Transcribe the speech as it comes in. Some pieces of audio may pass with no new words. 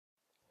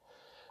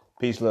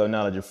Peace, love,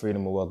 knowledge, and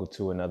freedom, and welcome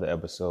to another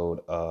episode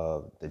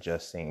of the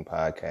Just Sing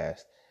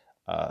podcast.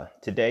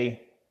 Today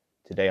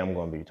I'm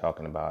going to be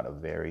talking about a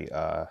very,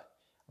 I'm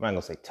not going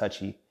to say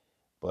touchy,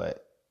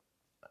 but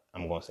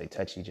I'm going to say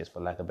touchy just for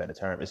lack of a better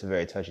term. It's a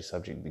very touchy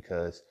subject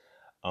because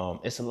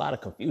it's a lot of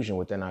confusion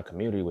within our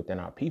community, within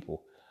our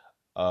people,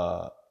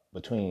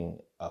 between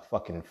a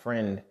fucking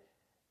friend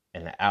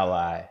and an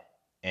ally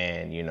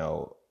and,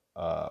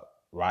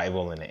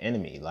 rival and an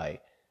enemy.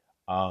 Like,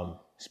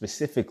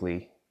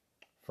 specifically,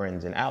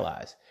 friends and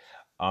allies.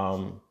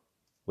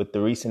 With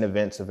the recent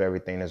events of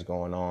everything that's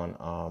going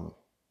on,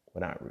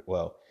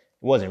 it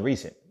wasn't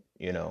recent,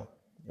 it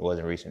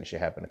wasn't recent. It should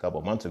happen a couple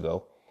of months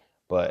ago,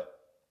 but,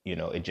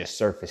 it just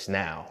surfaced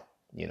now,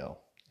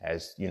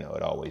 as,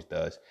 it always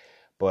does.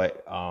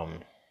 But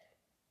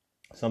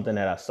something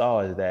that I saw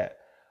is that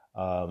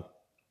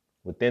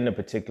within the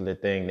particular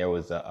thing, there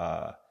was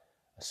a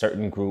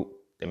certain group.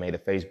 They made a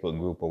Facebook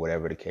group or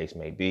whatever the case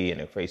may be.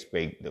 And the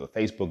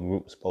Facebook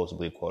group was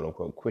supposedly a quote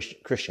unquote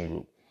Christian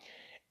group.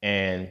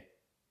 And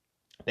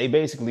they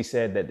basically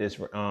said that this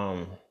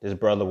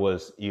brother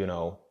was, he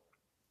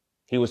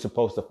was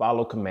supposed to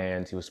follow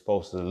commands. He was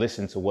supposed to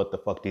listen to what the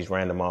fuck these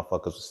random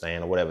motherfuckers were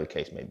saying or whatever the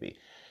case may be,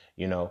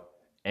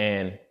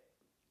 And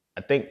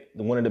I think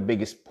one of the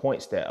biggest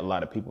points that a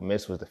lot of people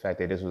missed was the fact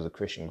that this was a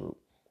Christian group.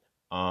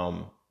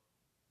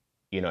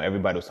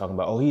 Everybody was talking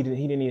about, he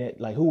didn't need,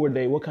 like, who were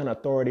they? What kind of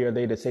authority are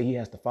they to say he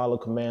has to follow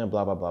command?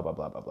 Blah, blah, blah, blah,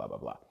 blah, blah, blah, blah,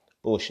 blah.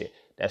 Bullshit.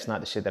 That's not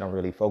the shit that I'm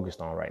really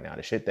focused on right now.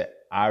 The shit that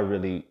I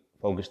really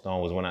focused on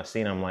was when I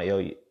seen him, I'm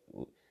like,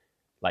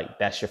 like,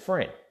 that's your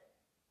friend.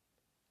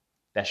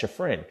 That's your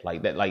friend.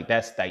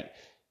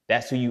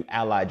 That's who you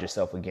allied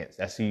yourself against.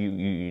 That's who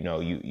you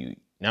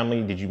not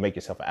only did you make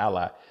yourself an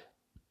ally,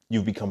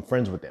 you've become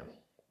friends with them.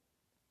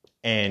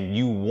 And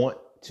you want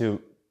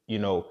to,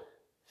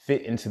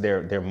 fit into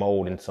their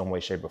mold in some way,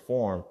 shape, or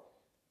form,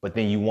 but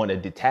then you want to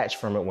detach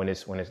from it when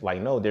it's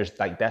like, no, there's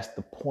like, that's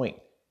the point.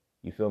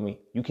 You feel me?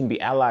 You can be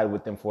allied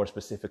with them for a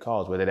specific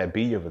cause, whether that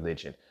be your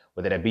religion,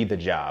 whether that be the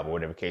job or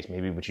whatever case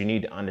may be, but you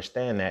need to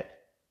understand that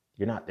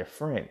you're not their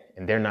friend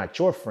and they're not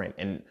your friend.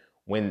 And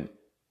when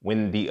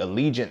the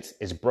allegiance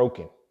is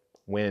broken,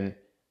 when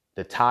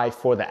the tie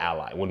for the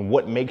ally, when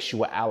what makes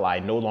you an ally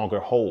no longer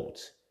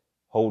holds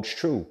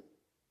true,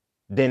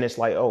 then it's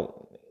like,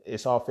 oh,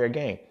 it's all fair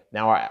game.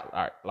 Now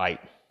our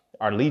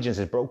allegiance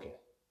is broken.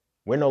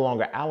 We're no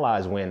longer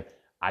allies when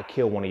I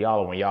kill one of y'all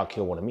or when y'all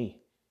kill one of me.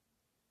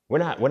 We're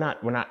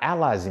not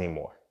allies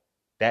anymore.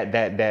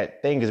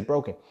 That thing is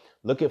broken.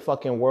 Look at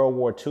fucking World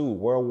War II,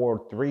 World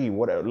War III,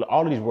 whatever,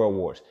 all of these world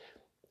wars.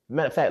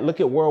 Matter of fact, look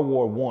at World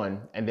War I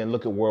and then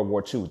look at World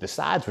War II. The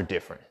sides were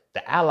different.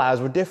 The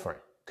allies were different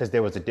because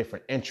there was a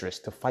different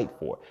interest to fight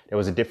for. There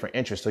was a different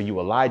interest. So you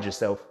aligned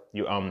yourself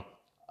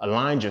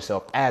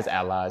as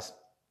allies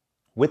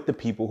with the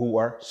people who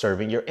are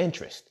serving your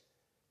interest.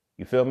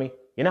 You feel me?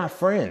 You're not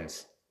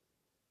friends,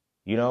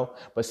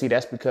 but see,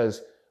 that's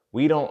because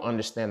we don't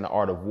understand the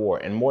art of war.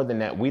 And more than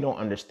that, we don't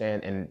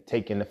understand and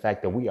take in the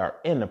fact that we are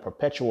in a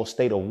perpetual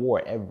state of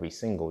war every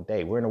single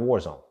day. We're in a war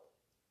zone.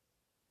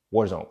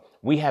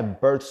 We have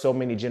birthed so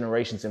many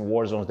generations in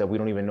war zones that we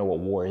don't even know what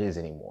war is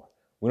anymore.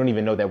 We don't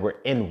even know that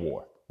we're in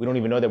war. We don't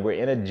even know that we're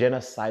in a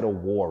genocidal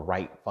war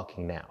right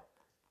fucking now.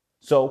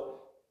 So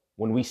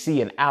when we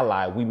see an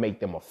ally, we make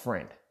them a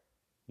friend.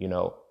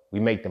 We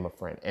make them a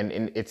friend.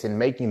 And it's in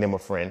making them a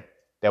friend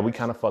that we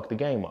kind of fuck the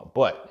game up.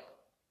 But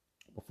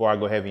before I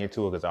go heavy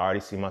into it, because I already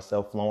see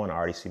myself flowing, I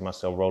already see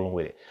myself rolling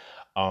with it.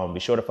 Be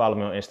sure to follow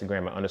me on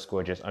Instagram at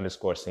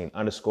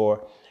 _just_scene_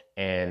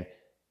 and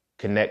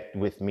connect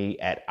with me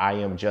at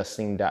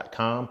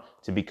IamJustScene.com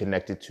to be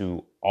connected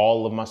to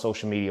all of my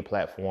social media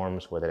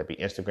platforms, whether that be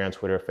Instagram,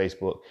 Twitter,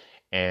 Facebook,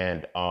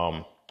 and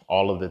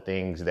all of the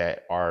things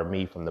that are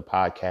me, from the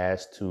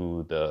podcast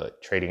to the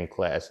trading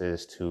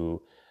classes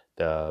to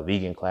the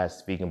vegan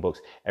classes, vegan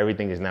books.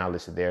 Everything is now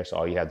listed there. So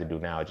all you have to do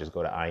now is just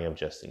go to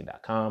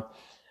IamJustScene.com.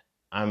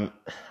 I ain't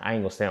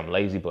gonna say I'm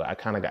lazy, but I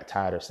kind of got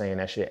tired of saying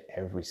that shit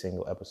every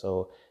single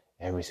episode,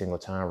 every single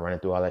time, running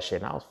through all that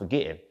shit. And I was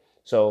forgetting.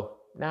 So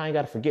now I ain't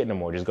got to forget no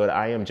more. Just go to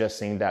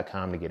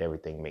IamJustScene.com to get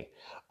everything me.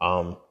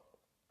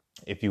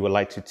 If you would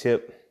like to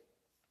tip,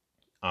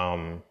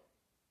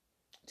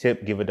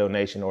 give a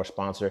donation or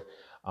sponsor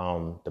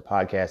the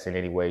podcast in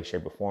any way,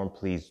 shape, or form,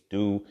 please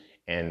do.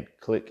 And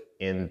click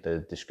in the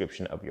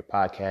description of your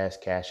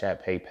podcast, Cash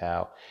App,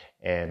 PayPal,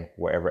 and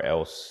whatever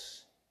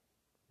else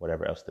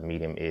the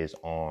medium is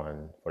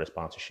on for the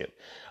sponsorship.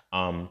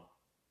 But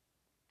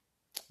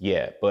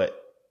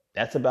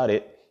that's about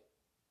it.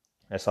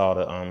 That's all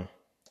the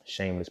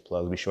shameless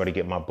plugs. Be sure to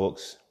get my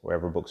books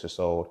wherever books are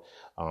sold.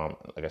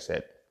 Like I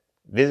said,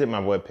 visit my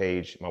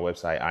website,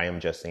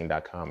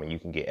 IamJustScene.com, and you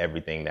can get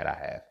everything that I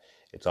have.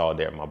 It's all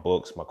there. My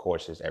books, my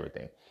courses,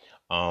 everything.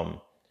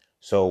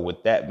 So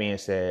with that being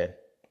said,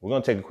 we're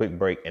going to take a quick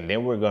break, and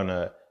then we're going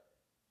to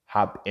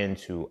hop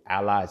into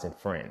allies and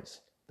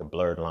friends, the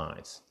blurred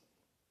lines.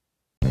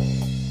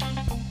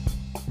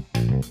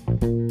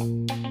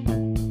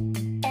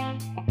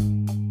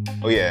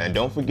 Oh yeah, and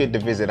don't forget to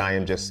visit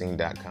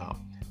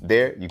IamJustScene.com.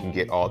 There, you can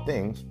get all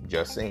things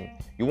Just Sing.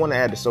 You want to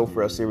add the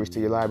Sofrel series to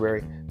your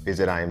library?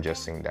 Visit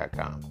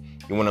IamJustSing.com.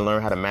 You want to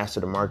learn how to master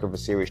the market for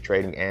serious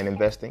trading and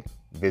investing?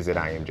 Visit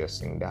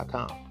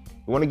IamJustSing.com.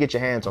 You want to get your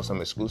hands on some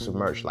exclusive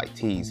merch like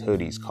tees,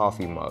 hoodies,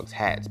 coffee mugs,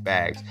 hats,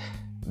 bags?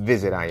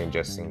 Visit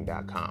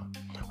IamJustSing.com.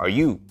 Are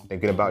you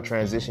thinking about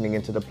transitioning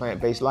into the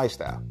plant-based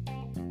lifestyle?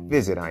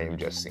 Visit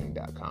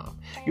IamJustSing.com.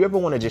 You ever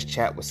want to just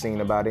chat with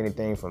Sing about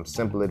anything from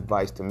simple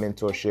advice to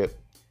mentorship?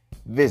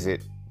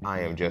 Visit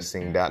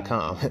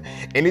IamJustSing.com.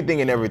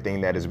 Anything and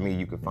everything that is me,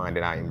 you can find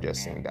at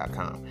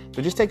IamJustSing.com.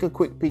 So just take a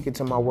quick peek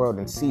into my world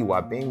and see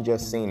why being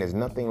just seen is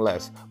nothing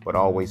less but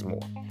always more.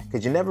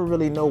 Because you never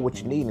really know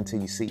what you need until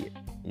you see it.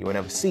 You will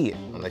never see it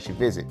unless you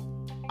visit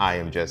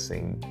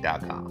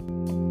IamJustSing.com.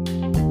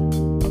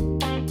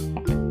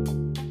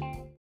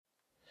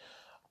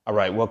 All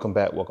right, welcome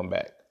back.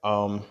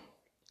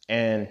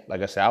 And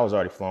like I said, I was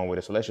already flowing with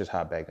it, so let's just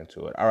hop back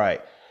into it. All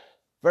right.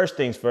 First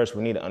things first,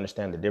 we need to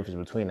understand the difference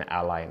between an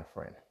ally and a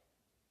friend.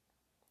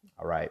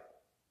 All right.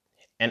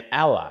 An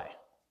ally,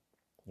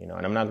 and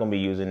I'm not going to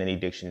be using any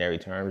dictionary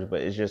terms, but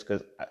it's just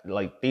because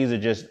these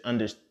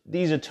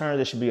are terms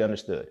that should be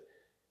understood.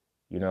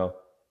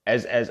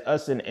 As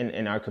us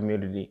in our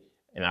community,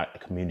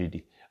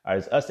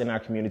 as us in our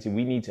community,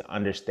 we need to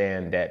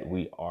understand that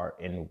we are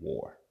in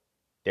war.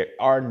 There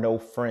are no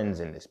friends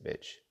in this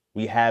bitch.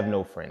 We have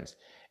no friends.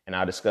 And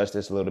I'll discuss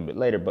this a little bit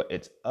later, but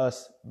it's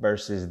us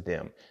versus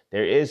them.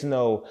 There is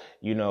no,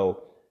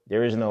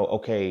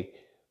 okay,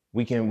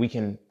 we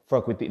can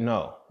fuck with the,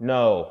 no.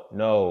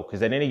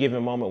 Because at any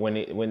given moment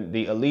when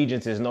the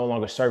allegiance is no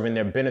longer serving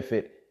their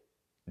benefit,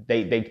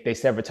 they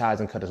sever ties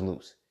and cut us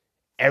loose.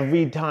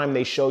 Every time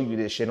they show you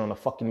this shit on the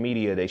fucking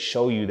media, they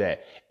show you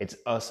that it's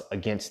us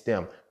against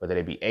them, whether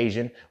they be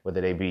Asian,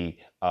 whether they be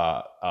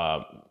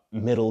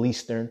Middle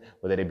Eastern,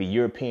 whether they be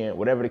European,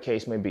 whatever the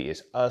case may be,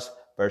 it's us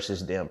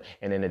versus them.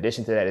 And in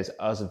addition to that, it's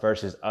us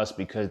versus us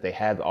because they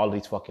have all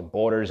these fucking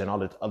borders and all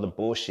this other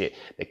bullshit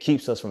that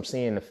keeps us from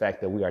seeing the fact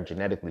that we are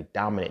genetically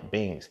dominant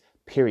beings,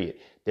 period.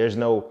 There's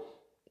no,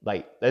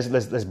 let's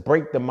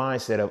break the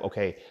mindset of,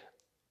 okay,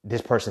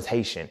 this person's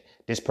Haitian,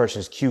 this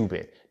person's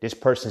Cuban, this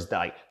person's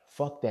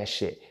fuck that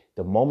shit.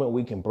 The moment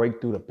we can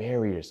break through the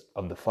barriers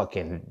of the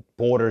fucking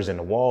borders and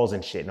the walls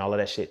and shit and all of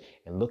that shit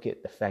and look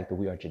at the fact that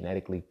we are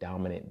genetically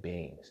dominant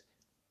beings,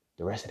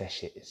 the rest of that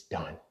shit is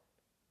done.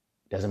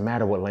 Doesn't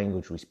matter what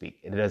language we speak.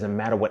 It doesn't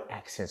matter what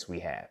accents we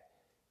have.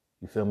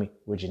 You feel me?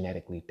 We're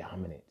genetically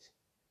dominant.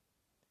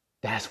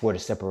 That's where the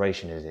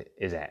separation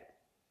is at.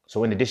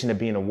 So in addition to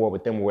being at war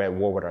with them, we're at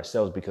war with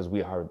ourselves because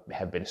we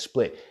have been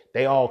split.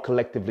 They all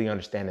collectively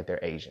understand that they're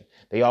Asian.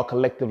 They all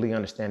collectively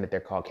understand that they're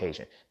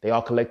Caucasian. They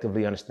all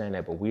collectively understand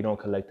that, but we don't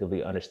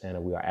collectively understand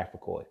that we are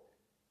Africoid.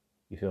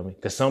 You feel me?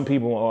 Because some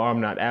people, I'm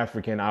not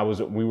African.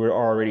 We were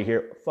already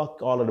here.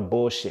 Fuck all of the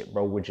bullshit,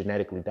 bro. We're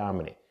genetically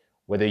dominant.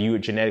 Whether you're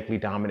genetically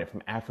dominant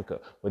from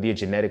Africa, whether you're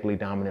genetically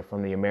dominant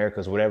from the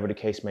Americas, whatever the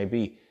case may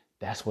be,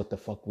 that's what the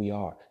fuck we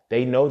are.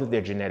 They know that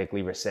they're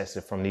genetically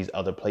recessive from these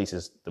other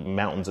places, the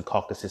mountains of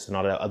Caucasus and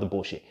all that other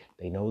bullshit.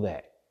 They know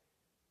that.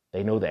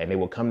 And they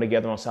will come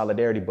together on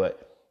solidarity,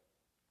 but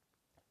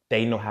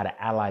they know how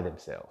to ally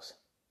themselves.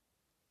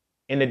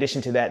 In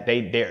addition to that,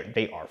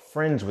 they are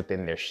friends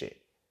within their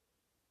shit.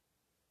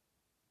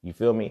 You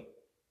feel me?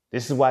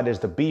 This is why there's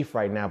the beef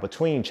right now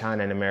between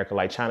China and America.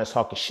 Like, China's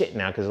talking shit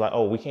now because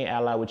we can't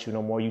ally with you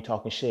no more. You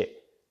talking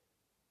shit.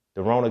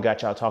 The Rona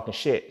got y'all talking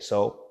shit.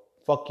 So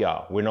fuck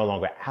y'all. We're no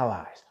longer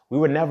allies. We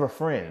were never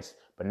friends,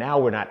 but now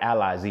we're not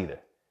allies either.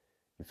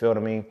 You feel what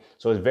I mean?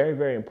 So it's very,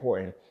 very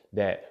important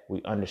that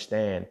we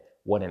understand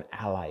what an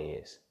ally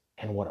is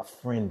and what a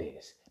friend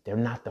is. They're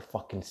not the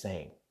fucking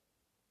same.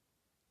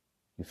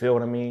 You feel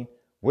what I mean?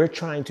 We're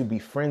trying to be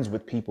friends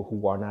with people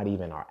who are not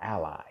even our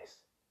allies.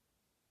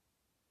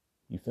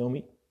 You feel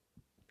me?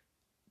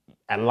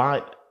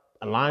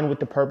 Align with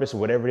the purpose of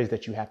whatever it is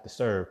that you have to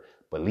serve,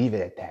 but leave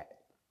it at that.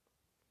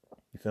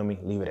 You feel me?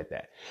 Leave it at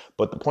that.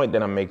 But the point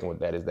that I'm making with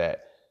that is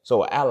that,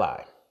 so an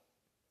ally,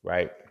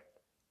 right?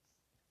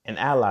 An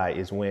ally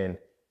is when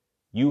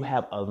you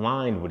have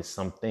aligned with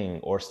something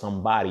or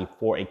somebody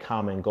for a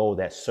common goal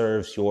that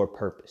serves your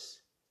purpose.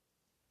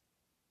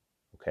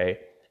 Okay?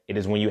 It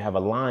is when you have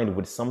aligned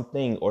with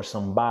something or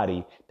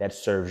somebody that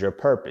serves your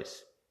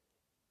purpose.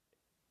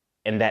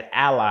 And that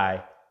ally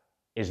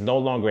is no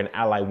longer an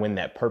ally when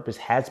that purpose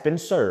has been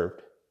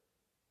served,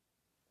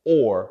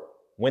 or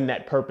when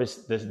that purpose,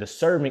 the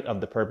serving of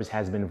the purpose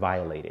has been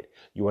violated.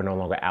 You are no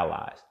longer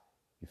allies.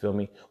 You feel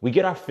me? We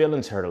get our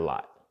feelings hurt a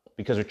lot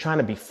because we're trying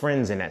to be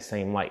friends in that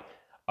same light.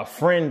 A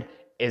friend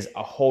is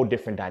a whole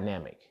different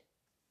dynamic.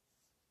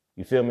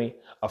 You feel me?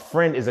 A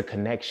friend is a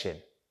connection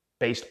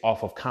based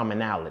off of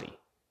commonality.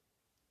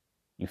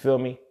 You feel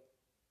me?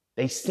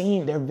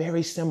 They're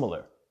very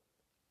similar.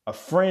 A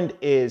friend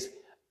is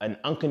an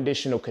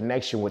unconditional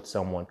connection with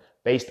someone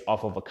based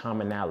off of a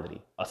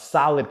commonality, a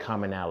solid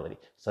commonality,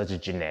 such as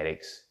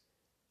genetics,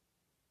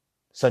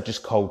 such as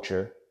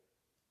culture.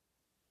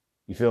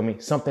 You feel me?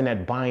 Something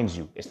that binds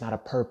you. It's not a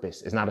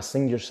purpose. It's not a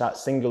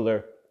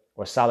singular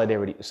or solid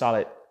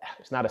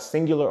a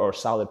singular or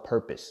solid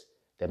purpose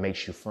that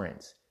makes you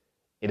friends.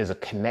 It is a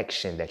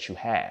connection that you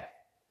have.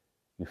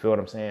 You feel what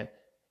I'm saying?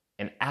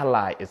 An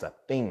ally is a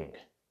thing.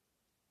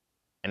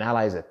 An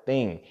ally is a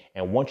thing.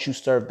 And once you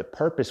serve the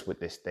purpose with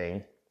this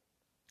thing,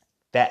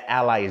 that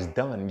ally is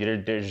done.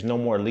 There's no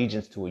more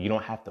allegiance to it. You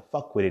don't have to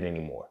fuck with it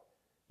anymore.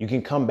 You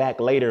can come back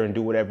later and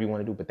do whatever you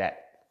want to do, but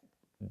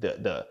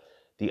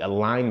the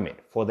alignment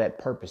for that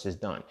purpose is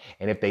done.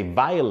 And if they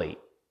violate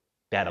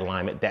that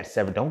alignment, that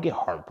sever, don't get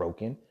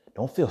heartbroken.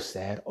 Don't feel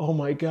sad. Oh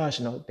my gosh,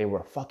 no, they were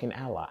a fucking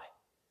ally.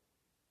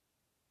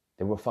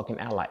 They were a fucking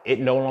ally. It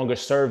no longer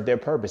served their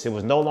purpose. It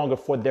was no longer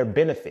for their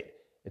benefit.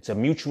 It's a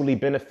mutually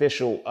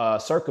beneficial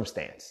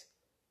circumstance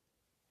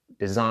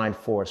designed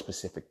for a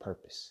specific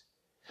purpose.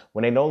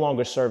 When they no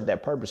longer serve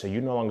that purpose, or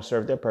you no longer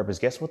serve their purpose,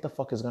 guess what the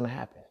fuck is going to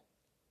happen?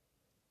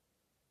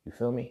 You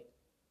feel me?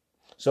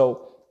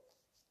 So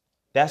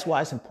that's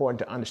why it's important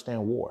to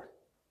understand war.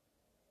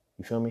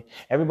 You feel me?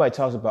 Everybody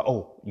talks about,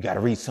 oh, you got to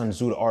read Sun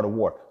Tzu, The Art of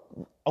War.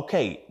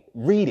 Okay,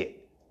 read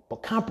it, but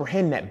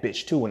comprehend that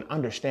bitch too and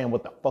understand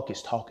what the fuck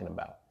it's talking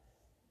about.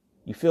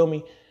 You feel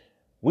me?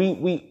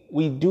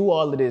 We do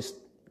all of this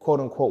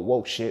quote unquote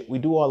woke shit. We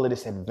do all of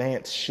this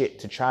advanced shit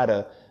to try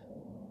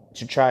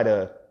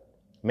to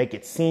make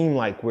it seem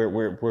like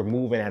we're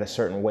moving at a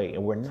certain way,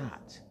 and we're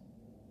not.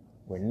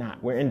 We're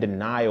not. We're in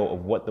denial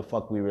of what the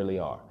fuck we really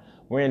are.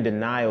 We're in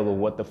denial of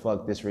what the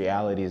fuck this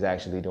reality is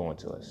actually doing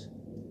to us.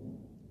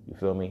 You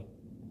feel me?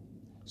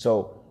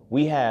 So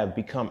we have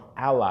become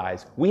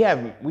allies. We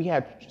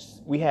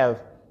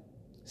have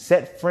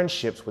set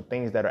friendships with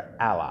things that are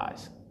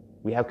allies.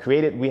 We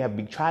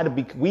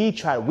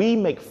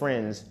make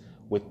friends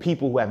with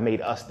people who have made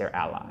us their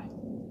ally.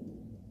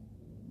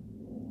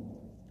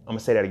 I'm gonna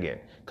say that again.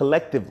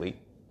 Collectively,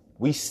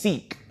 we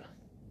seek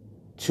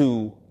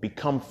to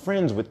become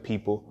friends with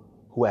people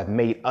who have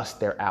made us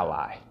their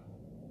ally.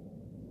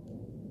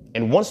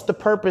 And once the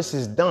purpose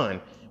is done,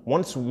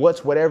 once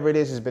whatever it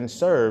is has been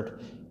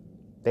served,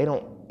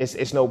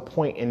 it's no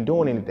point in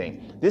doing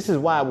anything. This is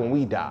why when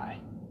we die,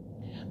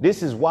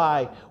 this is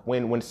why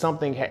when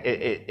something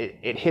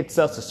it hits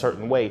us a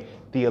certain way,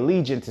 the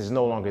allegiance is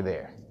no longer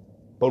there.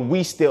 But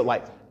we still,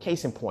 like,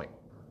 case in point,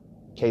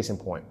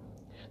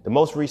 the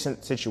most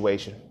recent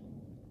situation,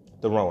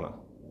 the Rona,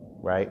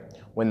 right?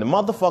 When the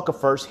motherfucker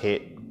first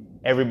hit,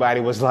 everybody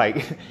was like,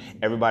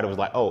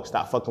 oh,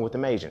 stop fucking with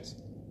them Asians.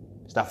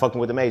 Stop fucking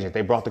with them Asians.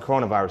 They brought the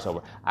coronavirus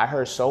over. I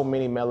heard so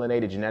many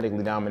melanated,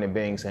 genetically dominant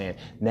beings saying,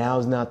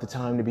 now's not the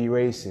time to be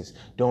racist.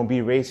 Don't be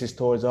racist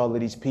towards all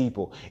of these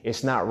people.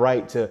 It's not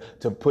right to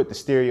put the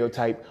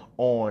stereotype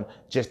on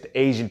just the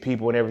Asian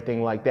people and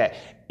everything like that.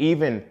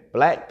 Even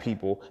black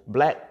people,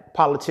 black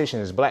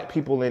politicians, black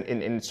people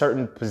in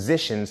certain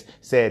positions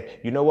said,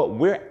 you know what,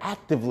 we're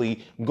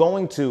actively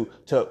going to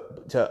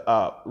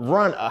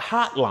run a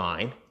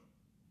hotline,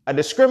 a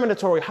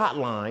discriminatory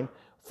hotline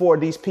for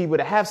these people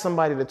to have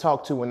somebody to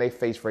talk to when they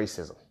face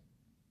racism.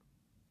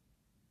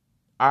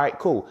 All right,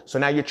 cool. So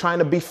now you're trying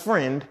to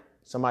befriend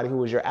somebody who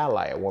was your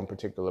ally at one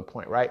particular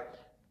point, right?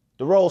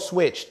 The role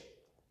switched.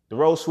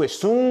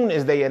 Soon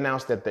as they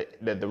announced that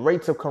the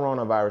rates of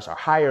coronavirus are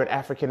higher in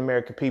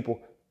African-American people,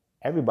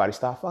 everybody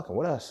stopped fucking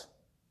with us.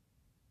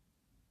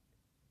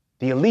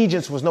 The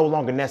allegiance was no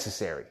longer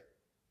necessary.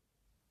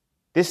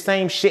 This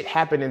same shit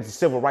happened in the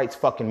civil rights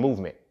fucking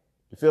movement.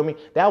 You feel me?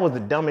 That was the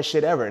dumbest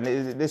shit ever. And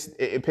it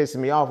pisses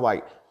me off,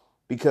 like,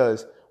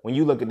 because when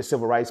you look at the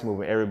civil rights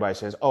movement, everybody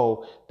says,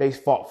 oh, they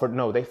fought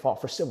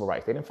for civil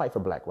rights. They didn't fight for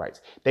black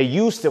rights. They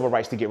used civil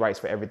rights to get rights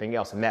for everything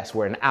else. And that's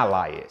where an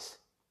ally is.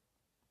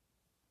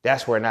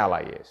 That's where an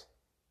ally is.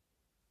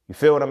 You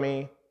feel what I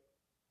mean?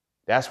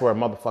 That's where a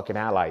motherfucking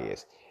ally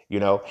is, you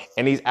know?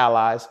 And these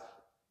allies,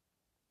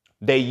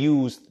 they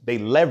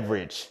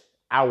leverage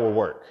our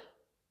work.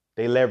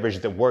 They leverage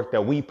the work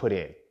that we put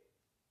in,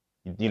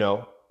 you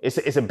know?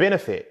 It's a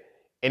benefit.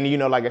 And, you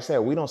know, like I said,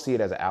 we don't see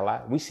it as an ally.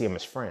 We see them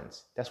as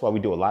friends. That's why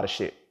we do a lot of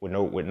shit with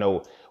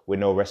no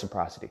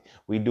reciprocity.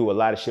 We do a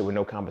lot of shit with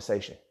no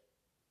conversation.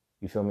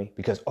 You feel me?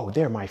 Because, oh,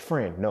 they're my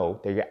friend. No,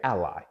 they're your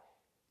ally.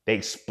 They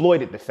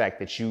exploited the fact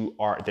that you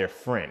are their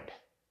friend.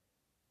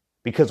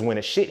 Because when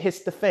the shit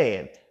hits the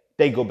fan,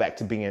 they go back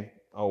to being,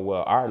 oh,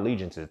 well, our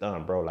allegiance is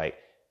done, bro. Like,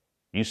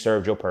 you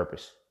served your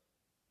purpose.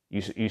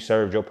 You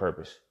served your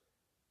purpose.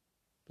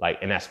 Like,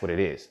 and that's what it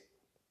is.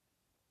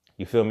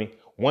 You feel me?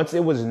 Once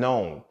it was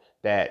known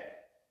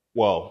that,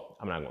 well,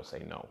 I'm not going to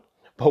say no,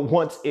 but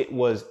once it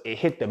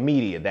hit the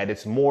media that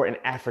it's more in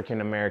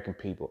African-American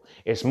people,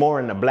 it's more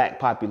in the black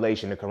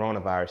population, the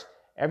coronavirus,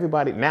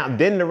 everybody,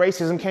 then the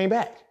racism came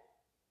back.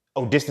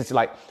 Oh, distance,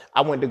 like,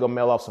 I went to go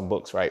mail off some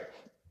books, right?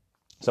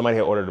 Somebody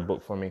had ordered a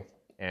book for me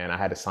and I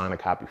had to sign a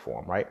copy for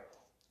them, right?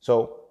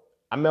 So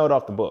I mailed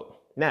off the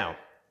book. Now,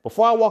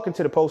 before I walk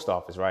into the post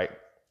office, right,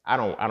 I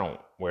don't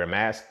wear a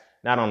mask.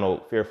 Not on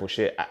no fearful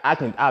shit.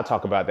 I'll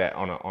talk about that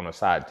on a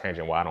side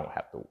tangent where I don't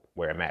have to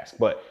wear a mask.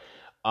 But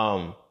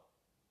I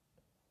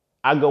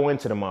go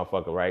into the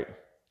motherfucker, right?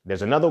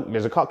 There's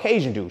a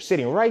Caucasian dude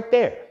sitting right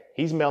there.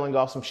 He's mailing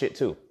off some shit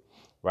too.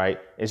 right?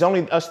 It's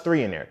only us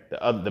three in there.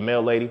 The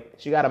male lady,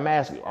 she got a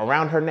mask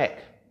around her neck,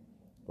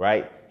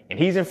 right? And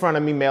he's in front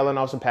of me mailing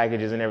off some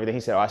packages and everything. He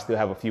said, oh, I still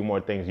have a few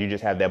more things. You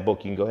just have that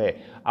book. You can go ahead.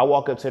 I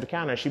walk up to the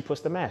counter and she puts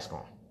the mask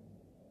on.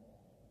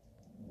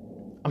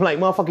 I'm like,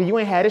 motherfucker, you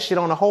ain't had this shit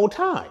on the whole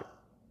time.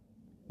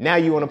 Now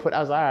you want to put,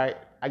 I was like, all right,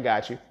 I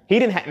got you. He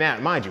didn't have, now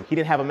mind you, he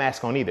didn't have a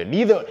mask on either.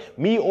 Neither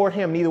me or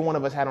him, neither one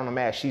of us had on a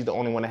mask. She's the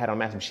only one that had on a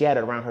mask. But she had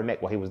it around her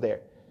neck while he was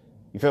there.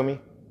 You feel me?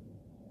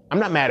 I'm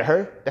not mad at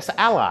her. That's an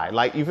ally.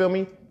 Like, you feel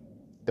me?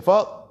 The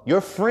fuck? Your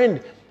friend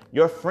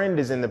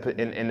is in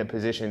the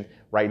position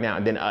right now.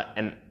 And then,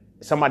 and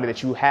somebody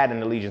that you had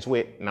an allegiance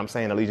with, and I'm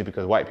saying allegiance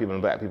because white people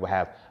and black people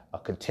have a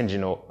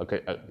contingent,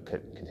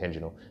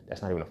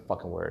 that's not even a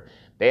fucking word.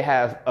 They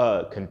have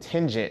a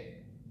contingent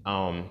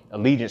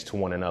allegiance to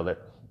one another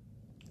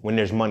when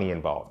there's money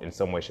involved in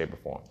some way, shape, or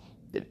form.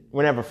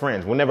 We're never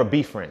friends. We'll never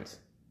be friends.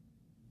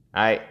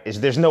 All right?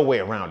 There's no way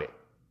around it.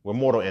 We're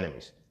mortal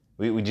enemies.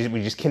 We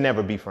just can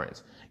never be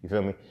friends. You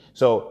feel me?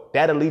 So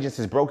that allegiance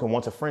is broken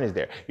once a friend is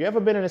there. You ever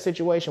been in a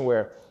situation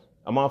where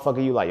a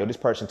motherfucker you like, yo, this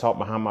person talked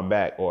behind my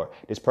back, or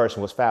this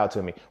person was foul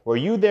to me? Were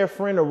you their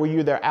friend or were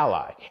you their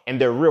ally? And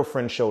their real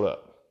friend showed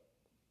up.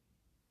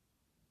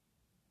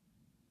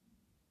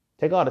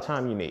 Take all the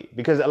time you need.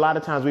 Because a lot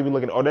of times we be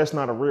looking, oh, that's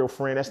not a real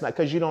friend. That's not,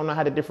 because you don't know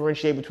how to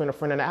differentiate between a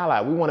friend and an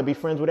ally. We want to be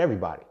friends with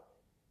everybody.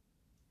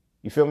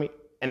 You feel me?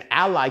 An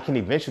ally can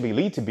eventually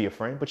lead to be a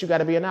friend, but you got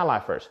to be an ally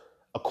first.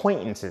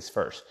 Acquaintances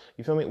first.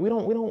 You feel me?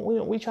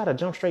 We try to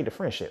jump straight to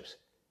friendships.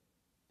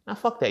 Now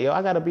fuck that, yo.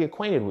 I got to be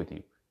acquainted with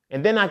you.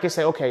 And then I can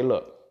say, okay,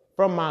 look,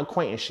 from my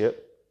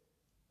acquaintanceship,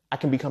 I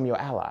can become your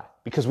ally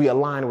because we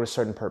align with a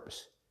certain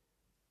purpose.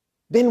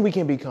 Then we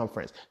can become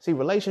friends. See,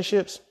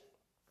 relationships,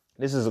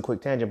 this is a quick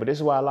tangent, but this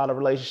is why a lot of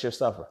relationships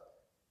suffer.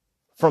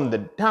 From the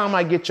time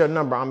I get your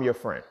number, I'm your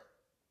friend.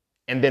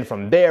 And then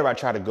from there, I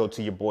try to go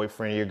to your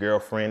boyfriend, your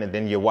girlfriend, and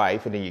then your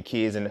wife, and then your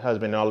kids and the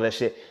husband and all of that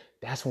shit.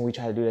 That's when we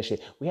try to do that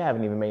shit. We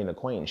haven't even made an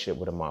acquaintanceship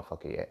with a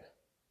motherfucker yet.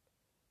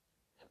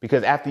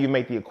 Because after you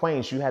make the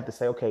acquaintance, you have to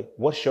say, okay,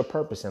 what's your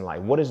purpose in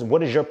life? What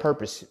is your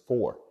purpose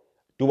for?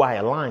 Do I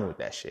align with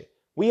that shit?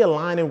 We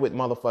aligning with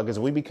motherfuckers.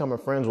 We becoming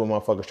friends with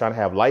motherfuckers, trying to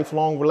have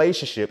lifelong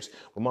relationships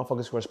with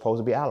motherfuckers who are supposed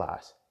to be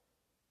allies.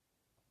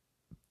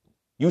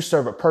 You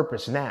serve a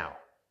purpose now.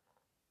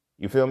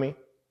 You feel me?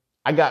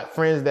 I got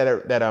friends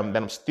that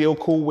I'm still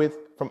cool with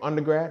from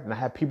undergrad, and I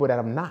have people that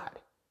I'm not.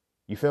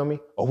 You feel me?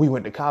 Oh, we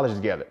went to college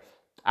together.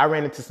 I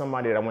ran into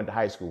somebody that I went to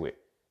high school with.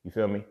 You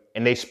feel me?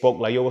 And they spoke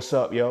like, yo, what's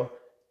up, yo?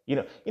 You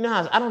know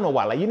how, I don't know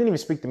why. Like, you didn't even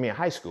speak to me in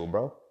high school,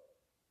 bro.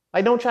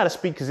 Like, don't try to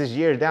speak because it's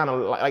years down.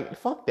 Like,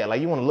 fuck that.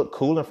 Like, you want to look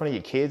cool in front of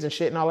your kids and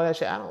shit and all of that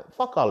shit.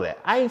 Fuck all of that.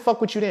 I ain't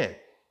fuck with you then.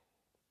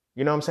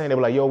 You know what I'm saying? They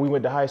were like, yo, we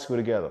went to high school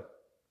together.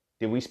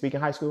 Did we speak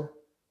in high school?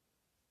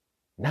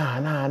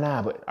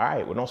 Nah. But all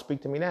right, well, don't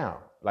speak to me now.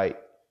 Like,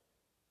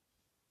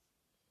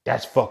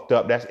 that's fucked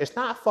up. It's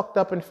not fucked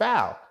up and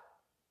foul.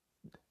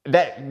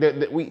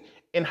 We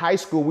in high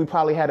school, we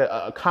probably had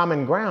a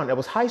common ground. That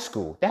was high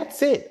school.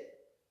 That's it.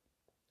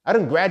 I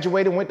done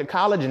graduated, went to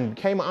college, and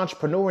became an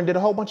entrepreneur and did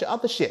a whole bunch of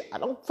other shit. I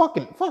don't fuck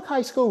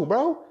high school,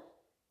 bro.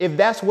 If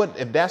that's what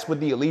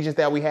the allegiance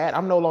that we had,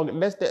 I'm no longer.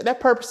 That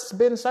purpose has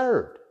been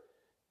served.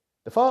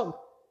 The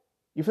fuck,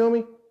 you feel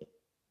me?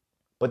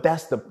 But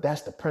that's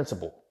the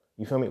principle.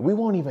 You feel me? We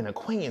won't even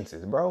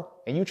acquaintances, bro.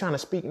 And you trying to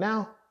speak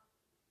now?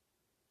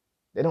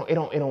 It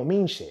don't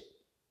mean shit.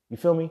 You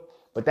feel me?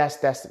 But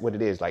that's what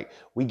it is. Like,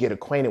 we get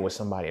acquainted with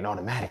somebody and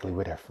automatically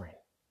we're their friend.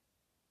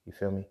 You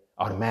feel me?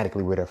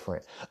 Automatically we're their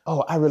friend.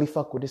 Oh, I really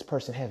fuck with this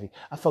person heavy.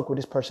 I fuck with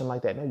this person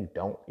like that. No, you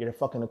don't. You're a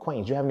fucking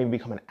acquaintance. You haven't even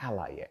become an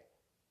ally yet.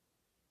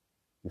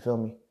 You feel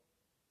me?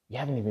 You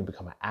haven't even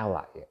become an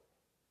ally yet.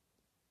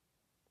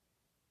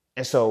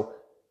 And so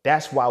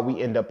that's why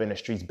we end up in the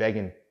streets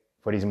begging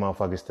for these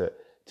motherfuckers to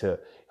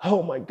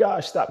oh my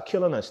gosh, stop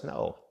killing us.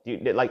 No,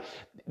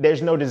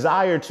 there's no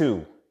desire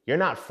to. You're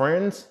not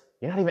friends.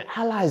 You're not even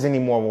allies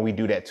anymore when we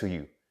do that to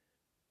you.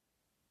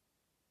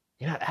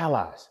 You're not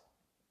allies.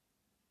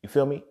 You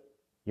feel me?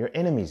 You're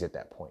enemies at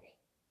that point.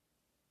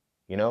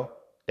 You know,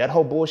 that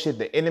whole bullshit,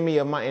 the enemy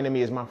of my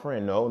enemy is my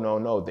friend.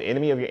 No. The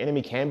enemy of your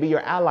enemy can be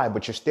your ally,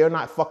 but you're still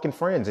not fucking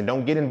friends, and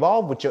don't get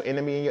involved with your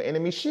enemy and your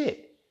enemy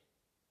shit.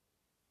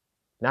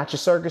 Not your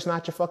circus,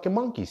 not your fucking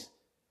monkeys.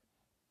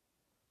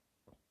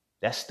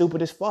 That's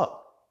stupid as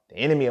fuck. The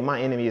enemy of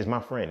my enemy is my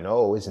friend.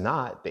 No, it's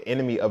not. The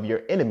enemy of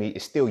your enemy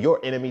is still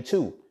your enemy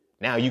too.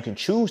 Now you can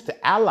choose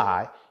to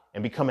ally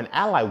and become an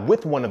ally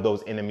with one of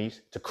those enemies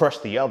to crush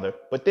the other.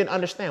 But then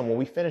understand, when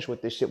we finish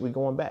with this shit, we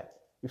going back.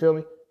 You feel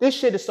me? This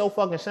shit is so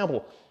fucking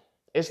simple.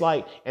 It's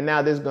like, and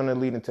now this is going to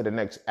lead into the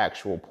next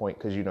actual point,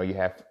 because, you know, you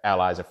have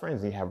allies and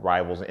friends and you have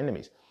rivals and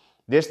enemies.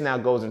 This now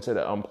goes into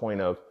the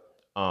point of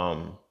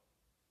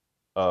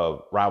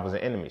rivals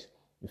and enemies.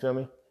 You feel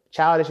me?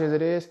 Childish as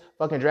it is,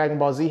 fucking Dragon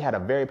Ball Z had a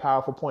very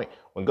powerful point.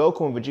 When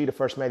Goku and Vegeta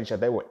first met each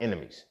other, they were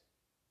enemies.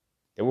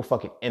 They were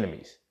fucking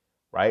enemies,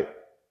 right?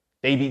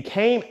 They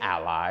became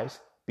allies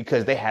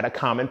because they had a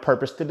common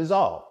purpose to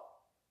dissolve.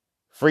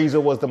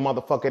 Frieza was the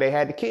motherfucker they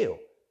had to kill.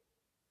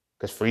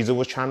 Because Frieza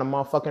was trying to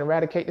motherfucking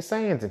eradicate the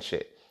Saiyans and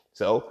shit.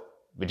 So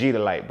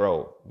Vegeta like,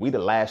 bro, we the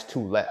last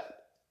two left.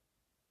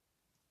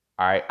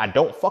 All right, I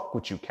don't fuck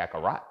with you,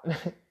 Kakarot.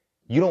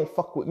 You don't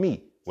fuck with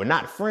me. We're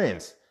not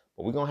friends.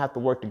 But we're going to have to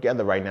work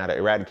together right now to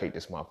eradicate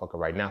this motherfucker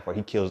right now before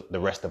he kills the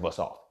rest of us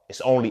off.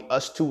 It's only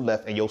us two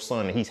left and your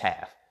son, and he's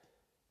half.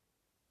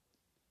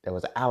 There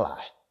was an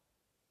ally.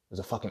 It was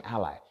a fucking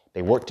ally.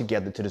 They worked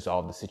together to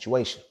dissolve the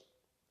situation.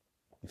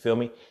 You feel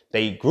me?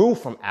 They grew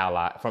from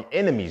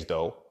enemies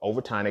though. Over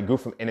time, they grew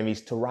from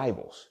enemies to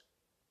rivals.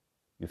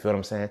 You feel what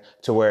I'm saying?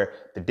 To where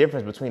the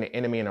difference between an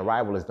enemy and a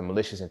rival is the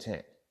malicious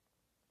intent.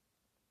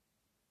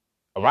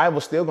 A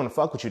rival's still gonna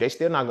fuck with you. They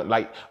still not gonna,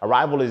 like, a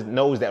rival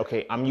knows that,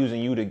 okay, I'm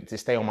using you to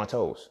stay on my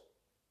toes.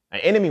 An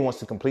enemy wants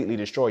to completely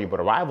destroy you, but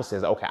a rival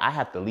says, okay, I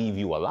have to leave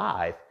you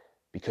alive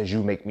because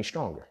you make me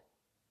stronger.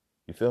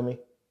 You feel me?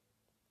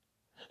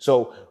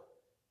 So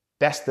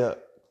that's the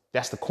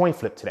coin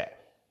flip to that.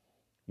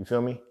 You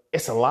feel me?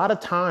 It's a lot of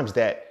times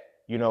that,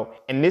 you know,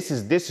 and this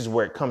is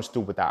where it comes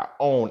through with our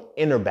own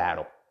inner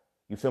battle.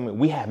 You feel me?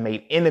 We have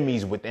made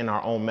enemies within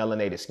our own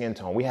melanated skin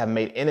tone. We have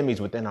made enemies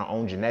within our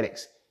own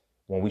genetics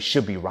when we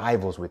should be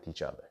rivals with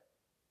each other.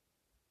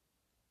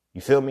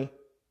 You feel me?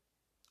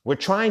 We're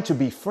trying to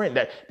be friends.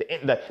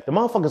 The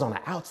motherfuckers on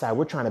the outside,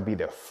 we're trying to be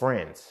their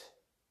friends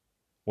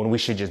when we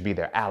should just be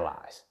their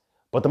allies.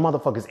 But the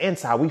motherfuckers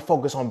inside, we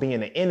focus on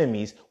being the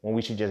enemies when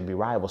we should just be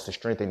rivals to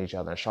strengthen each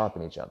other and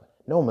sharpen each other.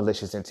 No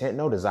malicious intent,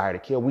 no desire to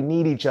kill. We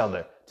need each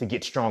other to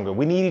get stronger.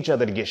 We need each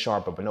other to get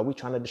sharper, but no, we're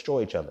trying to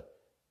destroy each other.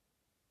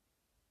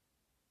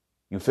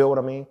 You feel what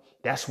I mean?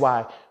 That's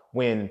why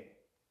when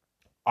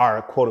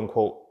our quote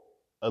unquote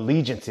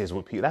allegiances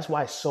with people, that's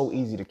why it's so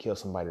easy to kill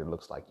somebody that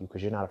looks like you,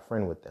 because you're not a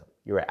friend with them.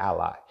 You're an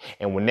ally.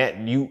 And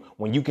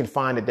when you can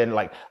find it, then,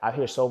 like, I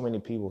hear so many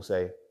people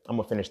say, I'm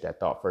gonna finish that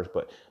thought first,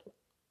 but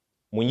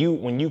when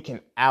you can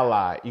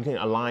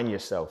align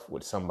yourself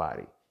with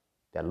somebody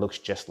that looks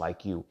just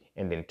like you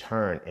and then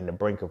turn in the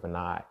blink of an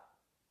eye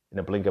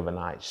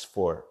just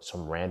for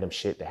some random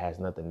shit that has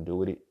nothing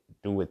to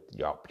do with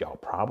y'all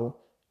problem,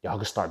 y'all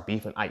can start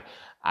beefing.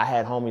 I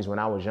had homies when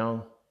I was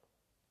young.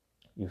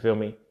 You feel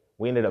me?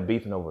 We ended up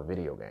beefing over a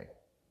video game.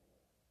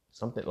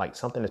 Something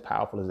as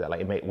powerful as that.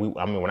 Like,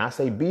 when I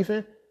say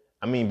beefing,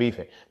 I mean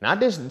beefing. Not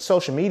this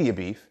social media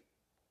beef.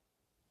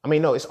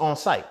 No, it's on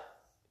site.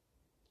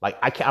 Like,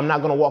 I'm not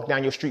going to walk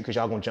down your street because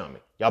y'all going to jump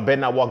me. Y'all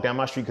better not walk down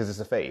my street because it's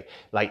a fade.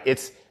 Like,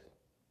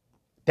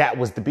 that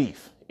was the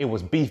beef. It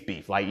was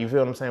beef. Like, you feel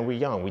what I'm saying? We're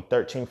young. We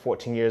 13,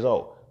 14 years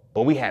old.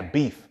 But we had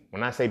beef.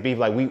 When I say beef,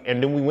 like,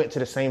 and then we went to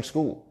the same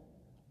school.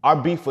 Our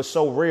beef was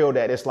so real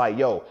that it's like,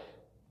 yo,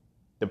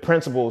 the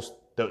principals,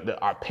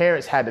 our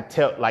parents had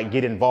to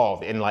get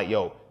involved in, like,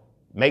 yo,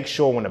 make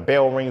sure when the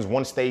bell rings,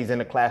 one stays in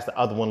the class, the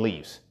other one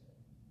leaves.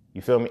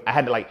 You feel me? I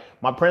had to, like,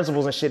 my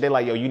principals and shit, they're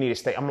like, yo, you need to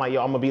stay. I'm like,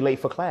 yo, I'm going to be late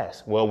for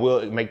class. Well,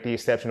 we'll make the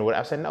exception or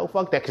whatever. I said, no,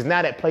 fuck that, because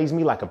now that plays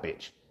me like a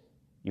bitch.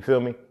 You feel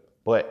me?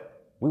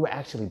 But we were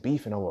actually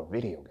beefing over a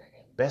video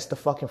game. Best of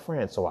fucking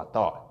friends, so I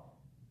thought.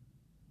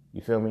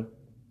 You feel me?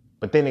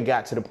 But then it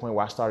got to the point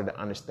where I started to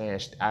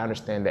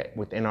understand that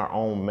within our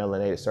own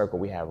melanated circle,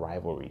 we have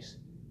rivalries.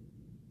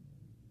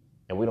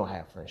 And we don't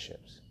have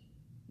friendships.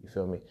 You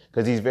feel me?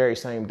 Because these very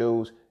same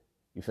dudes,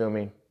 you feel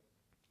me?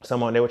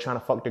 They were trying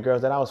to fuck the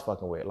girls that I was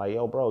fucking with. Like,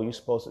 yo, bro, you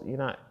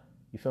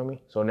feel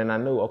me? So then I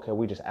knew, okay,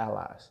 we just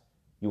allies.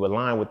 You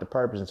align with the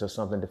purpose until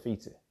something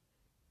defeats it.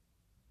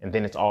 And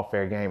then it's all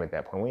fair game at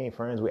that point. We ain't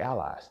friends, we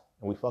allies.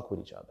 And we fuck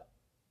with each other.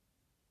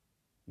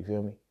 You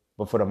feel me?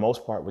 But for the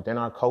most part, within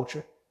our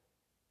culture,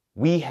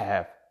 we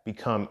have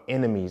become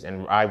enemies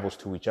and rivals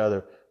to each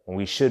other when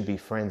we should be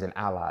friends and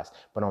allies.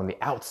 But on the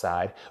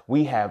outside,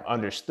 we have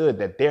understood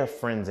that they're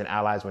friends and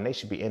allies when they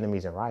should be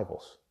enemies and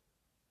rivals.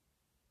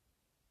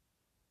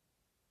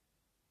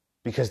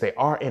 Because they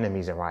are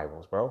enemies and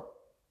rivals, bro.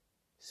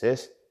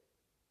 Sis,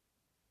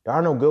 there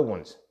are no good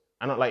ones.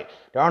 There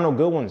are no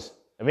good ones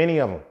of any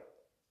of them.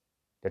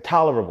 They're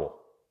tolerable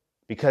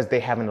because they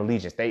have an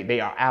allegiance.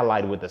 They are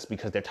allied with us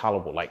because they're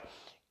tolerable. Like,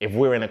 if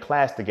we're in a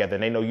class together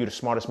and they know you're the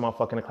smartest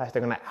motherfucker in the class,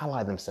 they're going to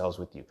ally themselves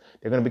with you.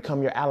 They're going to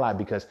become your ally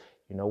because,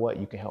 you know what,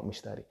 you can help me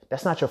study.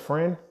 That's not your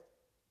friend.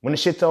 When the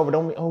shit's over,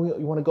 you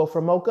want to go for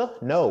a mocha?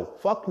 No,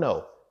 fuck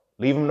no.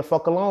 Leave them the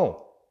fuck alone.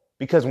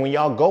 Because when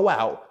y'all go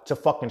out to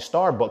fucking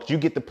Starbucks, you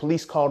get the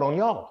police called on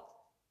y'all.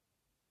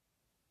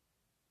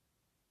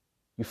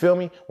 You feel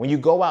me? When you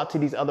go out to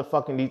these other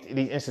fucking,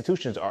 these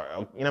institutions,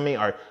 are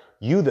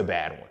you the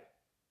bad one?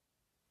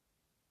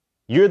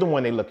 You're the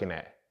one they looking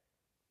at.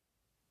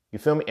 You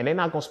feel me? And they're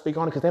not going to speak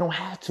on it because they don't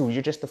have to.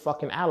 You're just a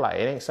fucking ally.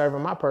 It ain't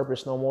serving my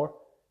purpose no more.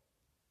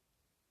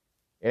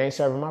 That's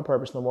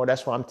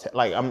why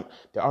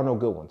there are no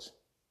good ones.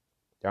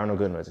 There are no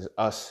good ones. It's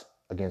us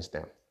against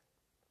them.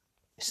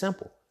 It's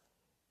simple.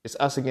 It's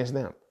us against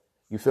them.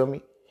 You feel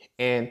me?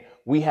 And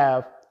we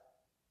have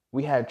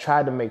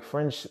tried to make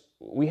friends.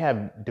 We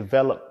have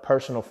developed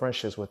personal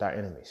friendships with our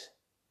enemies.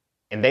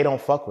 And they don't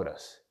fuck with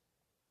us.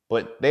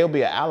 But they'll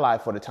be an ally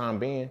for the time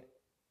being.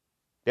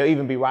 They'll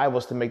even be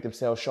rivals to make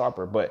themselves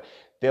sharper. But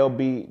they'll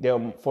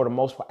for the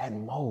most part, at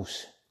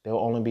most, They'll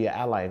only be an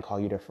ally and call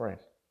you their friend.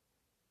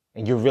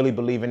 And you really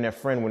believe in their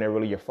friend when they're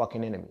really your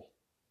fucking enemy.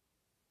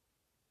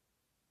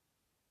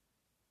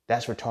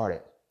 That's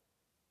retarded.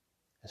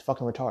 It's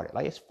fucking retarded.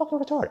 Like, it's fucking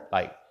retarded.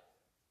 Like,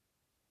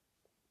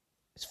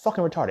 it's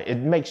fucking retarded. It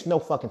makes no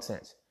fucking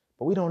sense.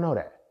 But we don't know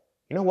that.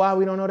 You know why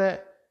we don't know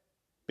that?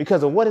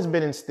 Because of what has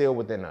been instilled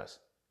within us.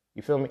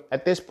 You feel me?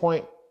 At this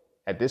point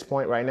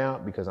right now,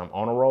 because I'm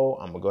on a roll,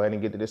 I'm gonna go ahead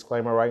and get the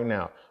disclaimer right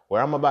now.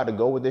 Where I'm about to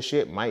go with this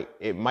shit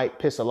might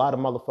piss a lot of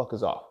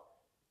motherfuckers off.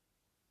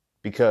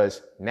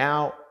 Because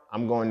now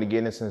I'm going to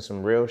get into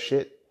some real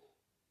shit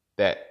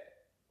that,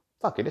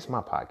 fuck it, it's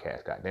my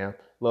podcast, goddamn.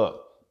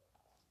 Look,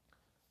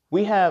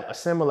 we have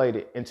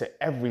assimilated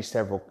into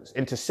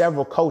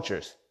several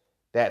cultures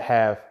that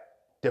have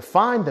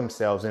defined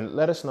themselves and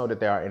let us know that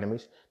they are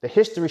enemies. The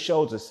history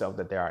shows itself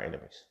that they are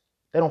enemies.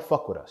 They don't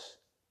fuck with us.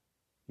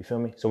 You feel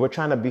me? So we're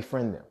trying to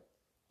befriend them.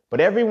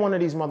 But every one of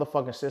these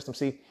motherfucking systems,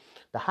 see,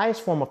 the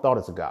highest form of thought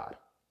is a God.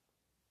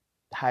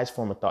 The highest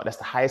form of thought, that's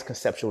the highest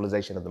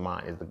conceptualization of the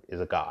mind is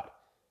a God.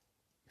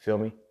 You feel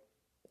me?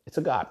 It's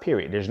a God,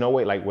 period. There's no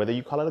way, like, whether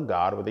you call it a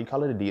God, whether you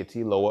call it a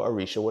deity, Loa,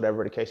 Orisha,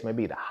 whatever the case may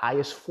be, the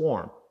highest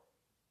form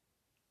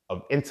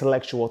of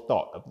intellectual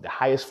thought, the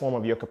highest form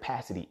of your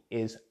capacity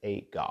is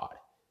a God.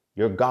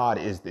 Your God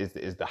is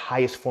the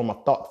highest form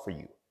of thought for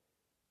you,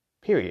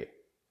 period.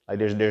 Like,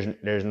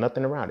 there's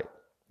nothing around it.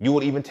 You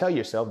will even tell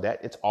yourself that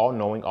it's all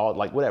knowing, all,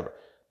 like, whatever.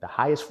 The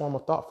highest form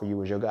of thought for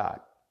you is your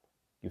God.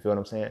 You feel what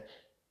I'm saying?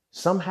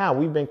 Somehow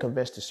we've been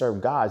convinced to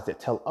serve gods that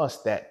tell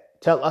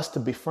us to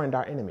befriend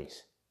our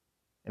enemies.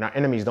 And our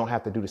enemies don't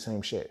have to do the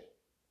same shit.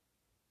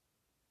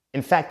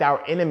 In fact, a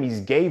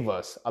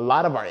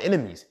lot of our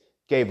enemies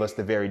gave us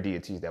the very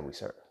deities that we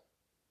serve.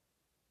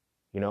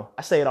 You know,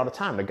 I say it all the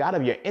time. The God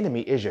of your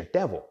enemy is your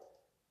devil.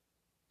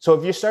 So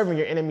if you're serving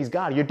your enemy's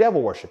God, you're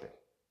devil worshiping.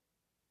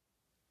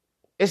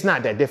 It's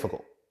not that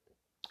difficult.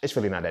 It's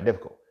really not that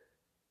difficult.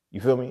 You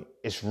feel me?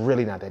 It's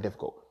really not that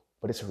difficult,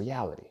 but it's a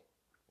reality.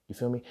 You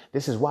feel me?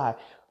 This is why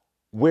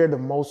we're the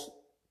most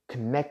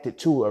connected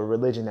to a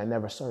religion that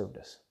never served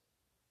us.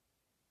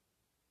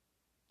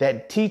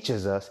 That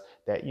teaches us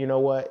that, you know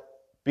what?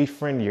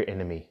 Befriend your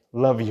enemy.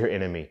 Love your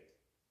enemy.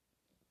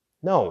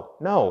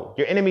 No,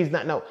 your enemy's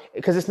not, no,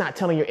 because it's not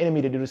telling your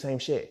enemy to do the same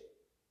shit.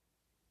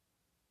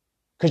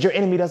 Because your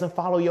enemy doesn't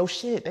follow your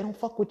shit. They don't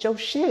fuck with your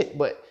shit.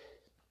 But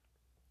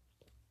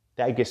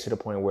that gets to the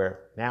point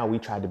where now we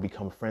try to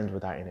become friends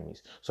with our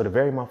enemies. So the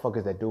very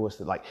motherfuckers that do us,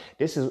 like,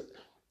 this is,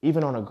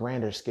 even on a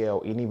grander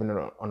scale, and even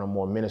on a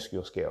more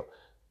minuscule scale,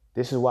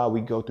 this is why we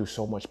go through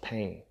so much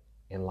pain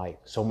in life,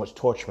 so much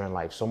torture in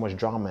life, so much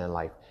drama in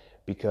life,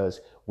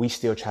 because we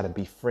still try to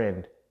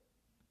befriend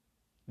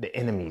the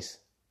enemies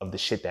of the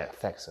shit that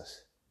affects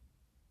us.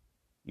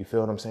 You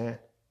feel what I'm saying?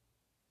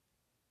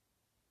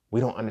 We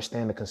don't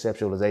understand the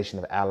conceptualization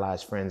of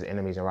allies, friends,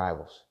 enemies, and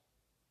rivals.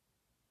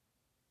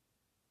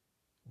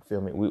 You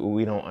feel me?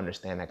 We don't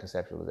understand that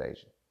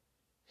conceptualization.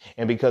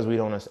 And because we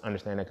don't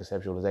understand that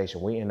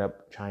conceptualization, we end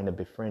up trying to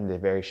befriend the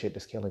very shit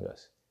that's killing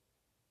us.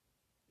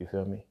 You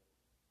feel me?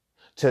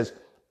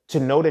 To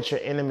know that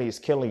your enemy is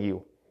killing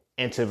you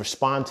and to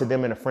respond to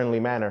them in a friendly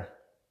manner,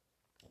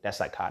 that's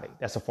psychotic.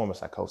 That's a form of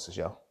psychosis,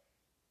 yo.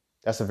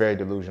 That's a very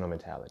delusional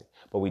mentality.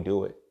 But we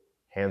do it.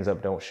 Hands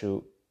up, don't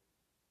shoot.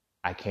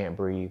 I can't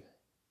breathe.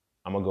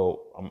 I'm gonna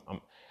go.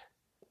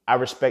 I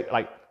respect,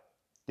 like,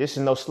 this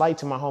is no slight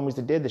to my homies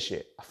that did the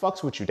shit. I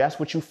fucks with you. That's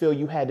what you feel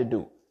you had to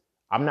do.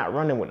 I'm not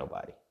running with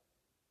nobody.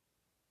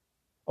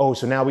 Oh,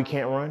 so now we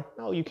can't run?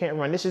 No, you can't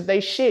run. This is they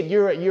shit.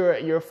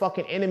 You're a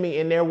fucking enemy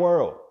in their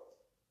world.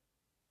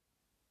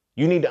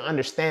 You need to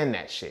understand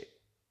that shit.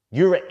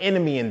 You're an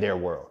enemy in their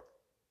world.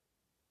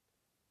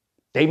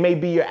 They may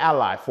be your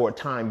ally for a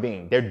time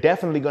being. They're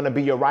definitely going to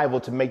be your rival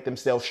to make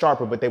themselves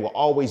sharper, but they will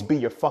always be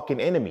your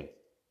fucking enemy.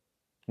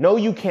 No,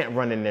 you can't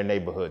run in their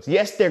neighborhoods.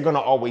 Yes, they're going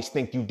to always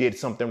think you did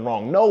something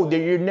wrong. No,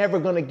 you're never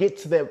going to get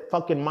to their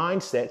fucking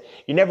mindset.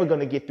 You're never going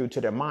to get through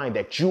to their mind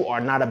that you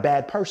are not a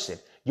bad person.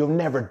 You'll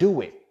never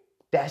do it.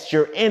 That's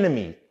your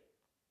enemy.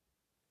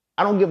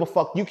 I don't give a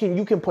fuck. You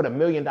can put $1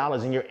 million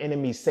in your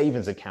enemy's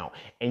savings account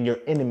and your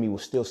enemy will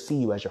still see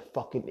you as your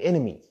fucking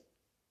enemy.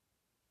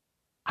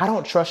 I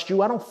don't trust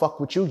you. I don't fuck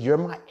with you. You're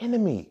my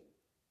enemy.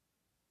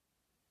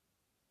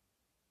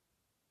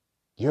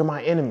 You're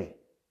my enemy.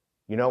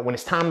 You know, when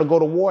it's time to go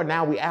to war,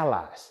 now we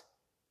allies.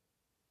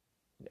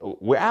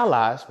 We're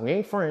allies. We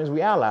ain't friends.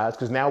 We allies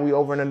because now we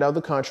over in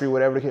another country,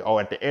 whatever the case. Oh,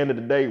 at the end of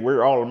the day,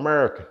 we're all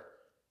American.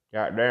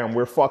 Goddamn,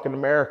 we're fucking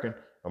American.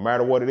 No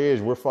matter what it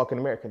is, we're fucking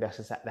American. That's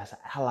an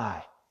ally.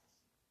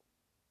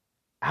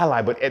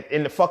 Ally, but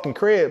in the fucking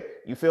crib,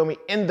 you feel me?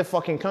 In the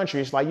fucking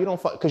country, it's like you don't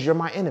fuck because you're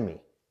my enemy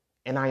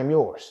and I am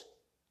yours.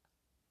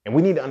 And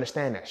we need to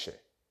understand that shit.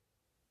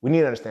 We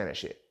need to understand that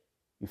shit.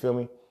 You feel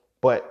me?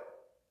 But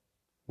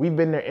we've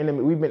been their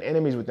enemy. We've been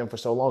enemies with them for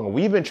so long, and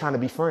we've been trying to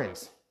be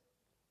friends.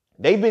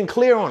 They've been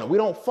clear on it. We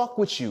don't fuck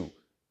with you.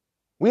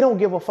 We don't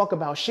give a fuck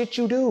about shit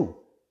you do.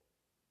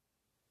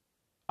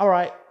 All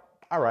right.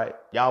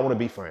 Y'all want to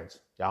be friends.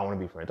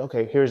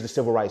 Okay, here's the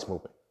civil rights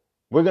movement.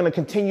 We're going to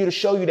continue to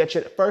show you that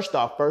shit. First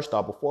off,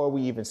 before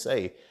we even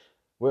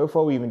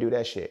do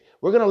that shit,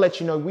 we're going to let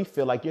you know we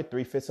feel like you're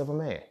 3/5 of a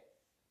man.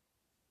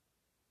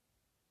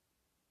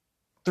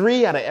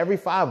 3 out of every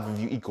 5 of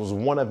you equals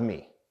 1 of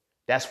me.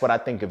 That's what I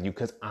think of you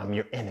because I'm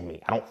your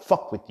enemy. I don't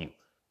fuck with you.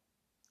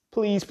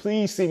 Please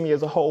see me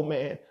as a whole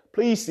man.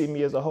 Please see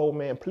me as a whole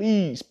man.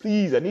 Please.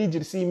 I need you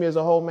to see me as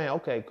a whole man.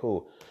 Okay,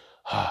 cool.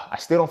 I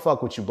still don't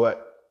fuck with you,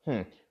 but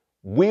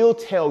we'll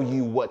tell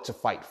you what to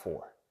fight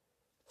for.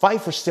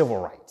 Fight for civil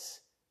rights.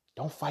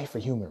 Don't fight for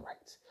human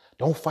rights.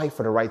 Don't fight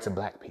for the rights of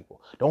black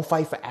people. Don't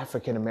fight for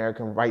African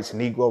American rights,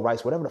 Negro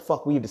rights, whatever the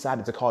fuck we've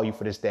decided to call you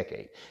for this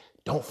decade.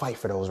 Don't fight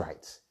for those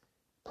rights.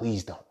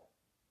 Please don't.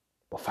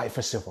 But fight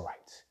for civil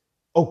rights.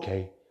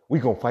 Okay, we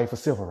gonna fight for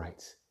civil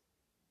rights.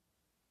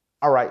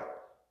 All right.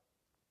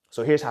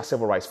 So here's how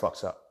civil rights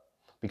fucks up.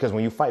 Because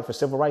when you fight for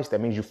civil rights,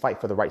 that means you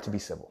fight for the right to be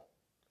civil.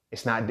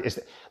 It's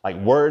like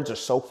words are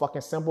so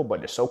fucking simple, but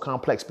they're so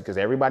complex because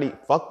everybody,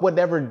 fuck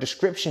whatever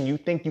description you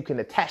think you can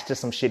attach to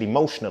some shit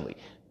emotionally.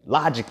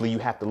 Logically, you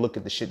have to look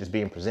at the shit that's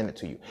being presented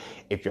to you.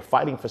 If you're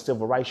fighting for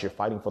civil rights, you're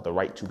fighting for the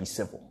right to be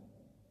civil.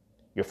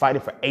 You're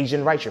fighting for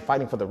Asian rights. You're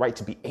fighting for the right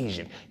to be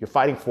Asian. You're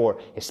fighting for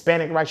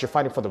Hispanic rights. You're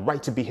fighting for the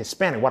right to be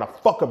Hispanic. Why the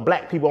fuck are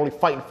black people only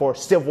fighting for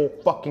civil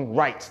fucking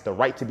rights? The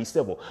right to be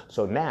civil.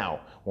 So now,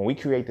 when we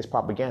create this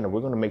propaganda,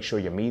 we're going to make sure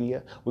your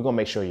media, we're going to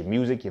make sure your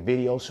music, your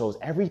video shows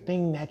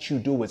everything that you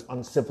do is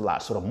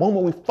uncivilized. So the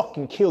moment we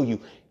fucking kill you,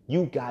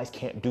 you guys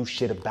can't do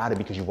shit about it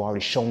because you've already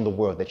shown the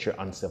world that you're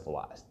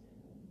uncivilized.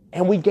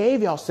 And we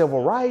gave y'all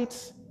civil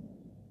rights.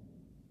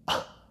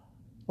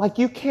 Like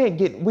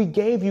we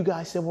gave you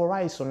guys civil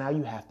rights, so now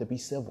you have to be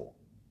civil.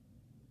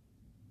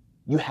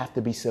 You have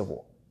to be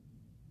civil.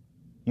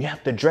 You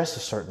have to dress a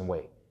certain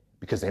way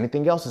because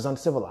anything else is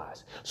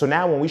uncivilized. So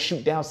now when we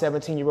shoot down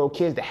 17-year-old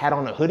kids that had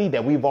on a hoodie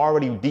that we've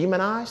already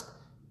demonized,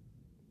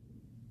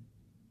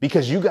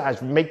 because you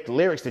guys make the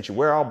lyrics that you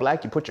wear all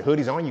black, you put your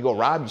hoodies on, you go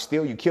rob, you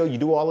steal, you kill, you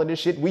do all of this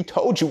shit. We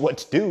told you what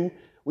to do.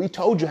 We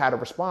told you how to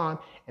respond.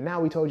 And now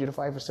we told you to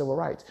fight for civil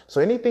rights.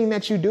 So anything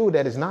that you do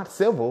that is not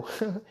civil,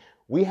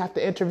 we have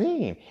to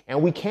intervene,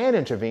 and we can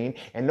intervene,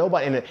 and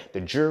nobody, and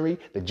the jury,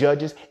 the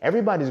judges,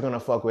 everybody's going to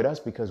fuck with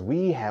us because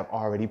we have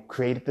already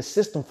created the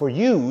system for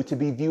you to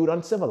be viewed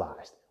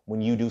uncivilized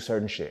when you do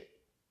certain shit.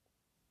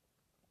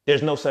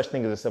 There's no such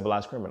thing as a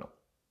civilized criminal.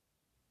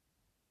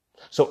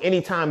 So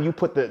anytime you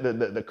put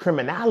the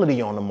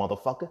criminality on the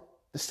motherfucker,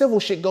 the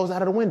civil shit goes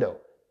out of the window.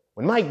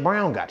 When Mike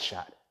Brown got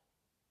shot,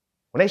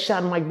 when they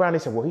shot Mike Brown, they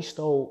said, well, he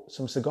stole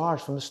some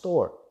cigars from the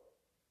store.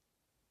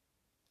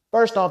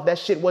 First off, that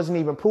shit wasn't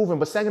even proven.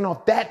 But second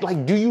off,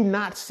 do you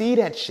not see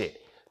that shit?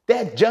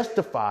 That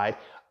justified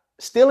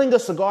stealing a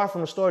cigar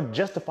from the store,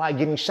 justified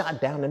getting shot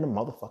down in the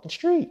motherfucking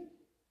street.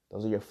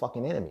 Those are your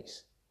fucking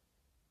enemies.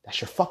 That's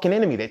your fucking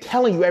enemy. They're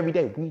telling you every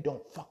day, we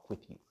don't fuck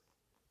with you.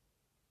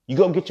 You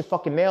go get your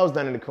fucking nails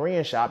done in the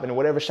Korean shop and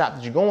whatever shop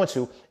that you're going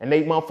to, and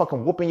they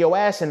motherfucking whooping your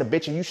ass in the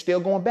bitch and you still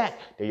going back.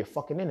 They're your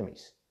fucking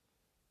enemies.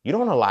 You're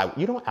not an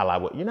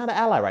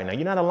ally right now.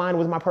 You're not aligned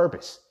with my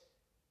purpose.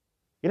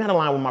 You're not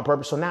aligned with my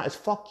purpose, so now it's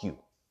fuck you.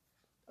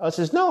 Us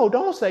says, no,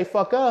 don't say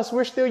fuck us.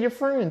 We're still your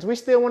friends. We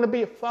still want to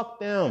be fuck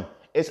them.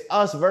 It's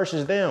us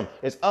versus them.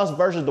 It's us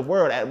versus the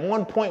world. At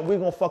one point, we're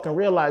going to fucking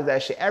realize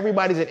that shit.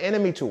 Everybody's an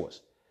enemy to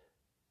us.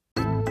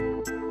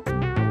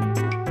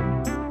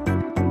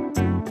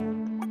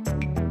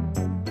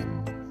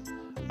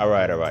 All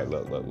right.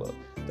 Look.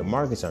 The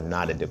markets are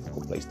not a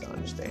difficult place to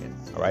understand.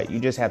 All right. You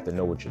just have to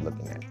know what you're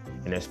looking at.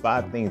 And there's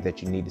 5 things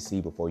that you need to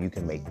see before you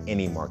can make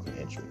any market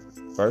entry.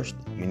 First,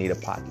 you need a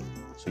pocket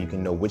so you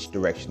can know which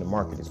direction the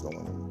market is going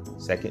in.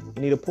 Second,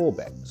 you need a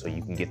pullback so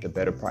you can get the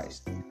better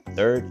price.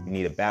 Third, you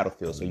need a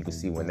battlefield so you can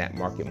see when that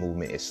market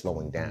movement is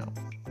slowing down.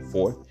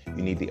 Fourth,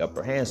 you need the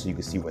upper hand so you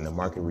can see when the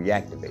market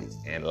reactivates.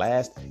 And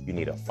last, you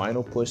need a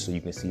final push so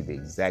you can see the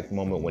exact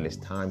moment when it's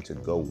time to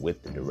go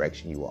with the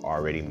direction you are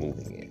already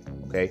moving in.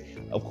 Okay?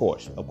 Of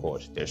course,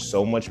 there's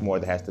so much more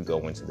that has to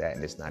go into that,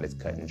 and it's not as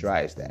cut and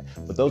dry as that.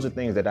 But those are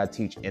things that I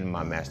teach in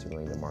my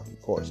Mastering the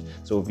Market course.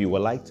 So if you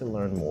would like to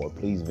learn more,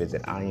 please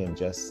visit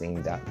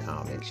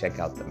IamJustSing.com and check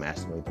out the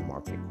Mastering the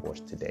Market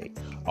course today.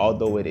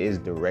 Although it is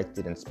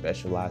directed and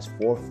specialized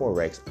for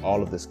Forex,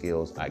 all of the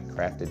skills, I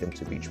crafted them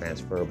to be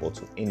transferable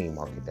to any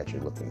market that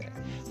you're looking at.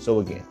 So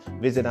again,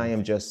 visit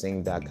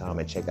IamJustSing.com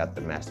and check out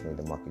the Mastering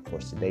the Market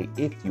course today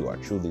if you are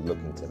truly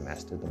looking to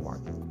master the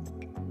market.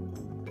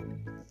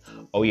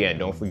 Oh yeah, and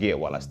don't forget,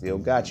 while I still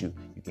got you,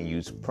 you can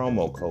use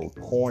promo code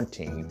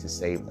QUARANTINE to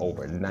save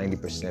over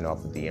 90%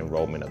 off of the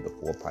enrollment of the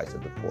full price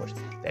of the course.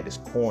 That is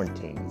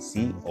QUARANTINE,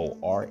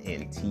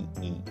 QUARANTEEN.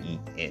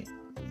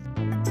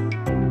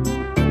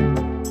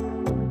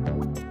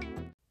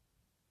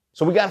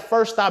 So we got to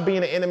first stop being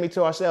an enemy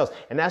to ourselves.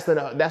 And that's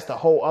the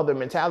whole other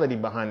mentality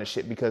behind this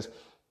shit, because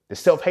the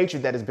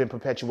self-hatred that has been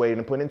perpetuated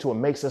and put into it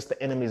makes us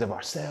the enemies of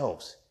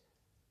ourselves.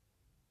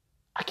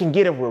 I can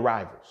get it, we're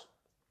rivals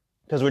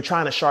because we're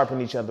trying to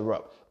sharpen each other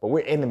up, but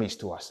we're enemies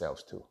to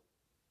ourselves too.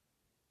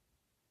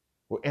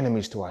 We're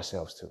enemies to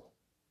ourselves too.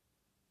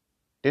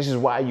 This is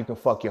why you can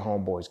fuck your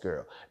homeboy's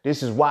girl.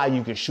 This is why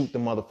you can shoot the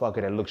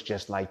motherfucker that looks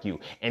just like you.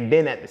 And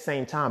then at the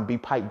same time, be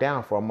piped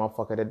down for a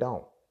motherfucker that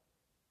don't.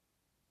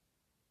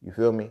 You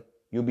feel me?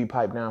 You'll be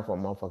piped down for a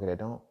motherfucker that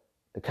don't.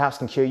 The cops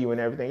can kill you and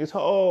everything. It's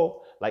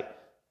like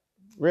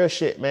real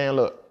shit, man.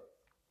 Look,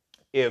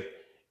 if,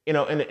 in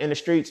the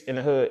streets, in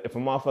the hood, if a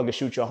motherfucker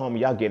shoot your homie,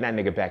 y'all getting that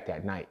nigga back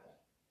that night.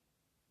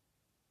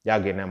 Y'all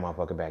getting that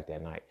motherfucker back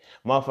that night.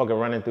 Motherfucker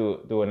running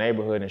through a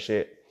neighborhood and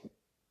shit.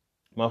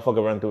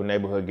 Motherfucker running through a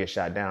neighborhood, get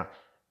shot down.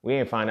 We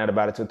ain't find out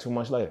about it till 2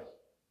 months later.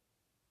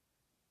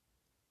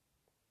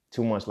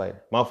 2 months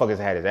later. Motherfuckers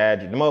had his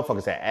address. The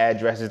motherfuckers had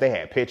addresses. They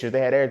had pictures.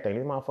 They had everything.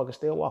 These motherfuckers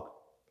still walking.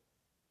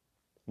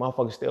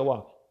 Motherfuckers still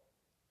walking.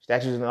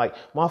 Statues and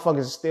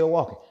motherfuckers is still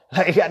walking.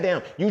 Like,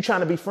 goddamn, you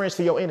trying to be friends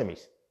to your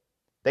enemies.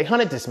 They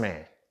hunted this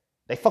man.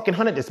 They fucking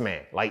hunted this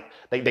man. Like,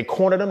 they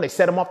cornered him. They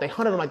set him off. They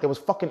hunted him like there was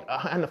fucking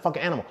a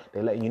fucking animal.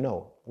 They letting you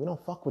know, we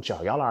don't fuck with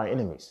y'all. Y'all are our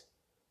enemies.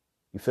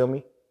 You feel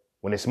me?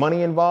 When it's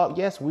money involved,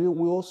 yes, we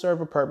will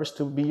serve a purpose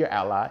to be your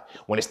ally.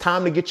 When it's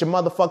time to get your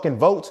motherfucking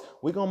votes,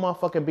 we gonna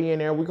motherfucking be in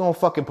there. We gonna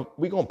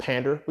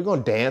pander. We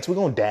gonna dance. We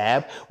gonna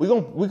dab. We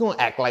gonna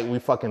act like we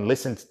fucking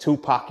listened to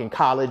Tupac in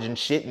college and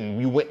shit.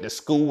 And you went to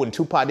school and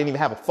Tupac didn't even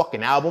have a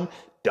fucking album.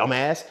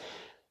 Dumbass.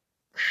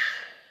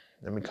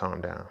 Let me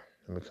calm down.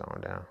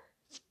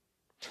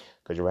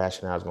 Because your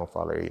rationale is gonna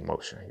follow your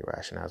emotion.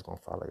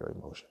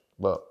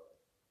 But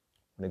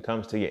when it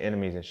comes to your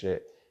enemies and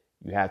shit,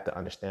 you have to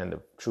understand the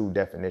true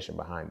definition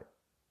behind it.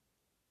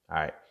 All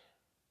right.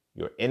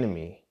 Your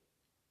enemy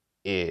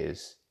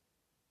is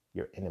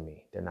your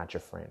enemy. They're not your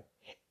friend.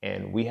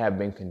 And we have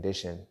been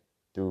conditioned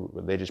through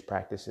religious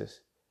practices,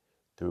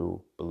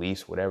 through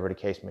beliefs, whatever the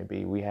case may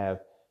be. We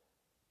have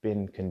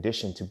been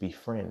conditioned to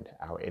befriend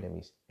our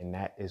enemies. And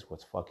that is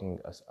what's fucking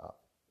us up.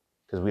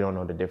 Because we don't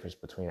know the difference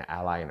between an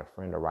ally and a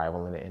friend, a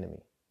rival and an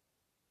enemy.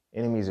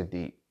 Enemies are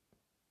deep.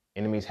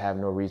 Enemies have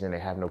no reason. They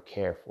have no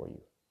care for you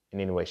in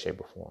any way,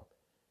 shape, or form.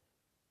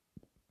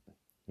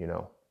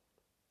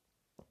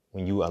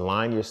 When you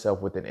align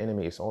yourself with an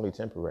enemy, it's only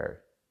temporary.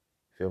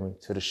 Feel me?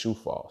 Till the shoe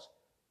falls.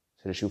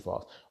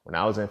 When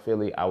I was in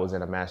Philly, I was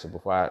in a master's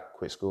before I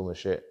quit school and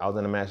shit. I was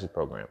in a master's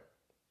program.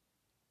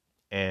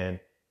 And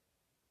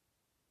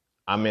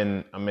I'm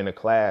in a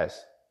class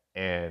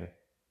and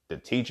the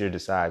teacher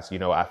decides,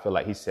 I feel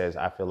like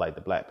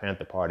the Black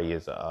Panther Party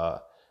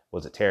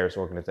was a terrorist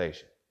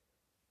organization.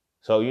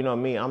 So,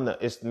 me,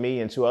 it's me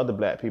and 2 other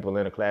black people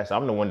in the class.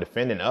 I'm the one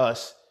defending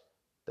us.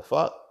 The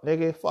fuck,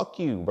 nigga, fuck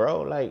you,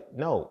 bro. Like,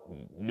 no,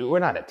 we're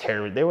not a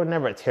terrorist. They were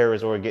never a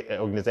terrorist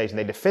organization.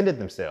 They defended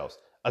themselves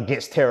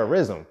against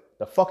terrorism.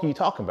 The fuck are you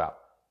talking about?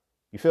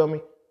 You feel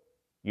me?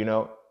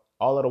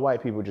 All of the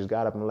white people just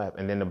got up and left,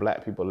 and then the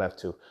black people left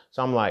too.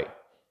 So I'm like,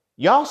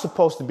 y'all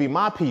supposed to be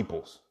my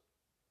peoples.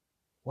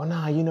 Well,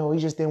 nah, we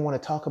just didn't want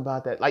to talk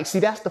about that. Like, see,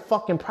 that's the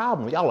fucking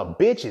problem. Y'all are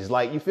bitches.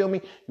 Like, you feel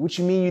me? What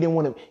you mean you don't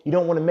want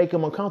to make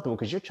them uncomfortable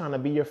because you're trying to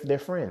be their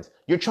friends.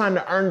 You're trying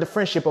to earn the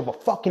friendship of a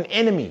fucking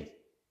enemy.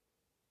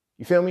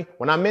 You feel me?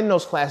 When I'm in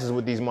those classes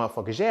with these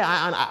motherfuckers, yeah,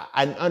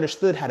 I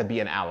understood how to be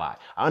an ally.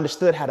 I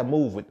understood how to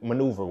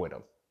maneuver with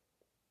them.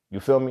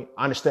 You feel me?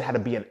 I understood how to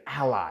be an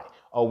ally.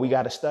 Oh, we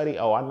got to study?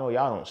 Oh, I know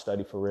y'all don't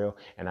study for real.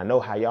 And I know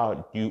how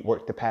you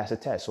work to pass a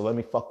test. So let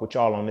me fuck with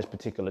y'all on this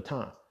particular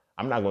time.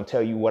 I'm not going to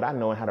tell you what I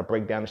know and how to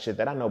break down the shit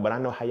that I know, but I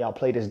know how y'all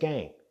play this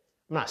game.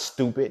 I'm not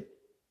stupid.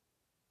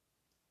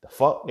 The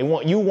fuck?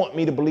 You want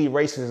me to believe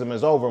racism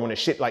is over when the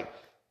shit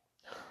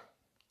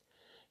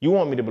you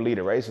want me to believe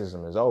that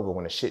racism is over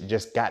when the shit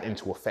just got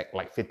into effect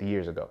like 50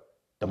 years ago.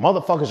 The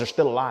motherfuckers are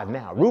still alive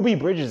now. Ruby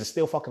Bridges is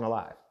still fucking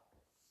alive.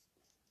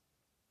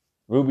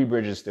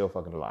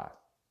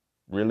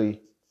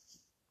 Really?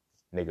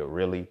 Nigga,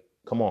 really?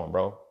 Come on,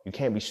 bro. You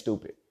can't be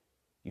stupid.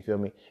 You feel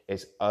me?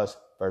 It's us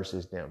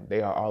versus them.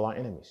 They are all our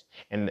enemies.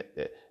 And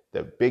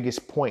the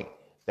biggest point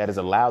that has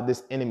allowed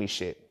this enemy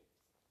shit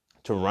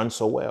to run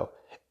so well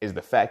is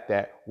the fact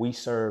that we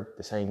serve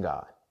the same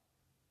God.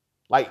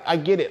 Like, I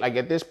get it. Like,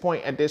 at this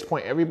point,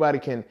 everybody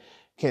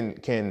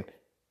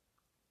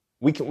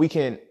we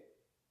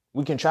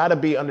can try to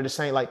be under the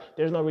same, like,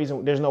 there's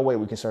no way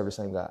we can serve the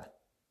same God.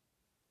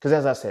 Because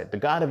as I said, the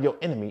God of your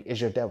enemy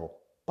is your devil.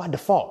 By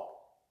default.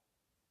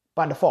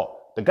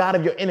 The God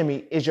of your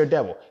enemy is your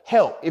devil.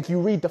 Hell, if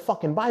you read the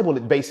fucking Bible,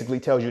 it basically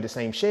tells you the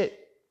same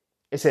shit.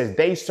 It says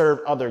they serve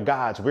other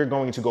gods. We're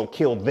going to go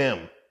kill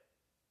them.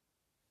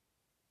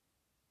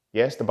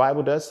 Yes, the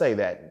Bible does say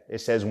that. It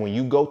says when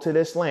you go to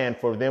this land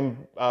for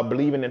them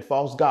believing in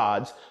false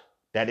gods,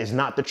 that is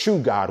not the true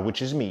God,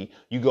 which is me.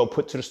 You go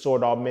put to the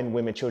sword all men,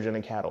 women, children,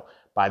 and cattle.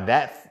 By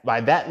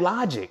that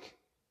logic,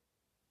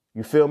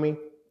 you feel me?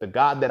 The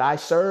God that I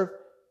serve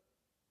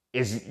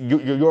is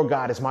your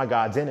God is my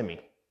God's enemy.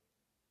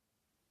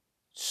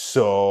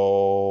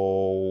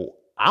 So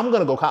I'm going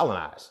to go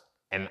colonize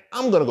and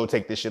I'm going to go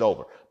take this shit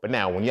over. But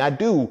now when I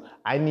do,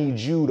 I need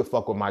you to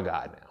fuck with my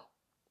God now.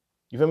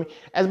 You feel me?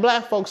 As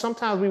black folks,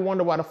 sometimes we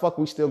wonder why the fuck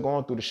we still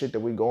going through the shit that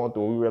we going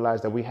through. We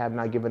realize that we have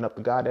not given up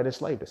the God that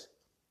enslaved us.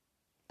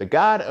 The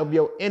God of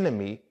your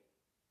enemy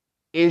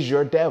is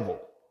your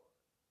devil.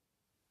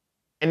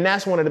 And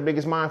that's one of the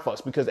biggest mind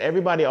fucks, because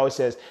everybody always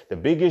says the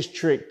biggest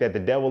trick that the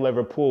devil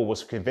ever pulled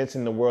was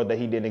convincing the world that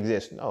he didn't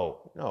exist.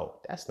 No,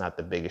 that's not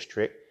the biggest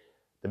trick.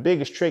 The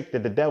biggest trick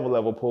that the devil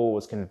ever pulled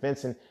was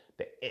convincing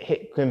the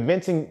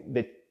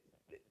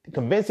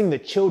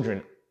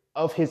children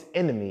of his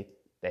enemy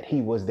that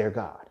he was their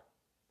God.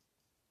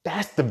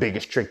 That's the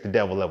biggest trick the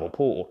devil ever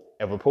pulled.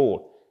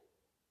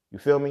 You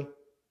feel me?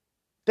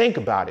 Think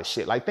about it,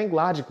 shit. Like, think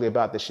logically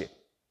about this shit.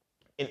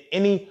 In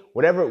any,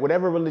 whatever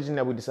religion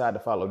that we decide to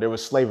follow, there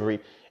was slavery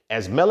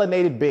as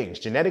melanated beings,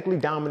 genetically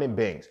dominant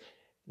beings,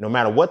 no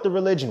matter what the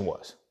religion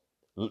was.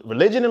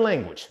 Religion and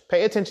language.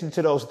 Pay attention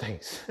to those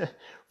things.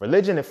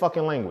 Religion and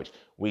fucking language.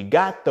 We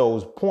got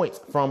those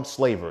points from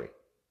slavery.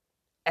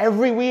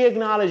 We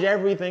acknowledge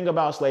everything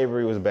about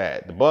slavery was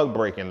bad. The bug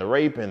breaking, the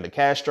raping, the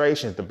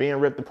castrations, the being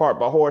ripped apart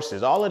by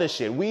horses, all of this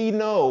shit. We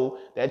know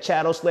that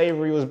chattel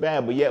slavery was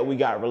bad, but yet we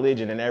got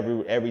religion in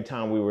every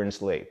time we were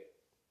enslaved.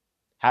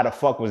 How the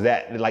fuck was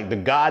that? Like, the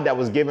God that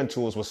was given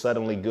to us was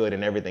suddenly good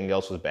and everything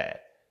else was bad.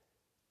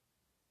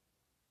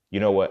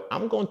 You know what?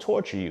 I'm going to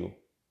torture you.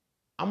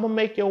 I'm going to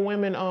make your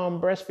women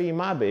breastfeed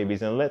my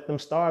babies and let them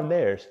starve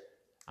theirs.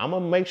 I'm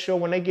going to make sure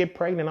when they get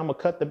pregnant, I'm going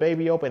to cut the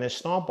baby open and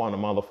stomp on the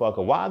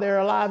motherfucker while they're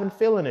alive and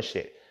feeling the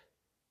shit.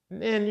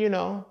 And then,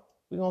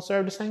 we're going to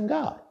serve the same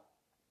God.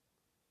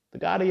 The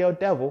God of your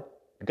devil,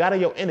 the God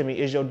of your enemy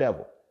is your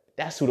devil.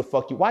 That's who the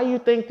fuck you. Why you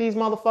think these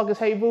motherfuckers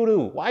hate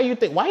voodoo?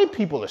 Why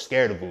people are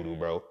scared of voodoo,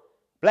 bro?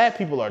 Black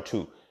people are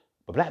too.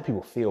 But black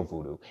people feel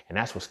voodoo, and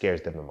that's what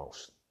scares them the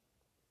most.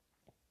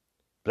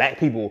 Black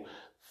people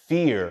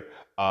fear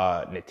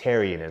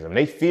Natarianism.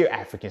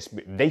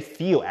 They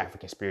feel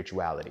African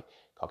spirituality.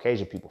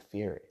 Caucasian people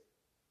fear it.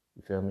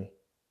 You feel me?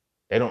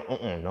 They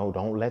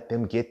don't let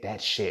them get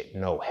that shit.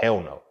 No,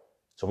 hell no.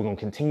 So we're going to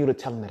continue to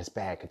tell them that it's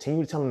bad.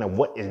 Continue to tell them that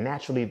what is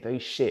naturally their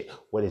shit,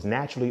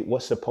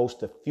 what's supposed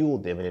to fuel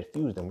them and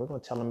infuse them, we're going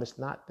to tell them it's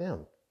not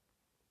them.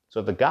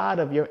 So the God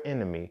of your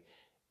enemy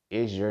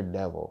is your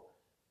devil.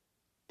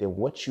 Then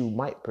what you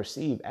might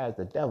perceive as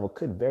the devil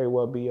could very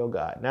well be your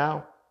God.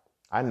 Now,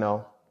 I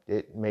know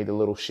it made a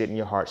little shit in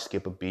your heart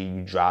skip a beat.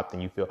 You dropped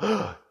and you feel,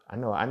 I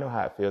know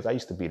how it feels. I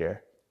used to be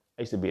there.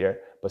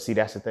 But see,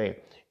 that's the thing.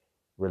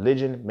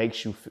 Religion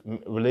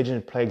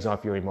plays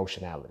off your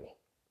emotionality.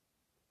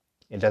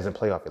 It doesn't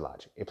play off your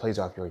logic. It plays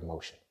off your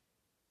emotion.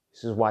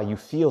 This is why you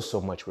feel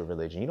so much with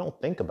religion. You don't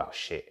think about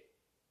shit.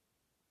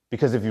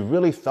 Because if you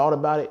really thought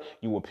about it,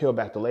 you would peel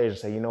back the layers and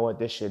say, you know what,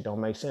 this shit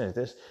don't make sense.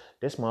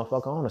 This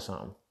motherfucker on to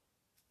something.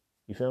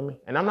 You feel me?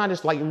 And I'm not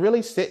just like,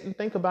 really sit and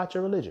think about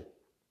your religion.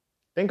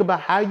 Think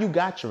about how you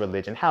got your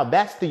religion, how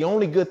that's the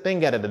only good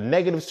thing out of the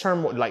negative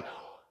term, like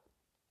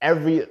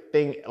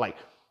everything, like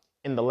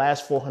in the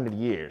last 500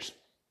 years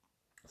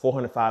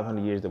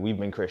that we've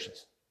been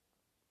Christians.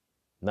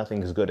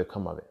 Nothing is good to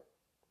come of it.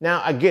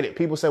 Now, I get it.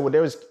 People say,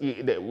 well,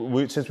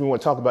 since we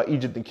want to talk about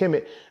Egypt and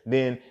Kemet,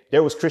 then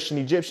there was Christian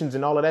Egyptians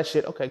and all of that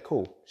shit. Okay,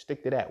 cool.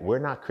 Stick to that. We're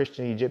not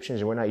Christian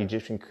Egyptians and we're not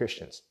Egyptian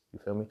Christians. You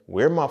feel me?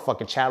 We're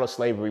motherfucking chattel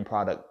slavery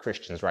product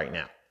Christians right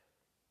now.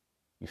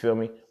 You feel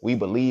me? We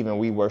believe and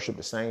we worship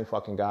the same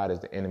fucking God as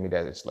the enemy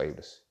that enslaved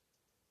us.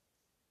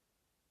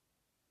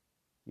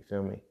 You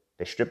feel me?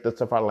 They stripped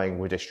us of our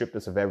language. They stripped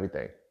us of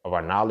everything, of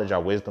our knowledge,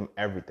 our wisdom,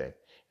 everything.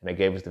 And they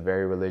gave us the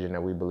very religion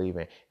that we believe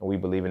in. And we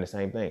believe in the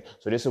same thing.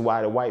 So this is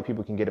why the white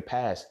people can get a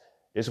pass.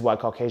 This is why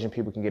Caucasian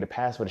people can get a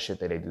pass for the shit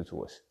that they do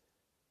to us.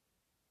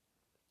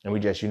 And we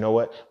just, you know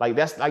what?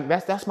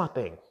 That's my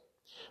thing.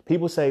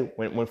 People say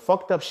when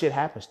fucked up shit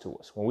happens to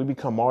us, when we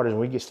become martyrs,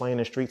 when we get slain in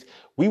the streets,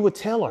 we would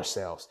tell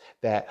ourselves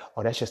that,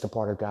 oh, that's just a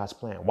part of God's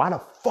plan. Why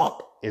the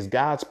fuck is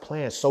God's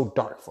plan so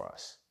dark for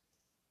us?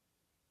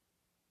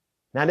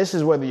 Now, this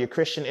is whether you're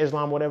Christian,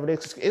 Islam, whatever it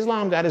is.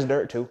 Islam got his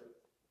dirt too.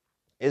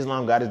 Let's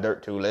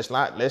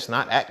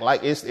not act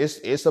like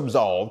it's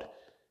absolved.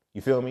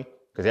 You feel me?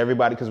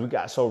 Because we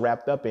got so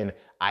wrapped up in,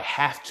 I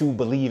have to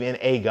believe in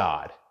a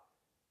God.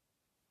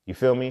 You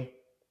feel me?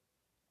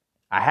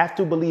 I have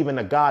to believe in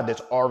a God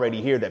that's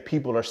already here that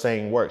people are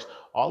saying works.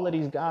 All of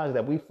these gods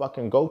that we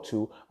fucking go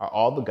to are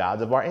all the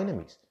gods of our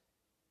enemies.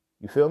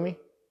 You feel me?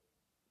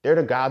 They're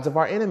the gods of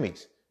our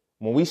enemies.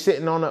 When we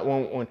sitting on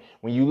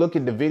when you look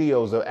at the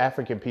videos of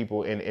African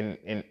people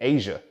in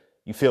Asia,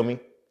 you feel me?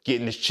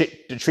 Getting this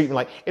shit, the treatment,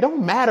 like, it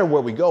don't matter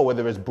where we go,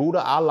 whether it's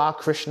Buddha, Allah,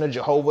 Krishna,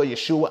 Jehovah,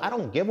 Yeshua, I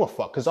don't give a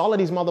fuck. Because all of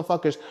these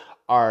motherfuckers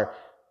are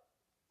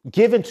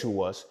given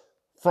to us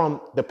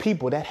from the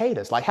people that hate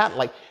us. Like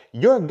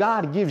your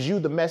God gives you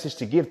the message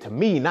to give to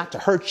me, not to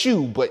hurt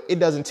you, but it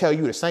doesn't tell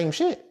you the same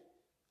shit.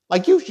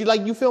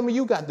 You feel me?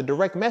 You got the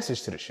direct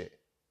message to the shit.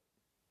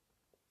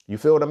 You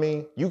feel what I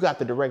mean? You got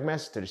the direct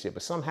message to the shit,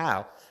 but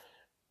somehow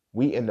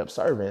we end up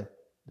serving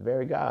the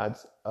very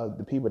gods of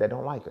the people that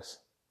don't like us.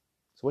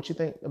 So what you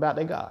think about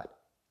their God?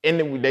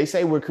 And they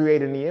say we're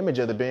created in the image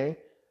of the being.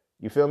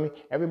 You feel me?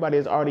 Everybody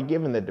has already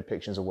given the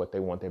depictions of what they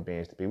want their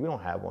beings to be. We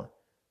don't have one.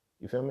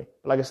 You feel me?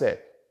 But like I said,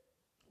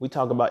 we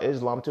talk about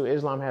Islam too.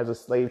 Islam has a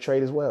slave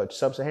trade as well.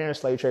 Sub-Saharan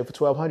slave trade for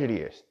 1,200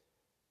 years.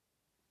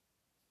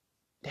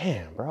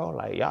 Damn, bro.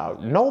 Like,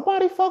 y'all,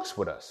 nobody fucks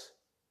with us.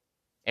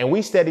 And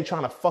we steady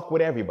trying to fuck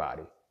with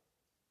everybody.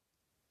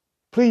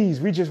 Please,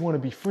 we just want to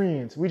be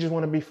friends. We just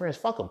want to be friends.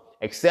 Fuck them.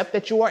 Accept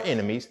that you are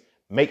enemies.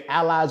 Make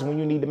allies when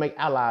you need to make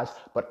allies,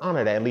 but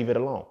honor that and leave it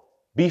alone.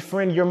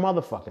 Befriend your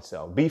motherfucking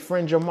self.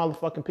 Befriend your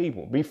motherfucking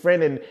people.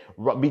 Befriend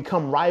and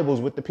become rivals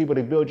with the people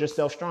to build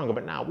yourself stronger.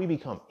 But now we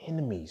become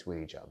enemies with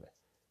each other.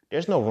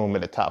 There's no room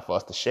at the top for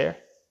us to share.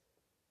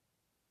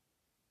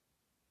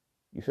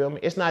 You feel me?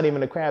 It's not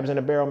even a crabs in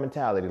a barrel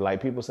mentality.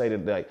 Like people say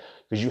that, like,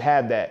 because you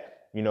have that,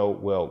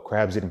 well,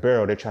 crabs in a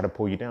barrel, they try to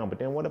pull you down. But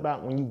then what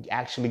about when you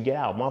actually get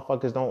out?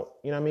 Motherfuckers don't,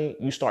 you know what I mean?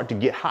 You start to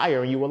get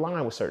higher and you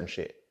align with certain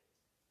shit.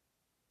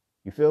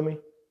 You feel me?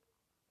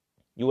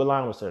 You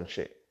align with certain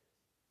shit.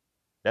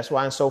 That's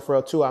why in So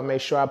Frail 2, I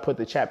made sure I put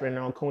the chapter in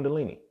there on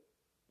Kundalini.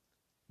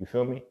 You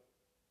feel me?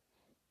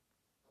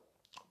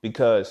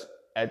 Because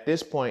at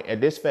this point,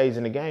 at this phase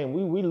in the game,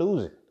 we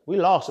losing. We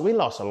lost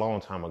a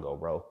long time ago,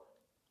 bro.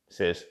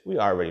 Sis, we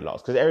already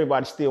lost. Because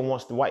everybody still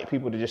wants the white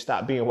people to just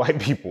stop being white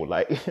people.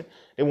 Like,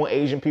 they want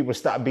Asian people to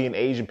stop being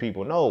Asian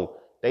people. No,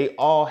 they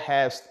all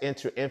have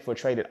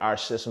infiltrated our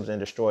systems and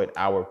destroyed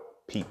our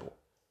people.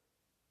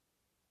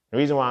 The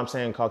reason why I'm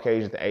saying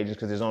Caucasians to Asians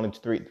because there's only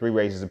three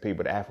races of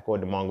people, the Africoid,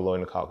 the Mongoloid,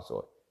 and the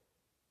Caucasoid.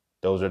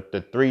 Those are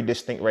the three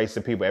distinct races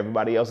of people.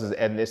 Everybody else is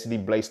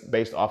ethnicity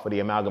based off of the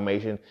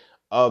amalgamation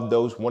of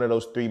one of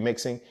those three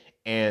mixing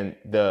and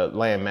the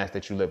landmass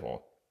that you live on.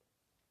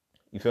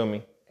 You feel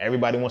me?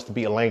 Everybody wants to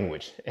be a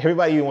language.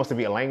 Everybody wants to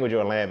be a language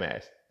or a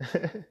landmass.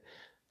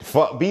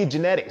 Fuck, be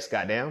genetics,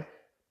 goddamn.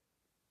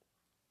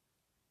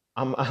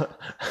 I'm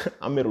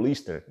Middle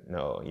Eastern.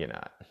 No, you're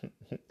not.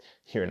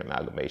 You're an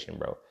amalgamation,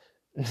 bro.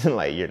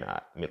 Like, you're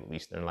not Middle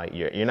Eastern. Like,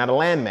 you're not a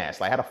landmass.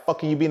 Like, how the fuck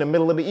can you be in the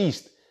middle of the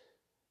East?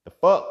 The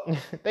fuck?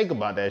 Think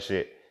about that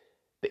shit.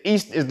 The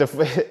East is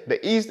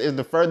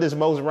the furthest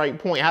most right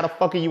point. How the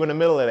fuck are you in the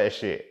middle of that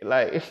shit?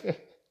 Like,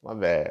 my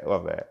bad.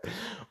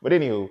 But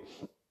anywho,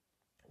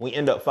 we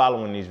end up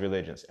following these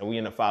religions and we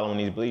end up following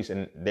these beliefs,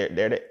 and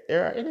they're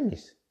our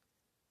enemies.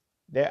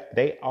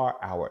 They are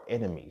our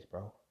enemies,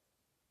 bro.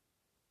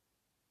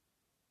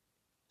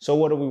 So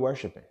what are we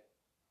worshiping?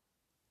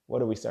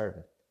 What are we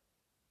serving?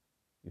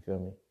 You feel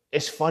me?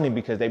 It's funny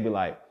because they be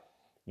like,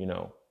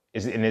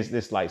 it's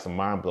this like some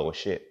mind blower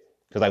shit.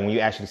 Because like when you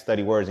actually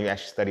study words and you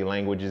actually study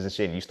languages and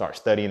shit, and you start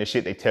studying the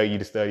shit they tell you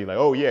to study, like,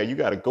 oh yeah, you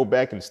got to go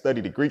back and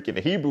study the Greek and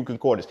the Hebrew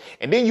concordance.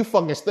 And then you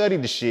fucking study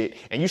the shit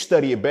and you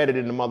study it better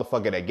than the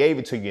motherfucker that gave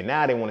it to you. And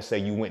now they want to say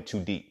you went too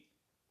deep.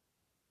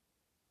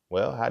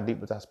 Well, how deep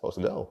was I supposed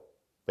to go?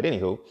 But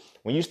anywho,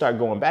 when you start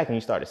going back and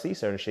you start to see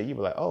certain shit, you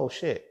be like, oh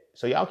shit.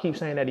 So y'all keep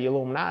saying that the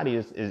Illuminati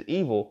is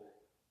evil.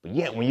 But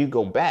yet when you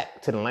go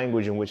back to the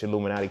language in which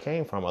Illuminati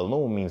came from,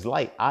 illum means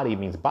light, adi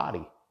means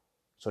body.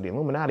 So the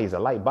Illuminati is a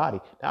light body.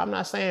 Now, I'm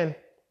not saying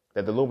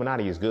that the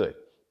Illuminati is good.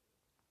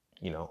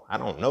 I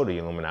don't know the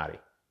Illuminati,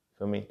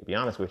 feel me, to be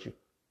honest with you.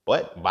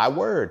 But by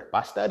word,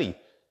 by study,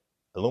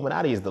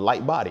 Illuminati is the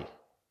light body.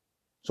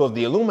 So if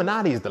the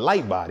Illuminati is the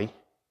light body,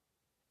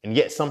 and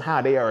yet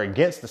somehow they are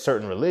against a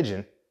certain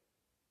religion,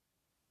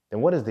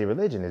 then what is the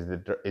religion?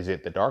 Is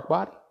it the dark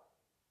body?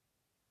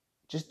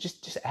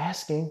 Just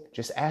asking,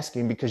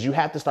 because you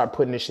have to start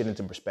putting this shit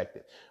into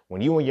perspective.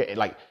 When you and your,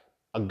 like,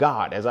 a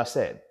God, as I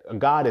said, a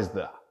God is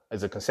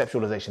a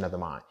conceptualization of the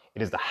mind.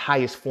 It is the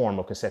highest form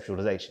of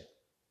conceptualization.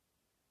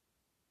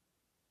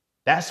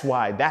 That's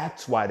why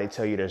they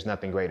tell you there's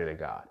nothing greater than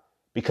God,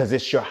 because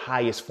it's your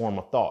highest form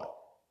of thought.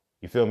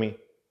 You feel me?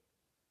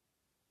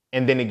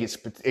 And then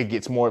it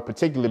gets more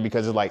particular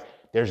because it's like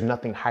there's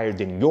nothing higher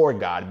than your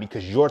God,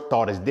 because your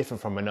thought is different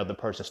from another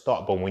person's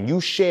thought. But when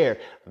you share,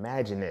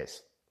 imagine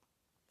this,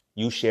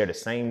 you share the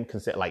same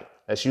concept. Like,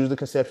 let's use the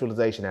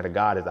conceptualization that a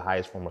God is the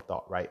highest form of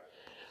thought, right?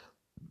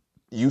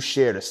 You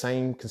share the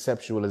same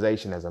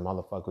conceptualization as a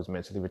motherfucker who's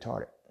mentally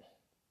retarded.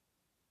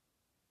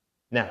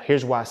 Now,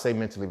 here's why I say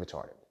mentally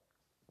retarded.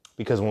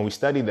 Because when we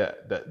study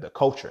the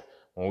culture,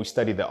 when we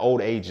study the old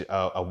age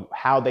of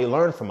how they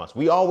learn from us,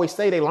 we always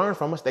say they learn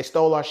from us. They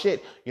stole our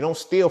shit. You don't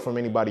steal from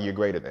anybody you're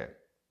greater than.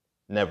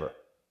 Never.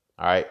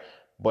 All right.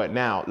 But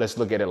now let's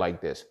look at it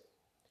like this.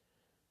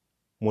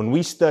 When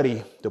we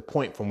study the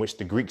point from which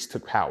the Greeks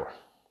took power,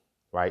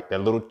 right?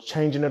 That little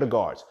changing of the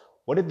guards.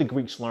 What did the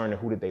Greeks learn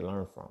and who did they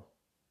learn from?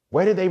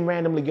 Where did they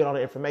randomly get all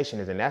the information?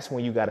 And that's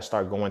when you got to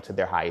start going to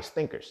their highest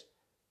thinkers,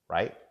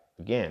 right?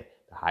 Again,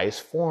 the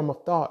highest form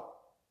of thought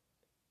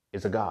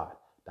is a God.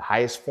 The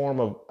highest form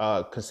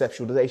of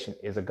conceptualization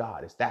is a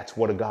God. That's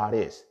what a God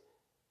is.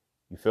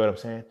 You feel what I'm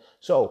saying?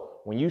 So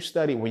when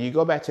you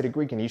go back to the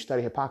Greek and you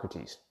study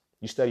Hippocrates,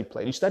 you study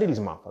Plato, you study these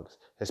motherfuckers,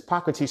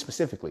 Hippocrates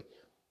specifically.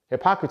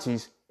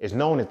 Hippocrates is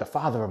known as the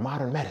father of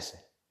modern medicine.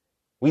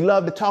 We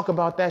love to talk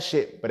about that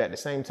shit, but at the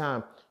same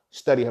time,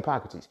 study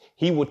Hippocrates.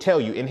 He will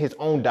tell you in his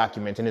own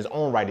documents, in his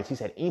own writings, he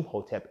said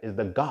Imhotep is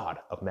the god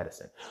of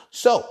medicine.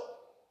 So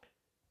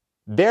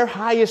their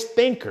highest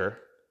thinker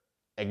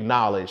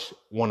acknowledged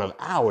one of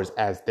ours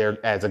as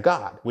a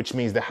god, which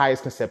means the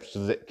highest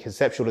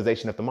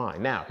conceptualization of the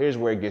mind. Now, here's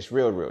where it gets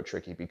real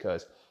tricky,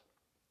 because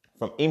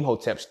from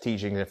Imhotep's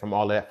teachings and from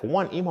all of that, for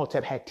one,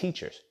 Imhotep had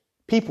teachers.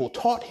 People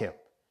taught him.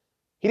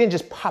 He didn't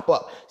just pop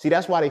up. See,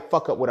 that's why they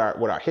fuck up with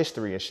our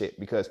history and shit,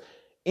 because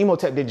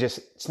Imhotep didn't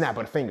just snap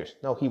on the fingers.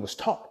 No, he was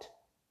taught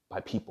by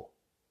people.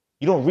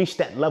 You don't reach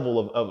that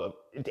level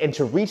and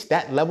to reach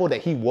that level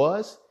that he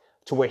was,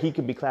 to where he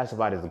could be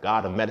classified as the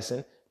god of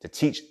medicine, to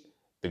teach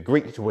the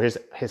Greek, to where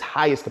his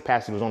highest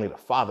capacity was only the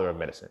father of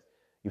medicine.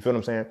 You feel what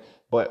I'm saying?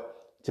 But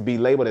to be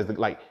labeled as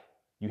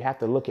you have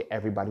to look at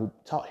everybody who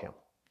taught him.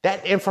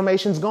 That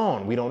information's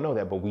gone. We don't know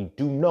that, but we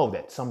do know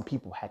that some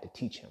people had to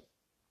teach him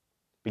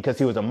because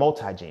he was a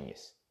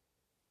multi-genius.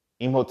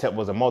 Imhotep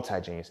was a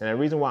multi-genius. And the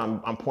reason why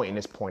I'm pointing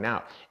this point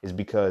out is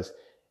because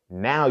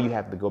now you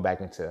have to go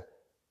back into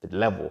the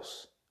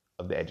levels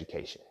of the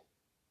education.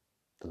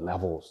 The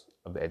levels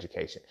of the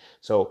education.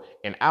 So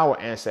in our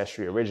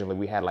ancestry, originally,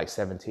 we had like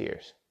 7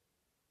 tiers.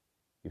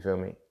 You feel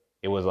me?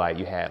 It was like,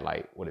 you had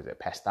like, what is it?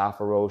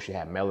 Pastaphoros, you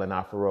had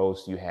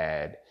Melanophoros, you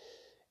had,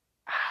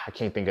 I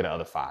can't think of the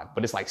other 5,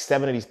 but it's like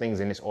 7 of these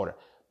things in this order.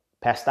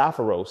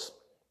 Pastaphoros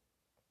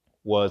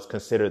was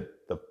considered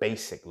the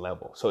basic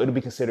level. So it'll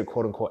be considered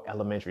quote unquote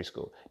elementary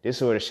school. This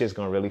is where the shit's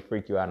gonna really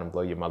freak you out and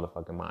blow your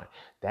motherfucking mind.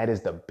 That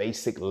is the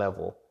basic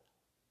level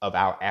of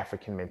our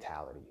African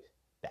mentalities,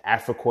 the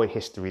Africoid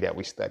history that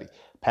we study.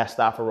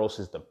 Pastaphoros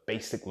is the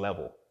basic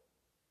level.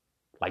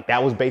 Like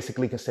that was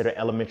basically considered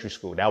elementary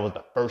school. That was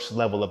the first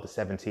level of the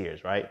 7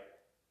 tiers, right?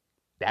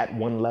 That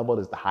one level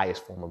is the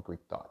highest form of Greek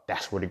thought.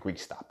 That's where the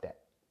Greeks stopped at.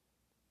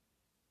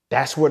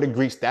 That's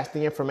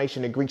the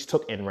information the Greeks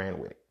took and ran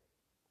with it.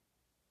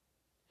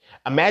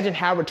 Imagine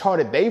how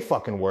retarded they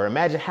fucking were.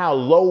 Imagine how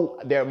low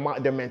their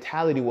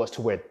mentality was,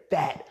 to where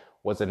that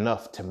was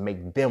enough to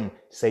make them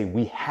say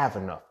we have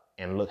enough,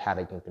 and look how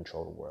they can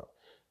control the world.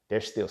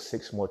 There's still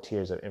 6 more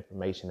tiers of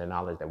information and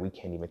knowledge that we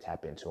can't even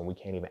tap into and we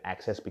can't even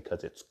access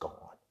because it's gone.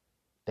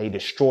 They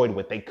destroyed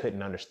what they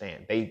couldn't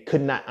understand. They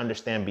could not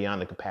understand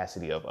beyond the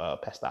capacity of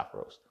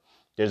Pastaphoros.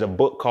 There's a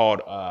book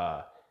called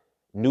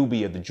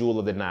Nubia, the Jewel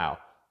of the Nile.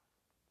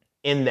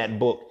 In that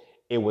book,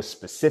 it was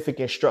specific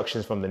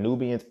instructions from the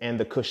Nubians and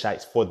the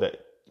Kushites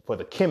from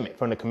the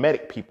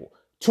Kemetic people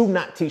to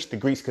not teach the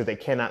Greeks because they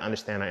cannot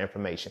understand our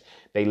information.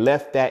 They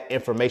left that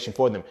information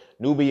for them,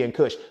 Nubia and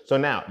Kush. So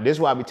now, this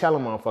is why I be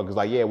telling motherfuckers,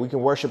 like, yeah, we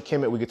can worship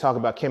Kemet, we can talk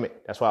about Kemet.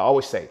 That's why I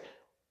always say,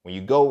 when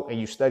you go and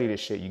you study this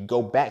shit, you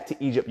go back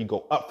to Egypt, you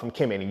go up from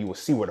Kemet, and you will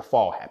see where the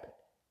fall happened.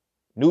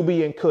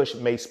 Nubia and Kush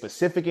made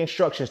specific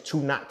instructions to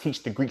not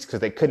teach the Greeks because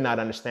they could not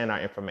understand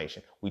our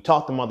information. We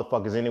taught the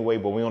motherfuckers anyway,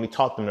 but we only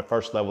taught them the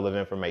first level of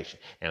information.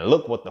 And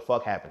look what the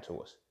fuck happened to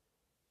us.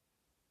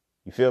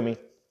 You feel me?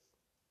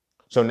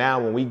 So now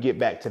when we get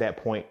back to that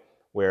point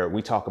where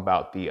we talk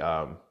about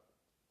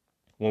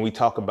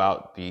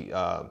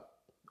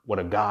what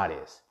a god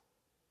is.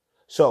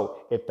 So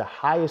if the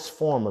highest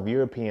form of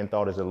European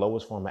thought is the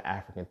lowest form of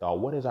African thought,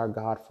 what is our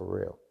God for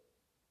real?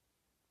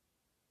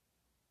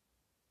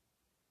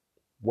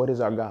 What is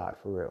our God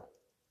for real?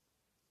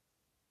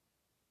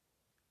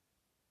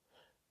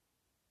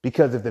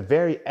 Because of the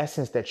very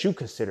essence that you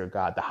consider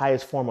God, the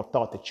highest form of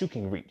thought that you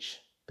can reach,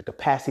 the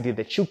capacity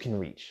that you can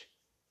reach,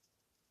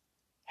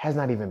 has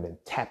not even been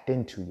tapped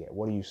into yet.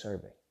 What are you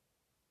serving?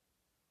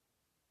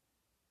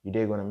 You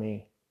dig what I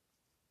mean?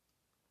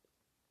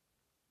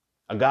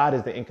 A God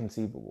is the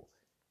inconceivable.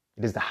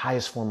 It is the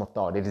highest form of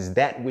thought. It is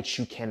that which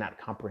you cannot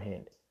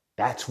comprehend.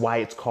 That's why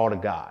it's called a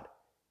God.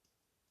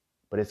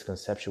 But it's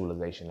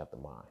conceptualization of the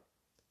mind.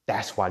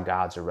 That's why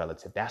gods are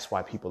relative. That's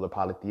why people are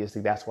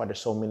polytheistic. That's why there's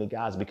so many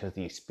gods, because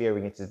the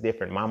experience is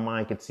different. My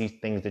mind can see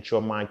things that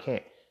your mind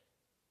can't.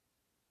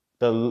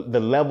 The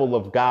level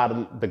of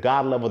God, the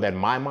God level that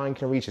my mind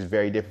can reach is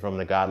very different from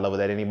the God level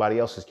that anybody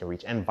else's can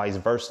reach, and vice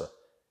versa.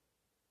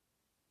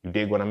 You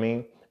dig what I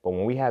mean? But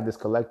when we have this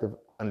collective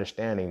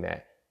understanding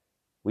that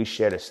we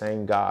share the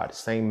same God,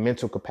 same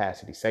mental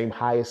capacity, same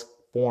highest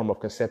form of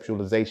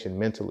conceptualization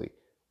mentally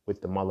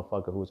with the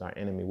motherfucker who's our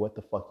enemy, what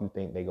the fuck you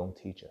think they gonna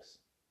teach us?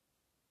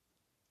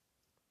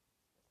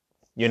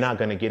 You're not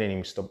gonna get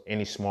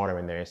any smarter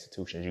in their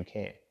institutions. You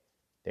can't.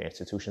 Their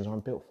institutions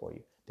aren't built for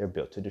you. They're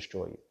built to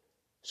destroy you.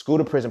 School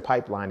to prison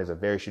pipeline is a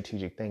very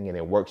strategic thing, and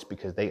it works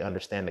because they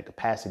understand the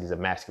capacities of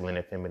masculine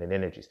and feminine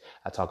energies.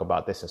 I talk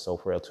about this in Soul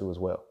Frail too as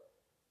well.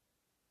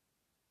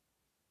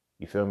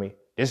 You feel me?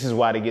 This is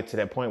why they get to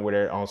that point where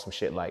they're on some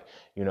shit like,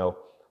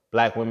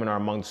 Black women are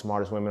among the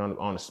smartest women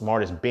on the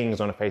smartest beings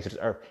on the face of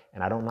this earth.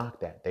 And I don't knock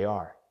that. They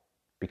are.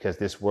 Because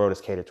this world is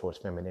catered towards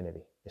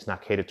femininity. It's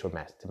not catered to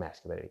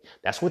masculinity.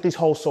 That's what these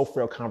whole Soul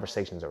Frail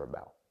conversations are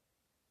about.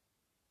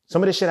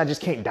 Some of this shit I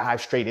just can't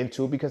dive straight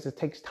into because it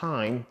takes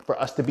time for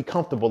us to be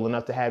comfortable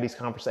enough to have these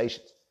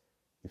conversations.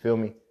 You feel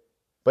me?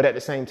 But at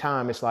the same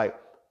time, it's like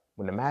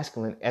when the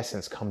masculine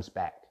essence comes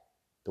back,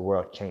 the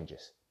world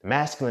changes. The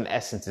masculine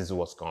essence is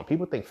what's gone.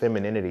 People think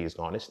femininity is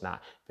gone. It's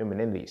not.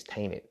 Femininity is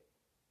tainted.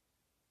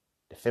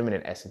 The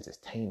feminine essence is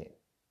tainted.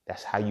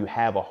 That's how you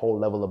have a whole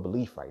level of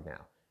belief right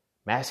now.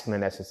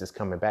 Masculine essence is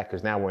coming back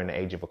because now we're in the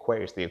age of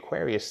Aquarius. The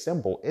Aquarius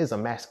symbol is a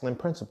masculine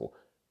principle.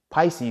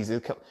 Pisces,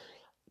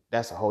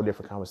 that's a whole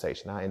different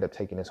conversation. I end up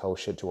taking this whole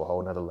shit to a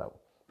whole nother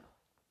level.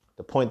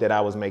 The point that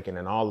I was making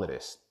in all of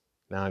this,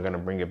 now I'm going to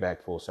bring it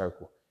back full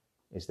circle,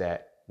 is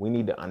that we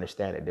need to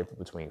understand the difference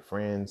between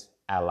friends,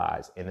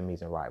 allies,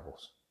 enemies, and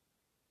rivals.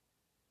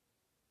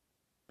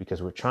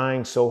 Because we're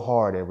trying so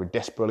hard and we're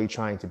desperately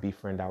trying to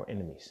befriend our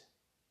enemies.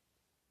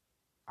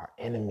 Our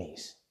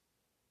enemies.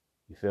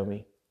 You feel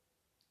me?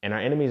 And our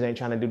enemies ain't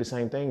trying to do the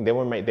same thing. They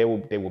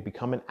will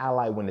become an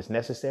ally when it's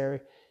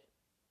necessary,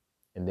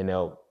 and then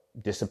they'll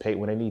dissipate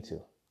when they need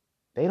to.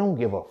 They don't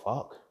give a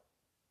fuck.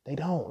 They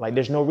don't. Like,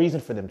 there's no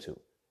reason for them to.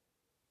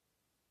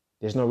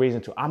 There's no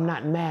reason to. I'm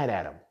not mad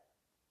at them.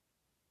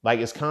 Like,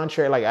 it's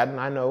contrary. Like,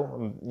 I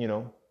know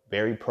I'm,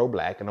 very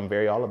pro-black, and I'm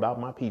very all about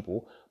my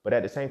people. But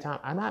at the same time,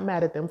 I'm not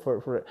mad at them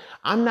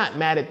I'm not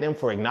mad at them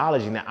for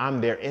acknowledging that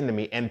I'm their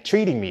enemy and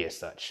treating me as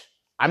such.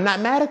 I'm not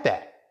mad at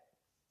that.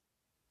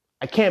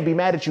 I can't be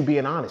mad at you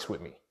being honest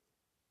with me.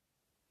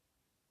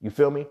 You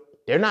feel me?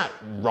 They're not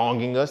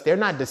wronging us. They're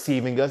not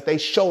deceiving us. They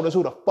showed us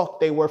who the fuck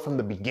they were from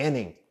the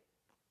beginning.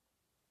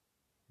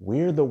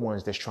 We're the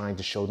ones that's trying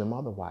to show them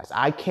otherwise.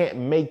 I can't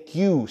make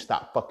you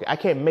stop fucking. I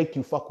can't make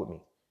you fuck with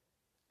me.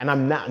 And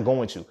I'm not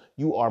going to.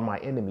 You are my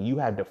enemy. You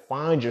have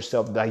defined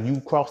yourself. Like, you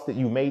crossed it.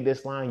 You made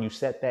this line. You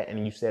set that.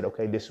 And you said,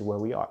 okay, this is where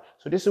we are.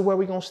 So this is where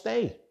we're going to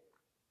stay.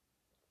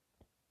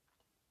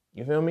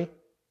 You feel me?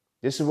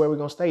 This is where we're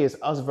going to stay. It's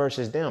us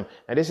versus them.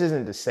 Now, this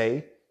isn't to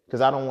say,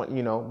 because I don't want,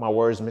 my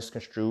words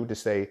misconstrued to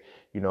say,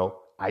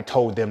 I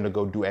told them to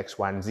go do X,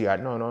 Y, and Z.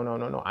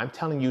 No. I'm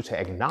telling you to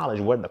acknowledge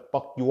where the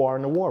fuck you are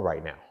in the war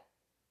right now.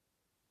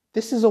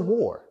 This is a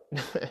war.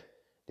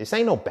 This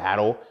ain't no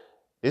battle.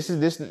 This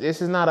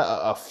is not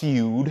a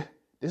feud.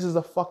 This is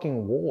a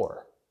fucking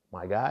war,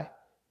 my guy.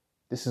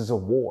 This is a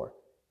war,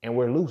 and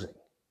we're losing.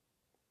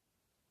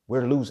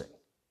 We're losing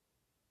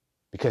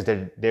because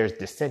there's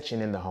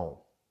dissension in the home.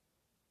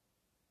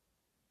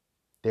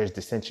 There's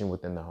dissension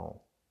within the home.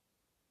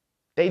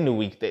 They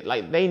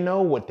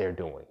know what they're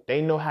doing.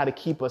 They know how to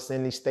keep us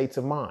in these states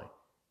of mind.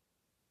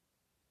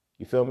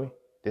 You feel me?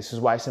 This is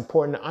why it's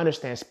important to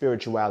understand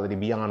spirituality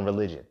beyond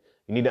religion.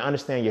 You need to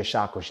understand your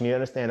chakras. You need to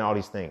understand all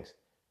these things.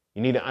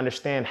 You need to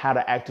understand how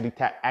to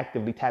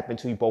actively tap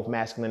into both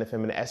masculine and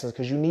feminine essence,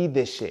 because you need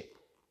this shit.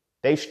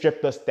 They've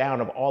stripped us down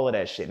of all of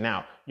that shit.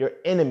 Now, your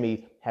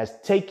enemy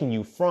has taken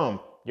you from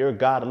your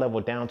God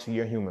level down to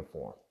your human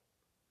form.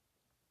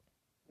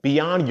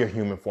 Beyond your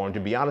human form,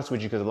 to be honest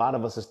with you, because a lot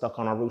of us are stuck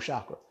on our root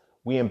chakra.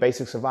 We in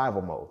basic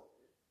survival mode.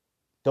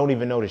 Don't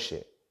even know this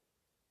shit.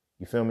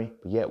 You feel me?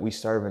 But yet we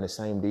serving the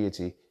same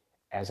deity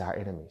as our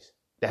enemies.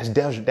 That's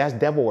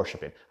devil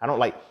worshiping. I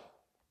don't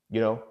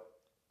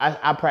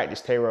I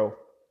practice tarot.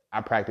 I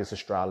practice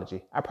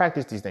astrology. I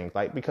practice these things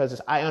because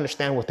I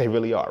understand what they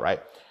really are,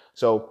 right?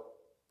 So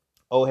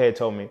old head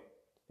told me,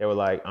 they were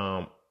like,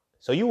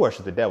 so you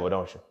worship the devil,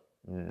 don't you?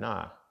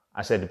 Nah.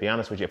 I said, to be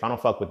honest with you, if I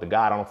don't fuck with the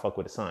God, I don't fuck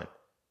with the sun.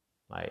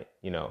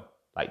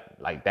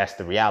 Like that's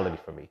the reality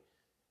for me.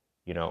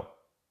 We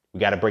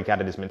got to break out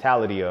of this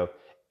mentality of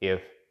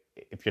if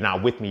you're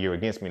not with me, you're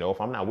against me. No, if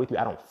I'm not with you,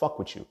 I don't fuck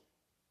with you.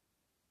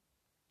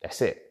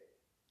 That's it.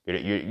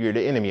 You're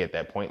the enemy at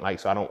that point.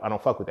 So I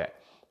don't fuck with that.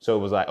 So it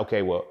was like,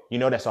 okay, well,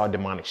 that's all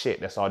demonic shit.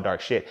 That's all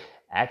dark shit.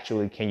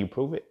 Actually, can you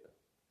prove it?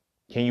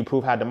 Can you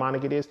prove how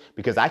demonic it is?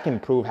 Because I can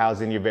prove how it's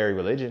in your very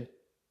religion.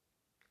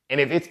 And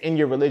if it's in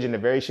your religion, the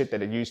very shit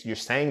that you're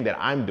saying that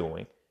I'm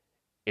doing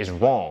is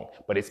wrong,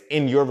 but it's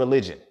in your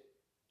religion.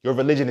 Your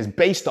religion is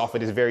based off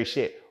of this very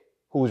shit.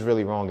 Who's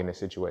really wrong in this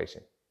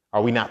situation?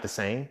 Are we not the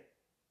same?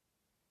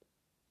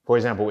 For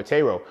example, with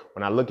tarot,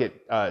 when I look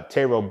at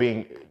tarot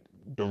being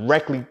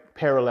directly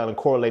parallel and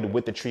correlated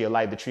with the tree of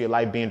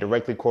life being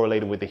directly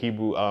correlated with the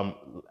Hebrew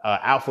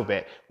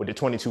alphabet, with the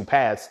 22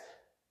 paths,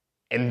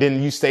 and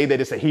then you say that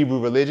it's a Hebrew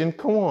religion?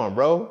 Come on,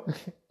 bro.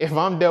 If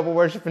I'm devil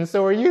worshiping,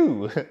 so are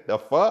you. The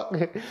fuck?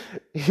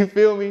 You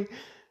feel me?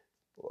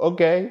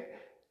 Okay.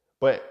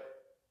 But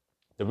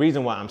the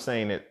reason why I'm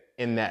saying it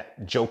in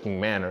that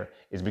joking manner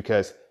is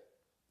because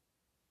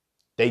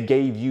they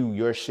gave you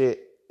your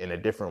shit in a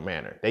different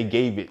manner. They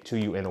gave it to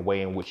you in a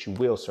way in which you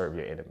will serve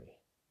your enemy.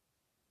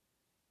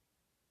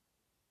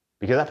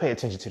 Because I pay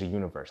attention to the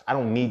universe. I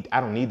don't need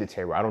the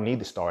tarot. I don't need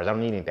the stars. I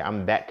don't need anything.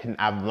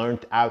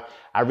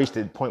 I reached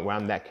the point where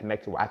I'm that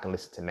connected where I can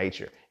listen to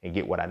nature and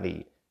get what I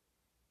need.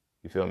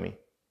 You feel me?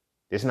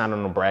 This is not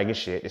no bragging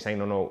shit. This ain't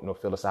no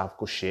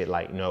philosophical shit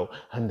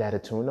I'm that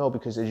attuned. No,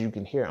 because as you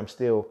can hear, I'm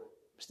still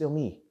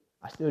me.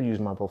 I still use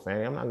my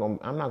profanity. I'm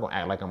not gonna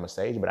act like I'm a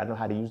sage, but I know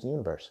how to use the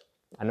universe.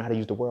 I know how to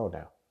use the world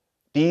now.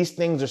 These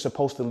things are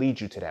supposed to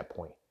lead you to that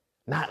point.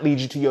 Not lead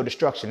you to your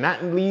destruction.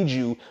 Not lead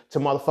you to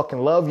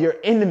motherfucking love your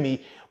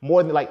enemy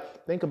more than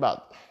think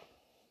about.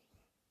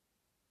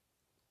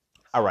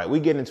 All right, we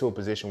get into a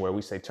position where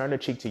we say, turn the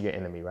cheek to your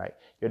enemy, right?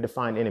 Your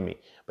defined enemy.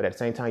 But at the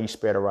same time, you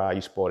spare the rod,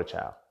 you spoil the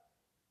child.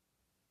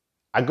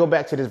 I go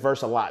back to this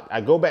verse a lot. I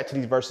go back to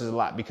these verses a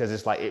lot because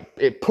it's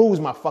it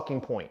proves my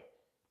fucking point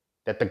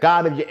that the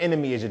God of your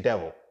enemy is your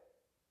devil.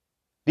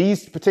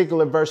 These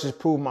particular verses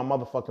prove my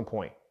motherfucking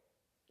point.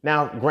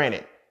 Now,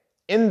 granted,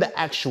 in the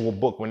actual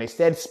book, when they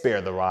said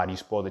spare the rod, you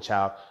spoil the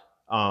child,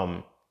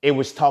 it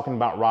was talking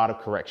about rod of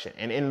correction.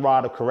 And in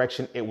rod of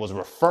correction, it was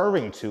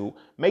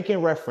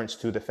making reference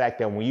to the fact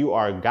that when you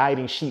are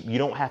guiding sheep, you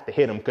don't have to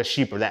hit them because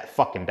sheep are that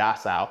fucking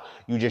docile.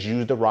 You just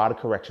use the rod of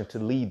correction to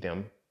lead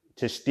them,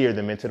 to steer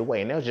them into the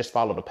way. And they'll just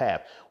follow the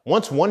path.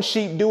 Once one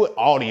sheep do it,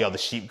 all the other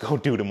sheep go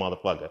do the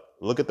motherfucker.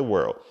 Look at the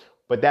world.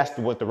 But that's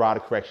what the rod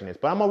of correction is.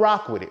 But I'm going to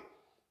rock with it.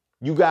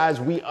 You guys,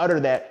 we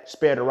utter that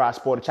spare the rod,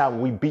 spoil the child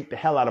when we beat the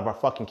hell out of our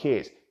fucking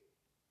kids.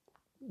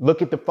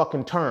 Look at the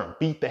fucking term,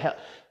 beat the hell.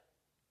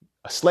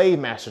 A slave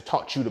master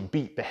taught you to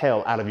beat the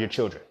hell out of your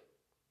children.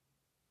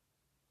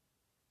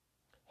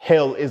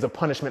 Hell is a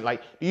punishment.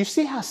 Like, do you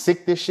see how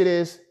sick this shit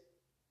is?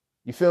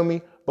 You feel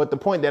me? But the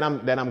point that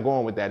I'm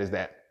going with that is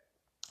that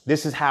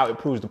this is how it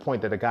proves the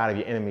point that the God of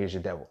your enemy is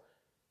your devil.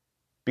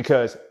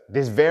 Because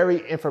this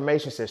very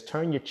information says,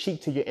 turn your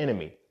cheek to your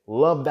enemy,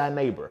 love thy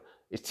neighbor.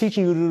 It's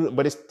teaching you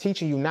but it's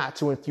teaching you not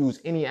to infuse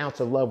any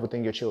ounce of love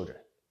within your children.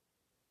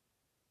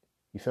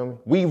 You feel me?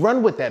 We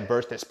run with that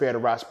verse that spare the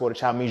rod, spoil the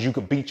child means you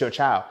could beat your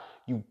child.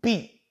 You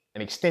beat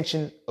an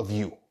extension of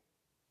you.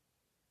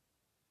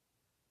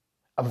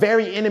 A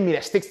very enemy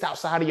that sticks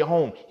outside of your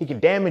home. He can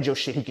damage your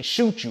shit. He can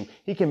shoot you.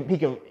 He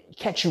can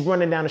catch you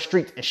running down the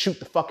street and shoot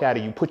the fuck out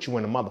of you, put you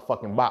in a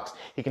motherfucking box.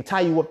 He can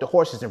tie you up to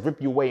horses and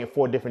rip you away in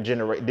four different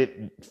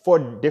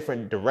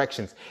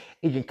directions.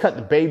 He can cut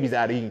the babies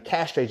out. He can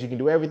castrate you. He can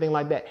do everything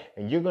like that.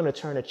 And you're going to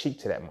turn a cheek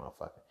to that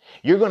motherfucker.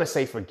 You're going to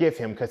say forgive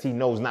him because he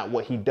knows not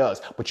what he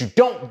does. But you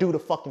don't do the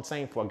fucking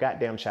same for a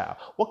goddamn child.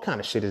 What kind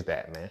of shit is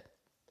that, man?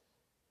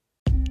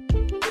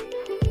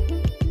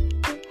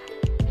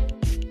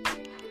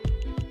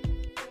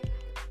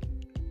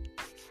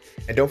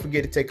 And don't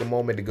forget to take a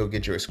moment to go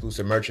get your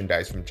exclusive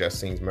merchandise from Just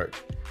Scenes merch.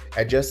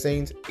 At Just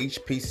Scenes, each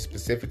piece is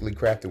specifically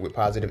crafted with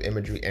positive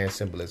imagery and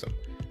symbolism.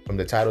 From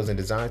the titles and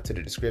designs to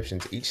the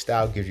descriptions, each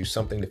style gives you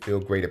something to feel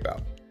great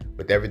about.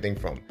 With everything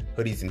from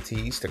hoodies and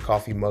tees to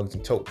coffee mugs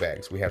and tote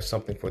bags, we have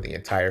something for the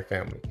entire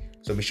family.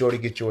 So be sure to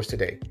get yours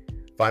today.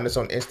 Find us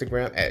on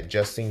Instagram at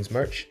Just Scenes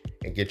merch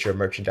and get your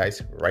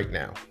merchandise right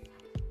now.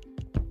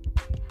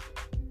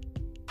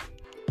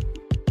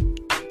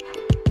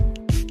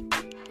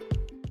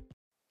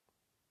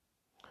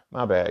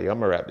 My bad, yo. I'm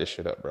gonna wrap this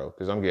shit up, bro,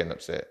 because I'm getting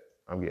upset.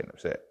 I'm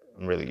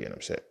really getting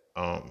upset.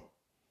 Cause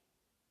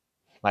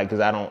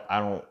I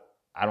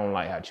don't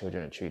like how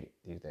children are treated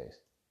these days.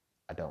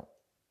 I don't.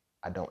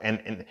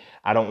 And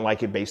I don't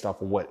like it based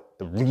off of what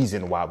the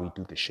reason why we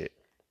do this shit.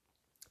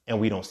 And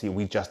we don't see it.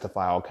 We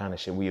justify all kind of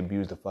shit. We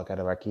abuse the fuck out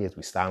of our kids.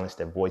 We silence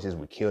their voices.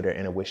 We kill their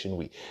intuition.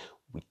 We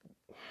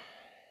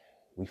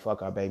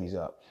fuck our babies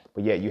up.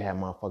 But yet you have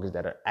motherfuckers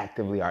that are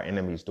actively our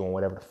enemies doing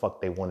whatever the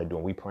fuck they want to do.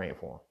 And we praying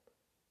for them.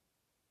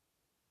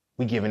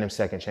 We giving them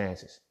second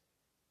chances.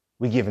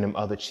 We giving them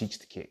other cheeks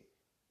to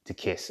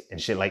kiss and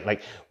shit.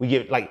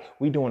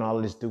 We doing all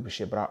of this stupid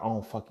shit, but our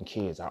own fucking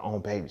kids, our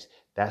own babies.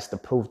 That's the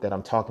proof that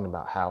I'm talking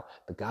about, how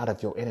the God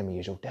of your enemy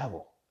is your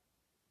devil.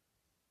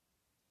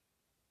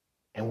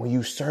 And when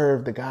you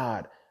serve the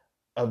God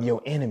of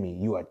your enemy,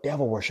 you are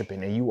devil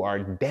worshiping and you are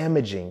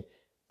damaging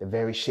the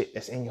very shit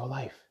that's in your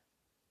life.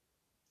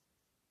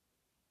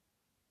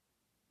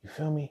 You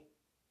feel me?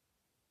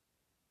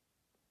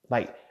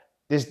 Like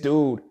this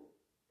dude,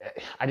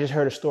 I just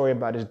heard a story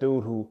about this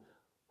dude who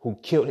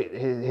killed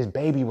his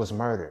baby was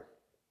murdered,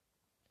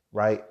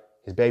 right?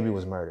 His baby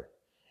was murdered.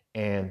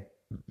 And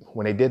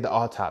when they did the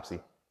autopsy,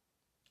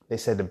 they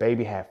said the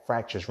baby had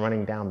fractures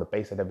running down the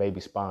base of the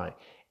baby's spine.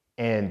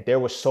 And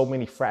there were so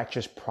many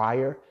fractures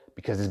prior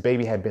because this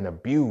baby had been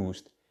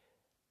abused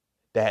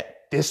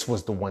that this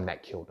was the one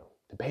that killed him.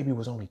 The baby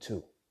was only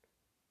 2,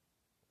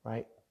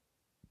 right?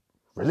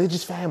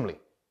 Religious family,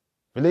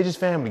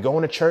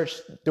 going to church,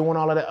 doing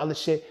all of that other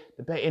shit.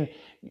 And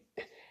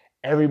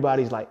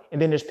everybody's like,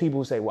 and then there's people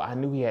who say, well, I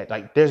knew he had,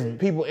 like, there's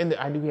people in there,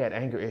 I knew he had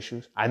anger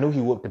issues. I knew he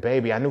whooped the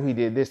baby. I knew he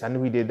did this. I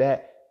knew he did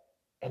that.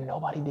 And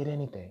nobody did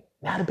anything.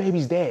 Now the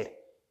baby's dead.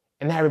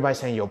 And now everybody's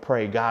saying, yo,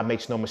 pray, God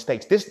makes no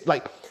mistakes. This,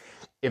 like,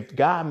 if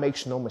God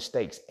makes no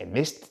mistakes and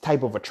this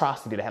type of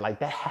atrocity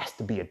that has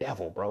to be a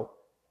devil, bro.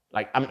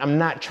 Like, I'm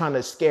not trying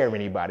to scare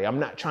anybody. I'm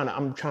trying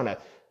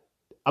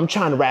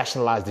to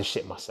rationalize this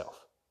shit myself.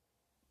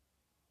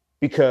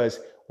 Because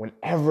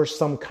whenever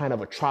some kind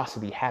of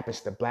atrocity happens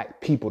to black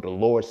people, the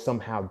Lord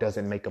somehow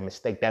doesn't make a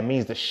mistake. That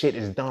means the shit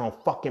is done on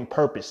fucking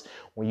purpose.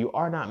 When you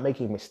are not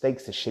making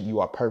mistakes to shit,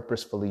 you are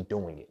purposefully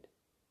doing it.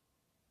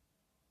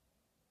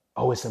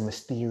 Oh, it's a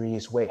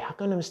mysterious way. How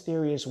come the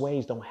mysterious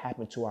ways don't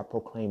happen to our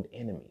proclaimed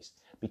enemies?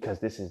 Because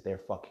this is their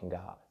fucking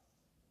God.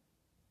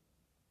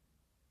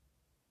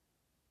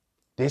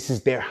 This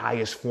is their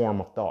highest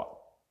form of thought.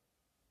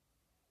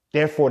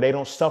 Therefore, they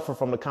don't suffer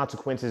from the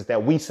consequences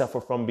that we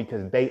suffer from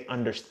because they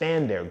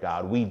understand their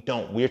God. We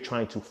don't. We're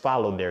trying to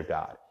follow their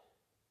God.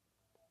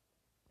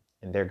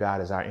 And their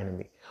God is our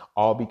enemy.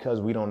 All because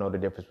we don't know the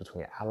difference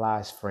between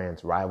allies,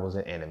 friends, rivals,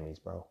 and enemies,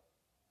 bro.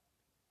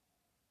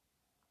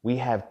 We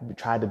have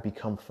tried to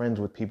become friends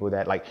with people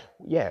that, like,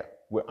 yeah,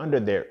 we're under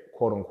their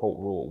quote unquote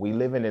rule. We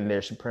live in their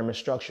supremacist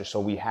structure.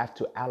 So we have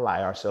to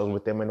ally ourselves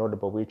with them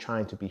but we're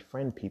trying to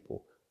befriend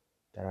people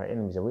that are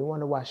enemies. And we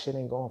wonder why shit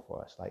ain't going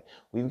for us. Like,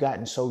 we've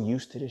gotten so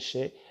used to this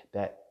shit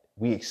that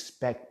we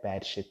expect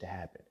bad shit to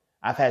happen.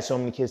 I've had so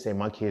many kids say,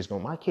 my kids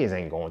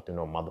ain't going through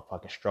no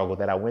motherfucking struggle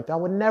that I went through. I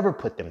would never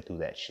put them through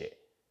that shit.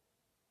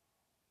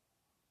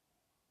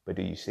 But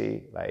do you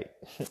see, like,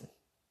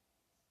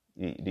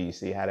 do you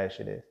see how that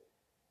shit is?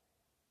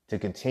 To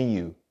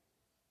continue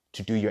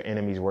to do your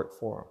enemy's work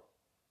for them.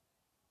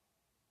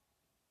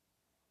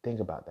 Think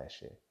about that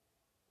shit.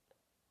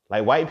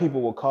 Like, white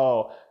people will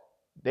call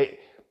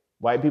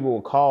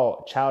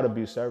child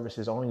abuse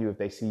services on you if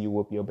they see you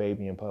whoop your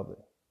baby in public.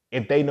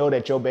 If they know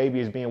that your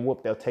baby is being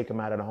whooped, they'll take them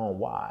out of the home.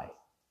 Why?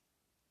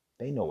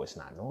 They know it's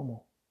not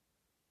normal.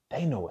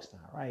 They know it's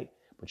not right.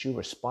 But you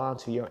respond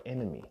to your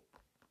enemy.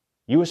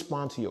 You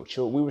respond to your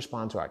children. We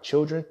respond to our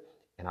children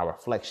and our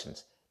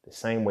reflections the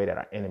same way that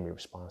our enemy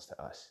responds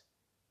to us.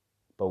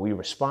 But we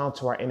respond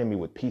to our enemy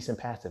with peace and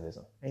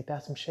pacifism. Ain't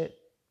that some shit?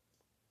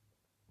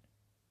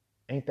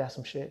 Ain't that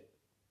some shit?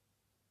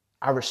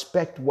 I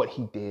respect what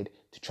he did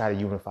to try to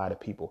unify the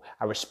people.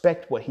 I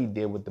respect what he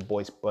did with the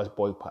bus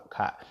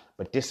boycott.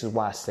 But this is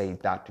why I say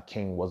Dr.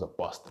 King was a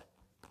buster.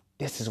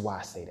 This is why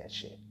I say that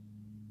shit.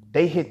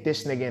 They hit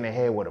this nigga in the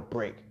head with a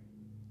brick.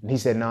 And he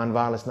said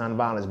nonviolence,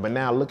 nonviolence. But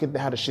now look at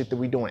how the shit that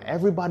we doing.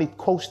 Everybody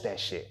quotes that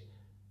shit.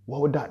 What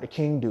would Dr.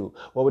 King do?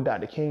 What would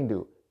Dr. King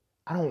do?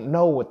 I don't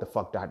know what the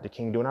fuck Dr.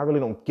 King do. And I really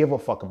don't give a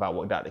fuck about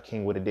what Dr.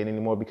 King would have did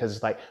anymore, because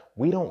it's like,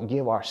 we don't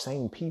give our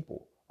same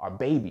people, our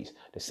babies,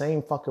 the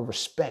same fucking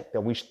respect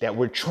that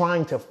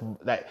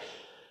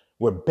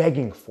we're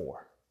begging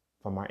for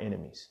from our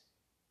enemies.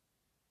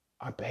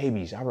 Our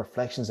babies, our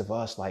reflections of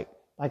us. Like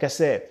I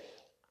said,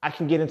 I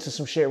can get into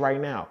some shit right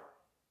now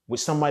with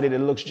somebody that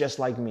looks just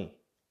like me.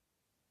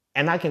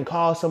 And I can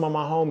call some of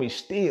my homies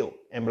still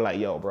and be like,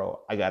 yo,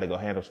 bro, I got to go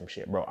handle some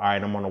shit, bro. All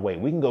right, I'm on the way.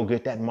 We can go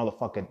get that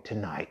motherfucker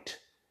tonight.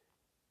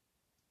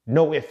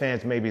 No ifs,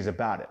 ands, maybes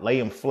about it. Lay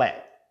him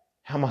flat.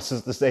 How my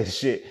sister say the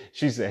shit?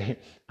 She said,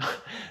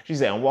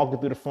 I'm walking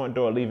through the front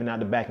door, leaving out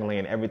the back and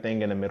laying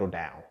everything in the middle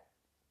down.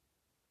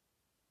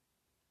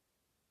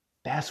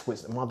 That's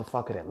what's the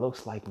motherfucker that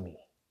looks like me.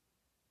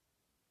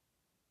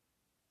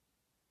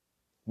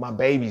 My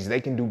babies, they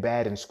can do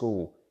bad in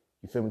school.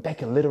 You feel me? They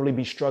can literally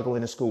be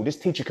struggling in school. This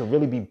teacher could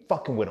really be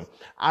fucking with them.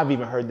 I've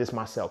even heard this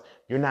myself.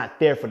 You're not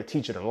there for the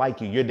teacher to like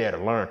you. You're there to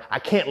learn. I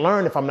can't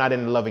learn if I'm not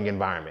in a loving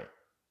environment.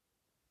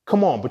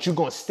 Come on, but you're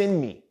going to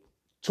send me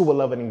to a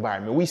loving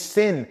environment. We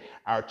send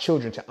our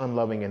children to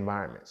unloving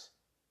environments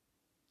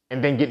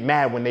and then get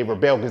mad when they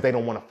rebel because they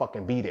don't want to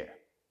fucking be there.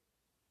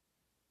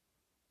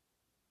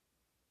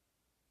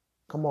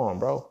 Come on,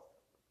 bro.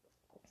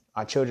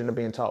 Our children are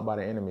being taught by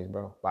their enemies,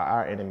 bro, by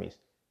our enemies.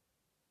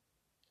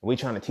 We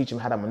trying to teach them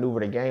how to maneuver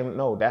the game?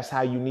 No, that's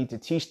how you need to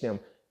teach them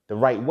the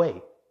right way.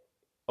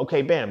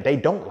 Okay, bam, they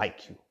don't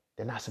like you.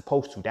 They're not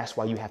supposed to. That's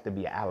why you have to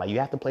be an ally. You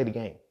have to play the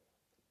game.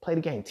 Play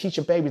the game. Teach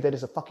your babies that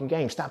it's a fucking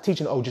game. Stop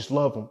teaching, just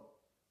love them.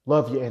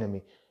 Love your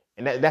enemy.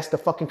 And that's the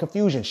fucking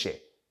confusion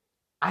shit.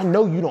 I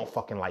know you don't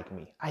fucking like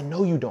me. I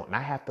know you don't. And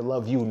I have to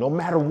love you no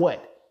matter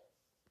what.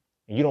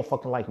 And you don't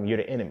fucking like me. You're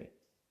the enemy.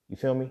 You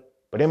feel me?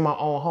 But in my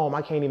own home,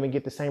 I can't even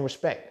get the same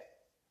respect.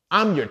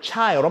 I'm your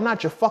child. I'm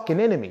not your fucking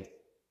enemy.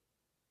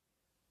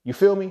 You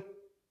feel me?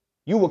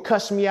 You would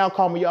cuss me out,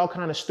 call me all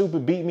kind of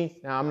stupid, beat me.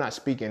 Now, I'm not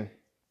speaking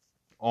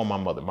on my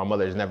mother. My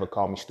mother has never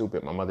called me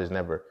stupid. My mother's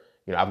never,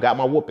 I've got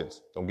my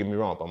whoopings. Don't get me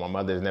wrong, but my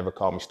mother has never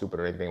called me stupid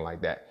or anything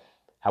like that.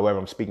 However,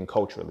 I'm speaking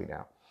culturally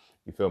now.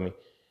 You feel me?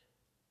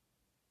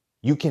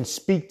 You can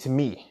speak to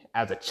me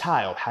as a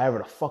child however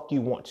the fuck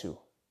you want to,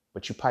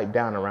 but you pipe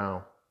down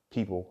around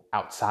people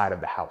outside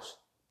of the house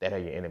that are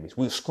your enemies.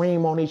 We'll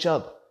scream on each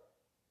other.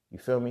 You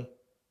feel me?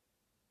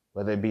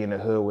 Whether it be in the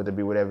hood, whether it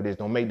be whatever it is,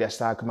 don't make that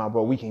side come out,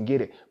 bro. We can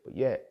get it. But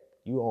yet,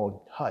 you on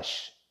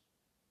hush.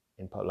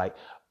 Like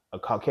a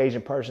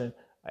Caucasian person,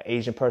 an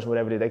Asian person,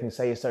 whatever it is, they can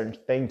say a certain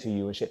thing to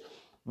you and shit.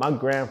 My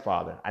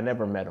grandfather, I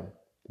never met him,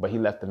 but he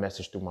left a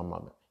message through my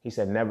mother. He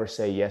said, never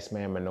say yes,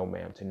 ma'am, or no,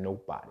 ma'am to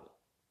nobody.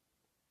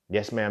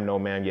 Yes, ma'am, no,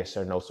 ma'am, yes,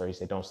 sir, no, sir. He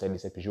said, don't say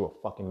this because you're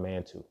a fucking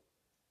man too.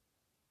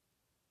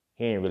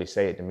 He didn't really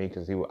say it to me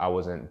because I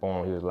wasn't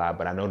born, he was alive,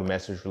 but I know the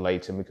message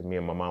related to me because me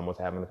and my mom was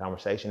having a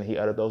conversation and he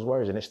uttered those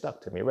words and it stuck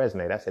to me, it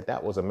resonated. I said,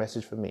 that was a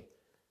message for me.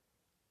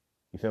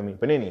 You feel me?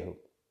 But anywho,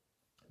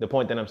 the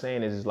point that I'm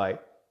saying is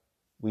like,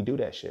 we do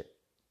that shit.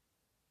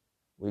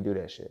 We do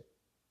that shit.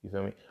 You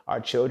feel me? Our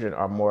children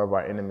are more of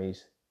our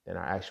enemies than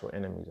our actual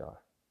enemies are.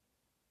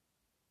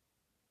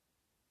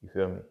 You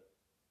feel me?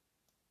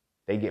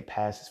 They get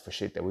passes for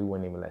shit that we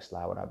wouldn't even let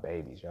slide with our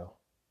babies, yo.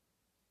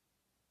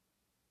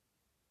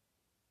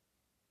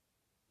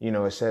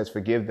 It says,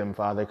 forgive them,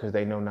 Father, because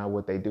they know not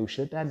what they do.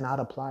 Should that not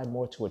apply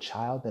more to a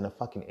child than a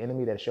fucking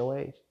enemy that's your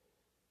age?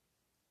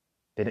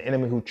 Than an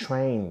enemy who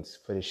trains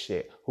for this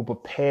shit, who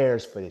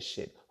prepares for this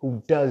shit,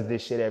 who does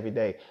this shit every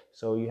day.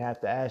 So you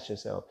have to ask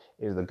yourself,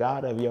 is the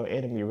God of your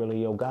enemy really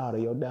your God or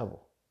your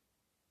devil?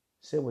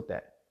 Sit with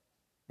that.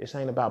 This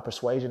ain't about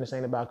persuasion. This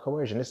ain't about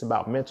coercion. This is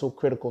about mental,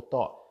 critical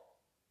thought.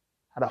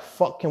 How the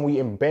fuck can we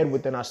embed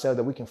within ourselves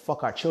that we can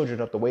fuck our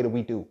children up the way that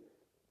we do?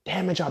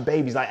 Damage our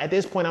babies. Like at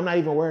this point, I'm not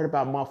even worried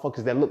about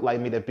motherfuckers that look like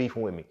me that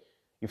beefing with me.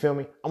 You feel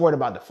me? I'm worried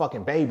about the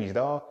fucking babies,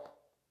 dog.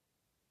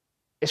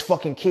 It's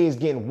fucking kids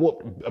getting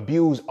whooped,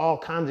 abused, all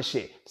kinds of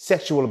shit.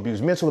 Sexual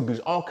abuse, mental abuse,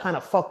 all kind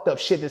of fucked up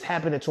shit that's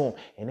happening to them.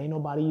 And ain't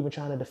nobody even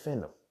trying to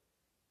defend them.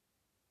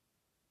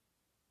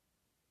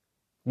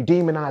 You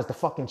demonize the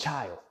fucking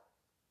child.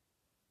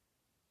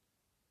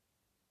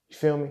 You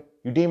feel me?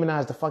 You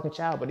demonize the fucking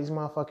child, but these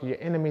motherfuckers, your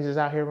enemies, is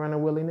out here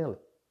running willy-nilly.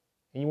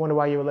 And you wonder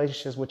why your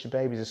relationships with your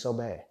babies is so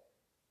bad.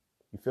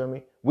 You feel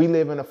me? We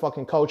live in a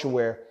fucking culture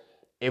where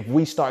if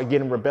we start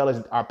getting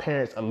rebellious, our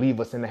parents will leave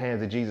us in the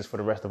hands of Jesus for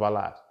the rest of our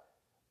lives.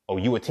 Oh,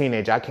 you a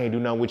teenager, I can't do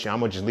nothing with you. I'm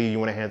going to just leave you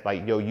in the hands.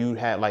 Like, yo, you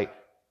had like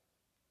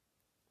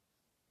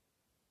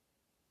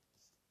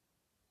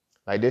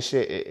this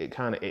shit,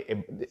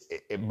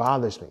 it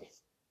bothers me.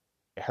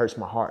 It hurts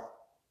my heart.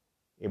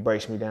 It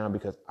breaks me down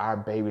because our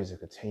babies are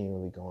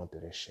continually going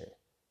through this shit.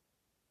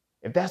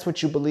 If that's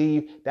what you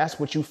believe, that's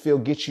what you feel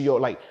gets you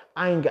like,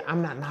 I'm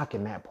not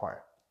knocking that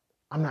part.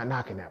 I'm not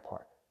knocking that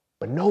part.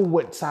 But know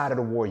what side of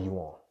the war you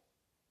on.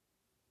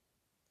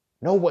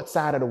 Know what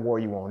side of the war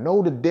you on.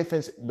 Know the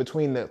difference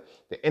between the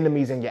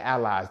enemies and your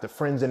allies, the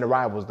friends and the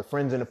rivals, the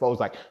friends and the foes.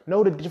 Like,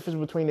 know the difference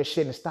between this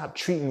shit and stop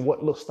treating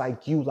what looks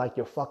like you like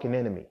your fucking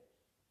enemy.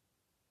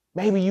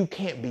 Maybe you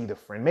can't be the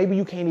friend. Maybe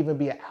you can't even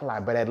be an ally,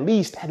 but at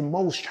least at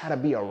most try to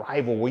be a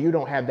rival where you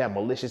don't have that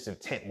malicious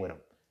intent with them.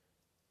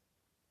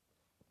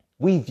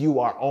 We view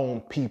our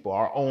own people,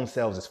 our own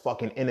selves as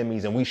fucking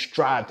enemies, and we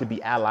strive to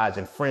be allies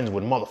and friends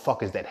with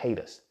motherfuckers that hate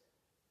us.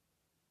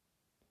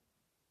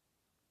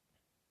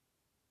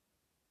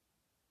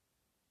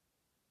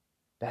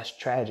 That's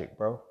tragic,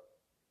 bro.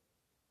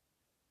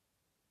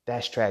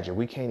 That's tragic.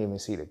 We can't even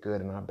see the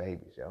good in our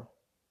babies, yo.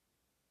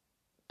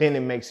 Then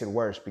it makes it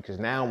worse because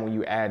now when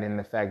you add in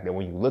the fact that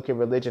when you look at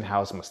religion,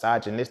 how it's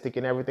misogynistic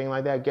and everything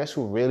like that, guess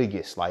who really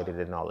gets slighted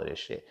in all of this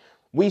shit?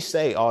 We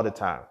say all the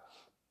time,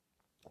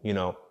 you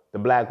know, the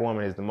black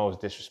woman is the most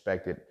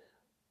disrespected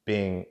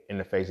being in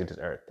the face of this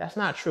earth. That's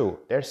not true.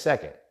 They're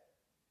second.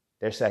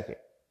 They're second.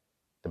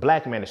 The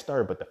black man is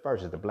third, but the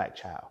first is the black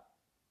child.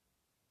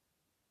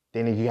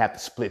 Then if you have to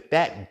split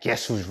that,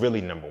 guess who's really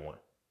number one?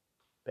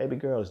 Baby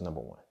girl is number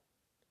one.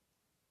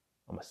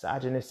 A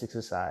misogynistic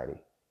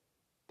society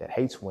that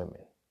hates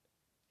women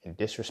and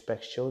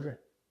disrespects children,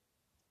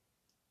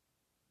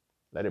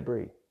 let it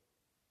breathe.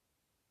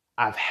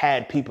 I've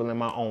had people in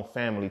my own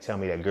family tell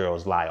me that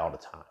girls lie all the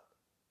time.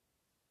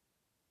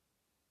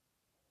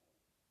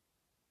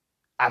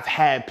 I've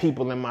had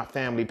people in my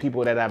family,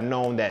 people that I've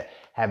known that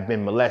have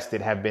been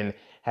molested, have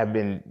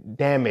been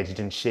damaged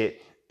and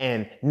shit,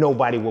 and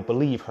nobody will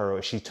believe her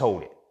if she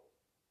told it.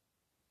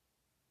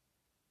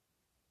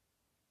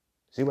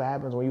 See what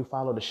happens when you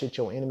follow the shit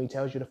your enemy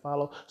tells you to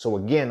follow? So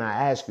again, I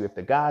ask you, if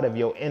the God of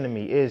your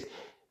enemy is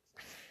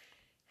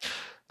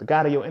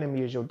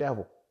your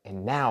devil.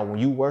 And now when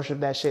you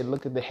worship that shit,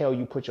 look at the hell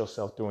you put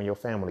yourself through and your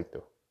family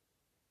through.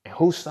 And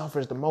who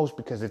suffers the most?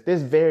 Because if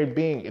this very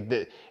being,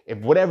 if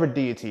whatever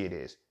deity it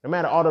is, no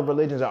matter, all the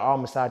religions are all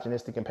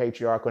misogynistic and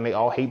patriarchal and they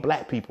all hate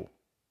black people.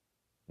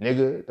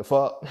 Nigga, the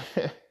fuck?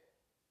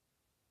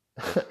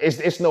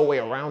 It's no way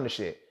around the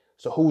shit.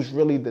 So who's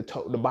really the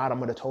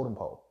bottom of the totem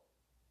pole?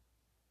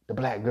 The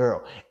black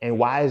girl. And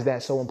why is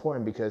that so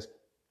important? Because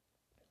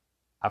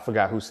I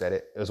forgot who said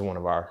it. It was one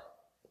of our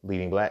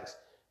leading blacks.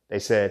 They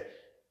said,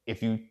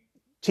 if you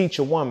teach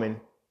a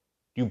woman,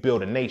 you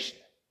build a nation.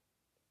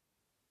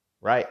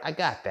 Right? I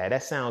got that.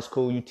 That sounds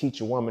cool. You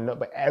teach a woman,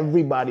 but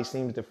everybody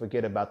seems to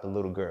forget about the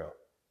little girl.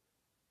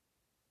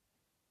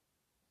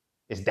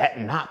 Is that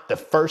not the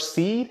first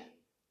seed?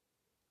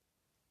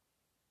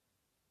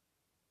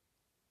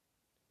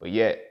 But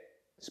yet,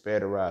 spare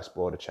the rod,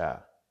 spoil the child.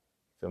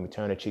 Feel me?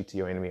 Turn the cheek to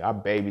your enemy. Our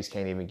babies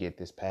can't even get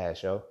this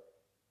past, yo.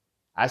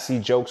 I see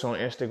jokes on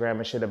Instagram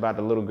and shit about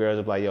the little girls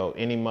of like, yo,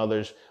 any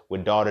mothers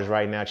with daughters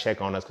right now,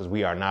 check on us because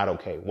we are not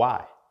okay.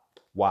 Why?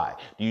 Why?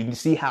 Do you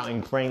see how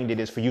ingrained it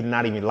is for you to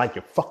not even like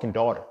your fucking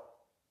daughter?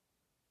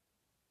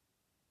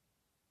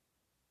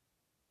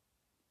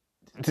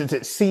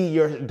 To see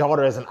your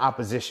daughter as an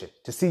opposition,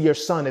 to see your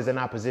son as an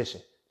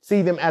opposition,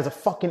 see them as a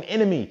fucking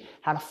enemy.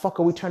 How the fuck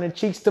are we turning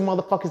cheeks to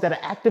motherfuckers that are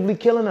actively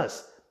killing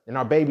us? And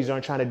our babies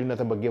aren't trying to do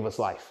nothing but give us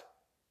life.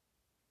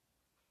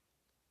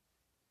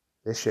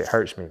 This shit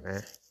hurts me,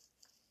 man.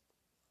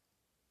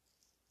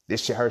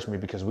 This shit hurts me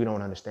because we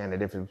don't understand the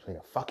difference between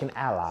a fucking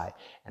ally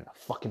and a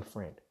fucking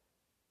friend.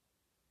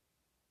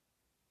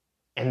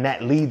 And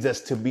that leads us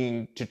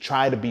to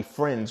try to be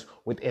friends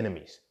with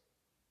enemies.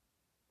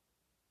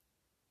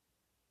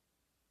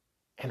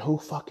 And who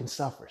fucking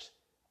suffers?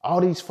 All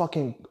these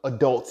fucking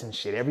adults and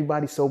shit.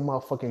 Everybody's so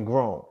motherfucking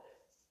grown.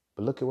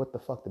 But look at what the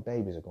fuck the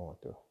babies are going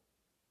through.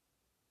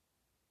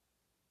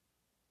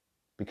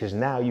 Because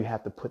now you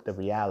have to put the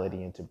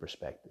reality into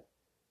perspective.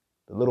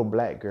 The little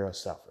black girl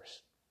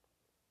suffers.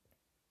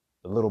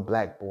 The little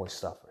black boy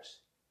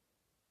suffers.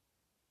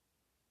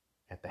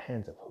 At the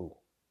hands of who?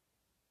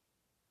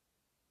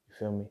 You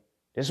feel me?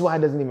 This is why it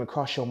doesn't even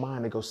cross your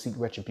mind to go seek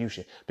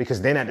retribution.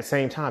 Because then at the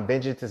same time,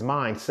 vengeance is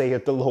mine,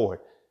 saith the Lord.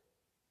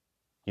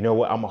 You know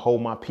what? I'm gonna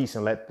hold my peace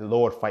and let the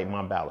Lord fight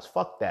my battles.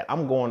 Fuck that.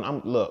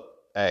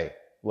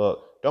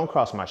 Look, don't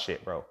cross my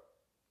shit, bro.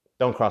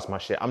 Don't cross my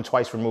shit. I'm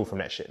twice removed from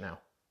that shit now.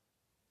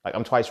 Like,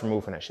 I'm twice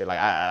removed from that shit.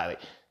 Like,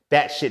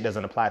 that shit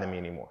doesn't apply to me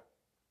anymore.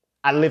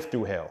 I lived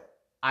through hell.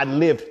 I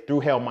lived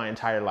through hell my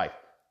entire life.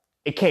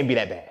 It can't be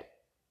that bad.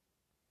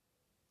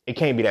 It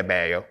can't be that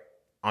bad, yo.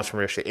 On some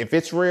real shit. If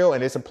it's real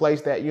and it's a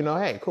place that, you know,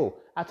 hey, cool.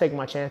 I take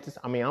my chances.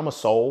 I mean, I'm a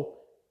soul.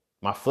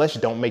 My flesh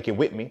don't make it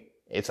with me.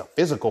 It's a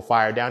physical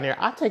fire down there.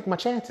 I take my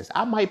chances.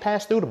 I might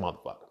pass through the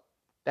motherfucker.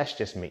 That's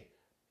just me.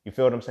 You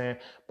feel what I'm saying?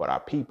 But our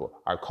people,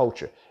 our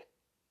culture,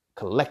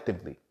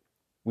 collectively,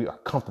 we are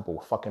comfortable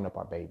with fucking up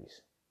our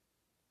babies.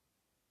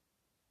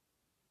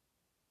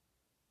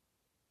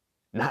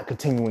 Not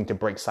continuing to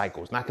break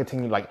cycles. Not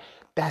continuing, like,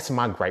 that's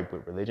my gripe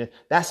with religion.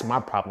 That's my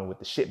problem with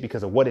the shit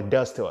because of what it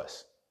does to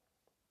us.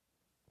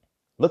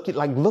 Look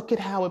at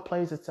how it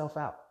plays itself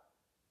out.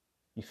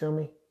 You feel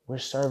me? We're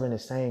serving the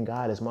same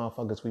God as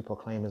motherfuckers we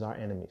proclaim as our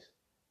enemies.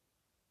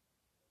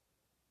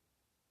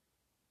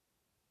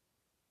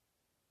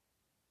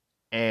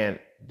 And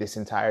this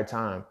entire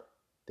time,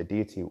 the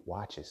deity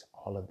watches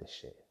all of this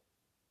shit.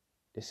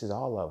 This is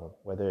all of them.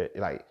 Whether,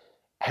 like,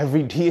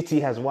 every deity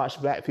has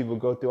watched black people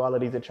go through all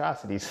of these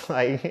atrocities.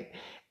 Like,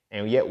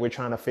 and yet we're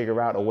trying to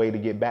figure out a way to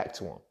get back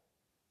to them.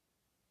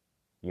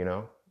 You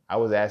know? I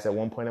was asked at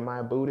one point, am I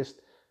a Buddhist?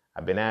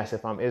 I've been asked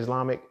if I'm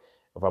Islamic,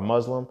 if I'm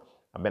Muslim.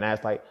 I've been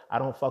asked, like, I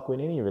don't fuck with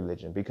any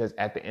religion because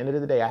at the end of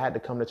the day, I had to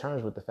come to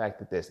terms with the fact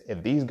that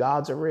if these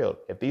gods are real,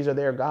 if these are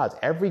their gods,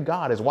 every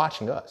god is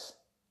watching us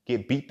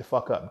get beat the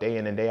fuck up day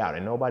in and day out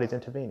and nobody's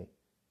intervening.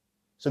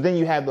 So then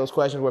you have those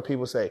questions where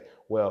people say,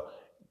 well,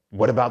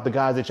 what about the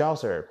gods that y'all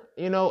serve?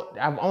 You know,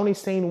 I've only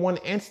seen one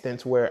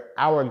instance where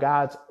our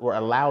gods were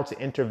allowed to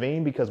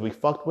intervene because we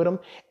fucked with them.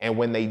 And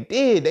when they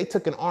did, they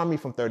took an army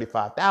from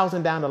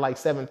 35,000 down to like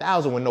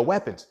 7,000 with no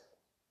weapons.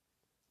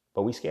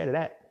 But we scared of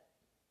that.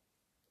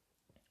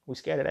 We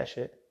scared of that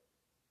shit.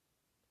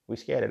 We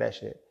scared of that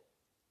shit.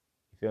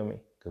 You feel me?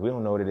 Because we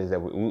don't know what it is that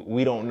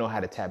we don't know how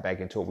to tap back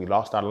into it. We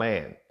lost our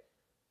land.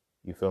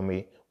 You feel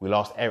me? We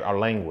lost our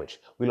language.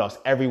 We lost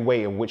every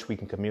way in which we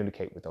can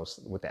communicate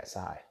with that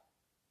side.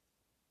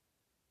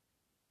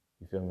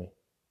 You feel me?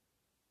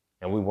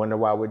 And we wonder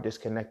why we're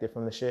disconnected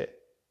from the shit.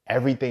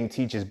 Everything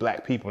teaches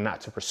black people not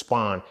to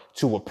respond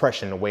to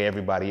oppression the way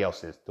everybody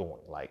else is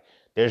doing. Like,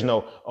 there's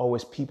no, oh,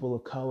 it's people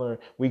of color.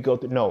 We go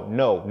through.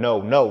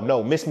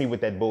 No. Miss me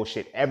with that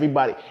bullshit.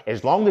 Everybody,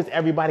 as long as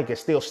everybody can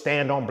still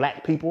stand on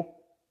black people,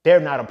 they're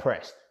not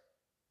oppressed.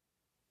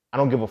 I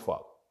don't give a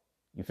fuck.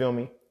 You feel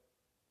me?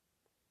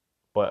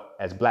 But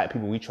as black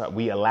people,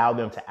 we allow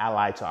them to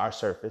ally to our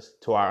surface,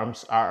 to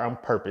our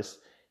purpose.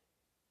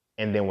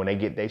 And then when they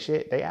get their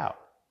shit, they out.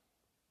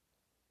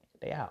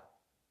 They out.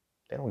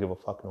 They don't give a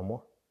fuck no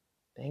more.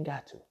 They ain't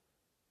got to.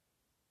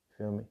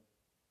 Feel me?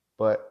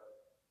 But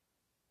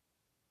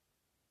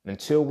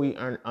until we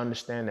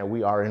understand that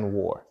we are in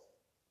war,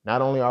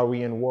 not only are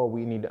we in war,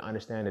 we need to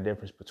understand the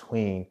difference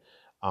between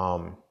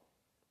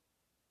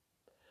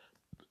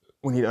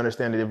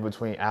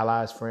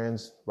allies,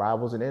 friends,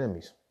 rivals, and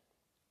enemies.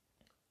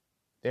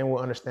 Then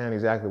we'll understand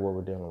exactly what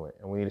we're dealing with.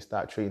 And we need to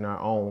stop treating our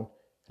own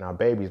and our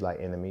babies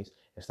like enemies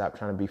and stop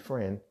trying to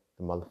befriend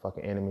the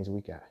motherfucking enemies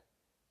we got.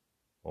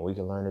 When we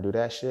can learn to do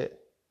that shit,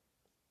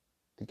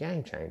 the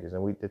game changes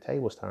and the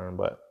tables turn.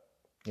 But,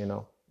 you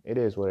know, it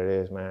is what it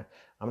is, man.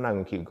 I'm not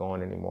going to keep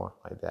going anymore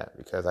like that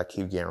because I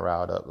keep getting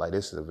riled up. Like,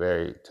 this is a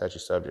very touchy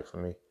subject for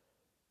me.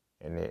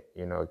 And it,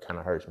 you know, it kind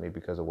of hurts me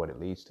because of what it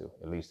leads to.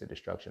 It leads to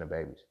destruction of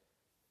babies.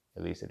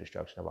 It leads to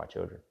destruction of our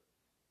children,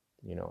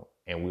 you know,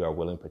 and we are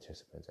willing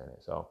participants in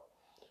it. So,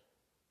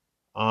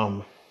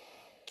 I'm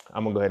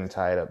going to go ahead and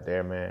tie it up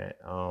there, man.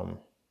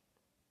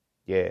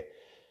 Yeah.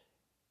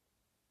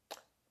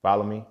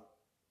 Follow me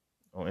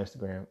on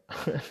Instagram.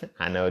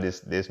 I know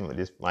this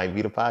might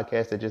be the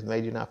podcast that just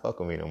made you not fuck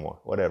with me no more.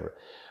 Whatever.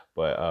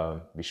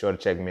 But be sure to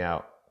check me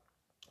out.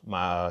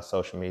 My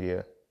social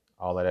media,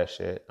 all of that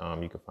shit.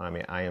 You can find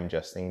me at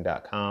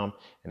iamjustine.com,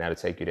 and that'll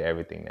take you to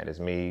everything that is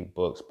me,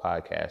 books,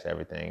 podcasts,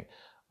 everything.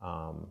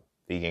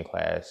 Vegan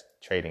class,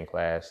 trading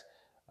class,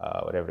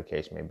 whatever the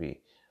case may be.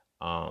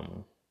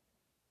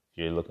 If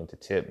you're looking to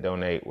tip,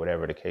 donate,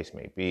 whatever the case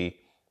may be,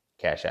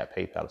 Cash App,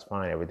 PayPal is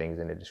fine. Everything's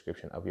in the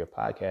description of your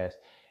podcast.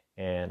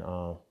 And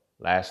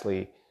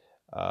lastly,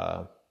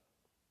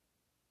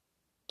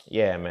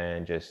 yeah,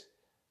 man, just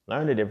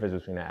learn the difference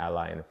between an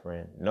ally and a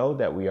friend. Know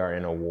that we are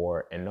in a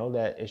war and know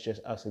that it's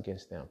just us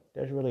against them.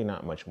 There's really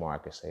not much more I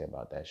could say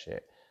about that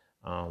shit.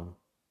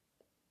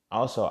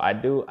 Also, I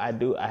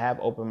have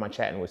opened my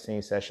chatting with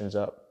Scene sessions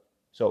up.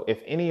 So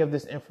if any of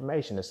this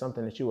information is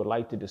something that you would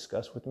like to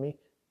discuss with me,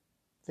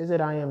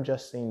 visit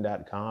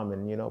iamjustscene.com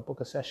and, you know,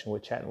 book a session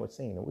with Chatting with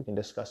Scene and we can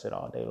discuss it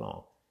all day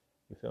long.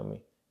 You feel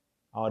me?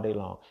 All day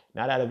long.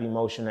 Not out of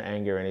emotion or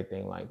anger or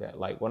anything like that.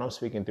 Like, what I'm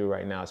speaking through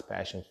right now is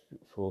passion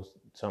for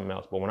something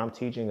else. But when I'm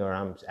teaching or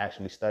I'm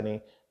actually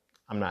studying,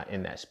 I'm not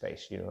in that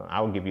space. You know,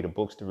 I will give you the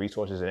books, the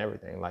resources and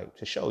everything, like,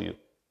 to show you,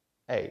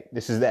 hey,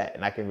 this is that.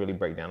 And I can really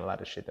break down a lot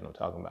of shit that I'm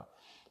talking about.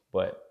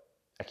 But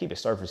I keep it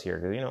surface here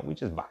because, you know, we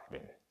just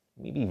vibing.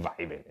 We be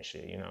vibing and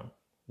shit, you know.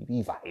 We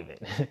be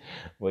vibing.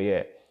 But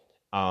yeah,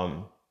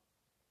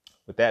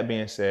 with that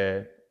being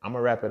said, I'm going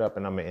to wrap it up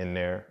and I'm going to end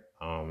there.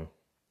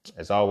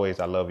 As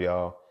always, I love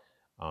y'all.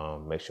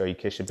 Make sure you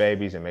kiss your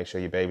babies and make sure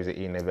your babies are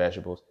eating their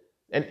vegetables.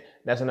 And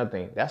that's another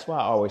thing. That's why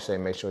I always say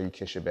make sure you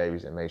kiss your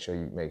babies and make sure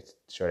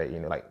they're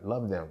eating. Like,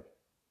 love them.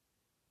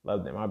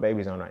 Love them. Our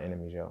babies aren't our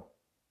enemies, yo.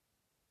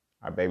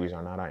 Our babies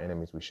are not our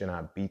enemies. We should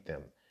not beat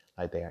them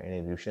like they are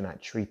enemies. We should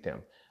not treat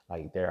them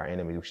like they're our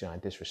enemies. We should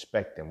not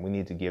disrespect them. We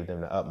need to give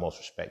them the utmost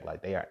respect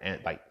like they are.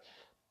 Like,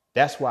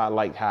 that's why I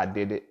like how I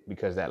did it,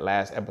 because that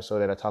last episode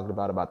that I talked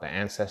about the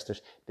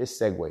ancestors, this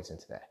segues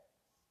into that.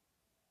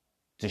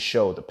 To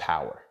show the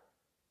power.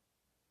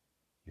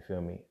 You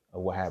feel me?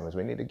 Of what happens.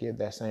 We need to give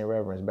that same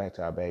reverence back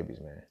to our babies,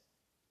 man.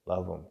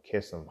 Love them,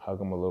 kiss them, hug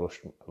them a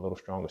little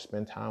stronger,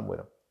 spend time with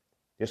them.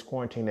 This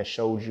quarantine that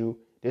showed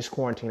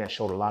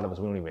a lot of us,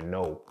 we don't even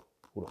know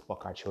who the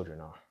fuck our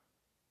children are.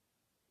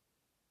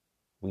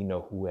 We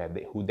know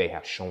who they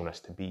have shown us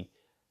to be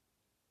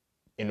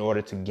in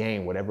order to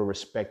gain whatever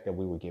respect that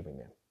we were giving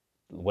them,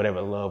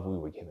 whatever love we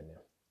were giving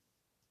them.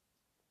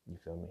 You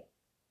feel me?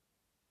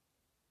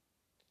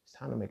 It's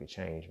time to make a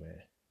change,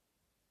 man.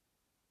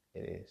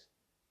 It is.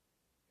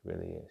 It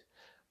really is.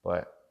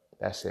 But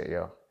that's it,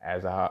 yo.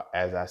 As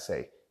I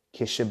say,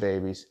 kiss your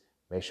babies.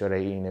 Make sure they're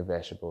eating their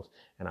vegetables.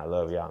 And I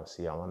love y'all and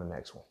see y'all on the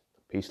next one.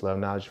 Peace, love,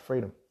 knowledge, and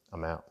freedom.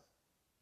 I'm out.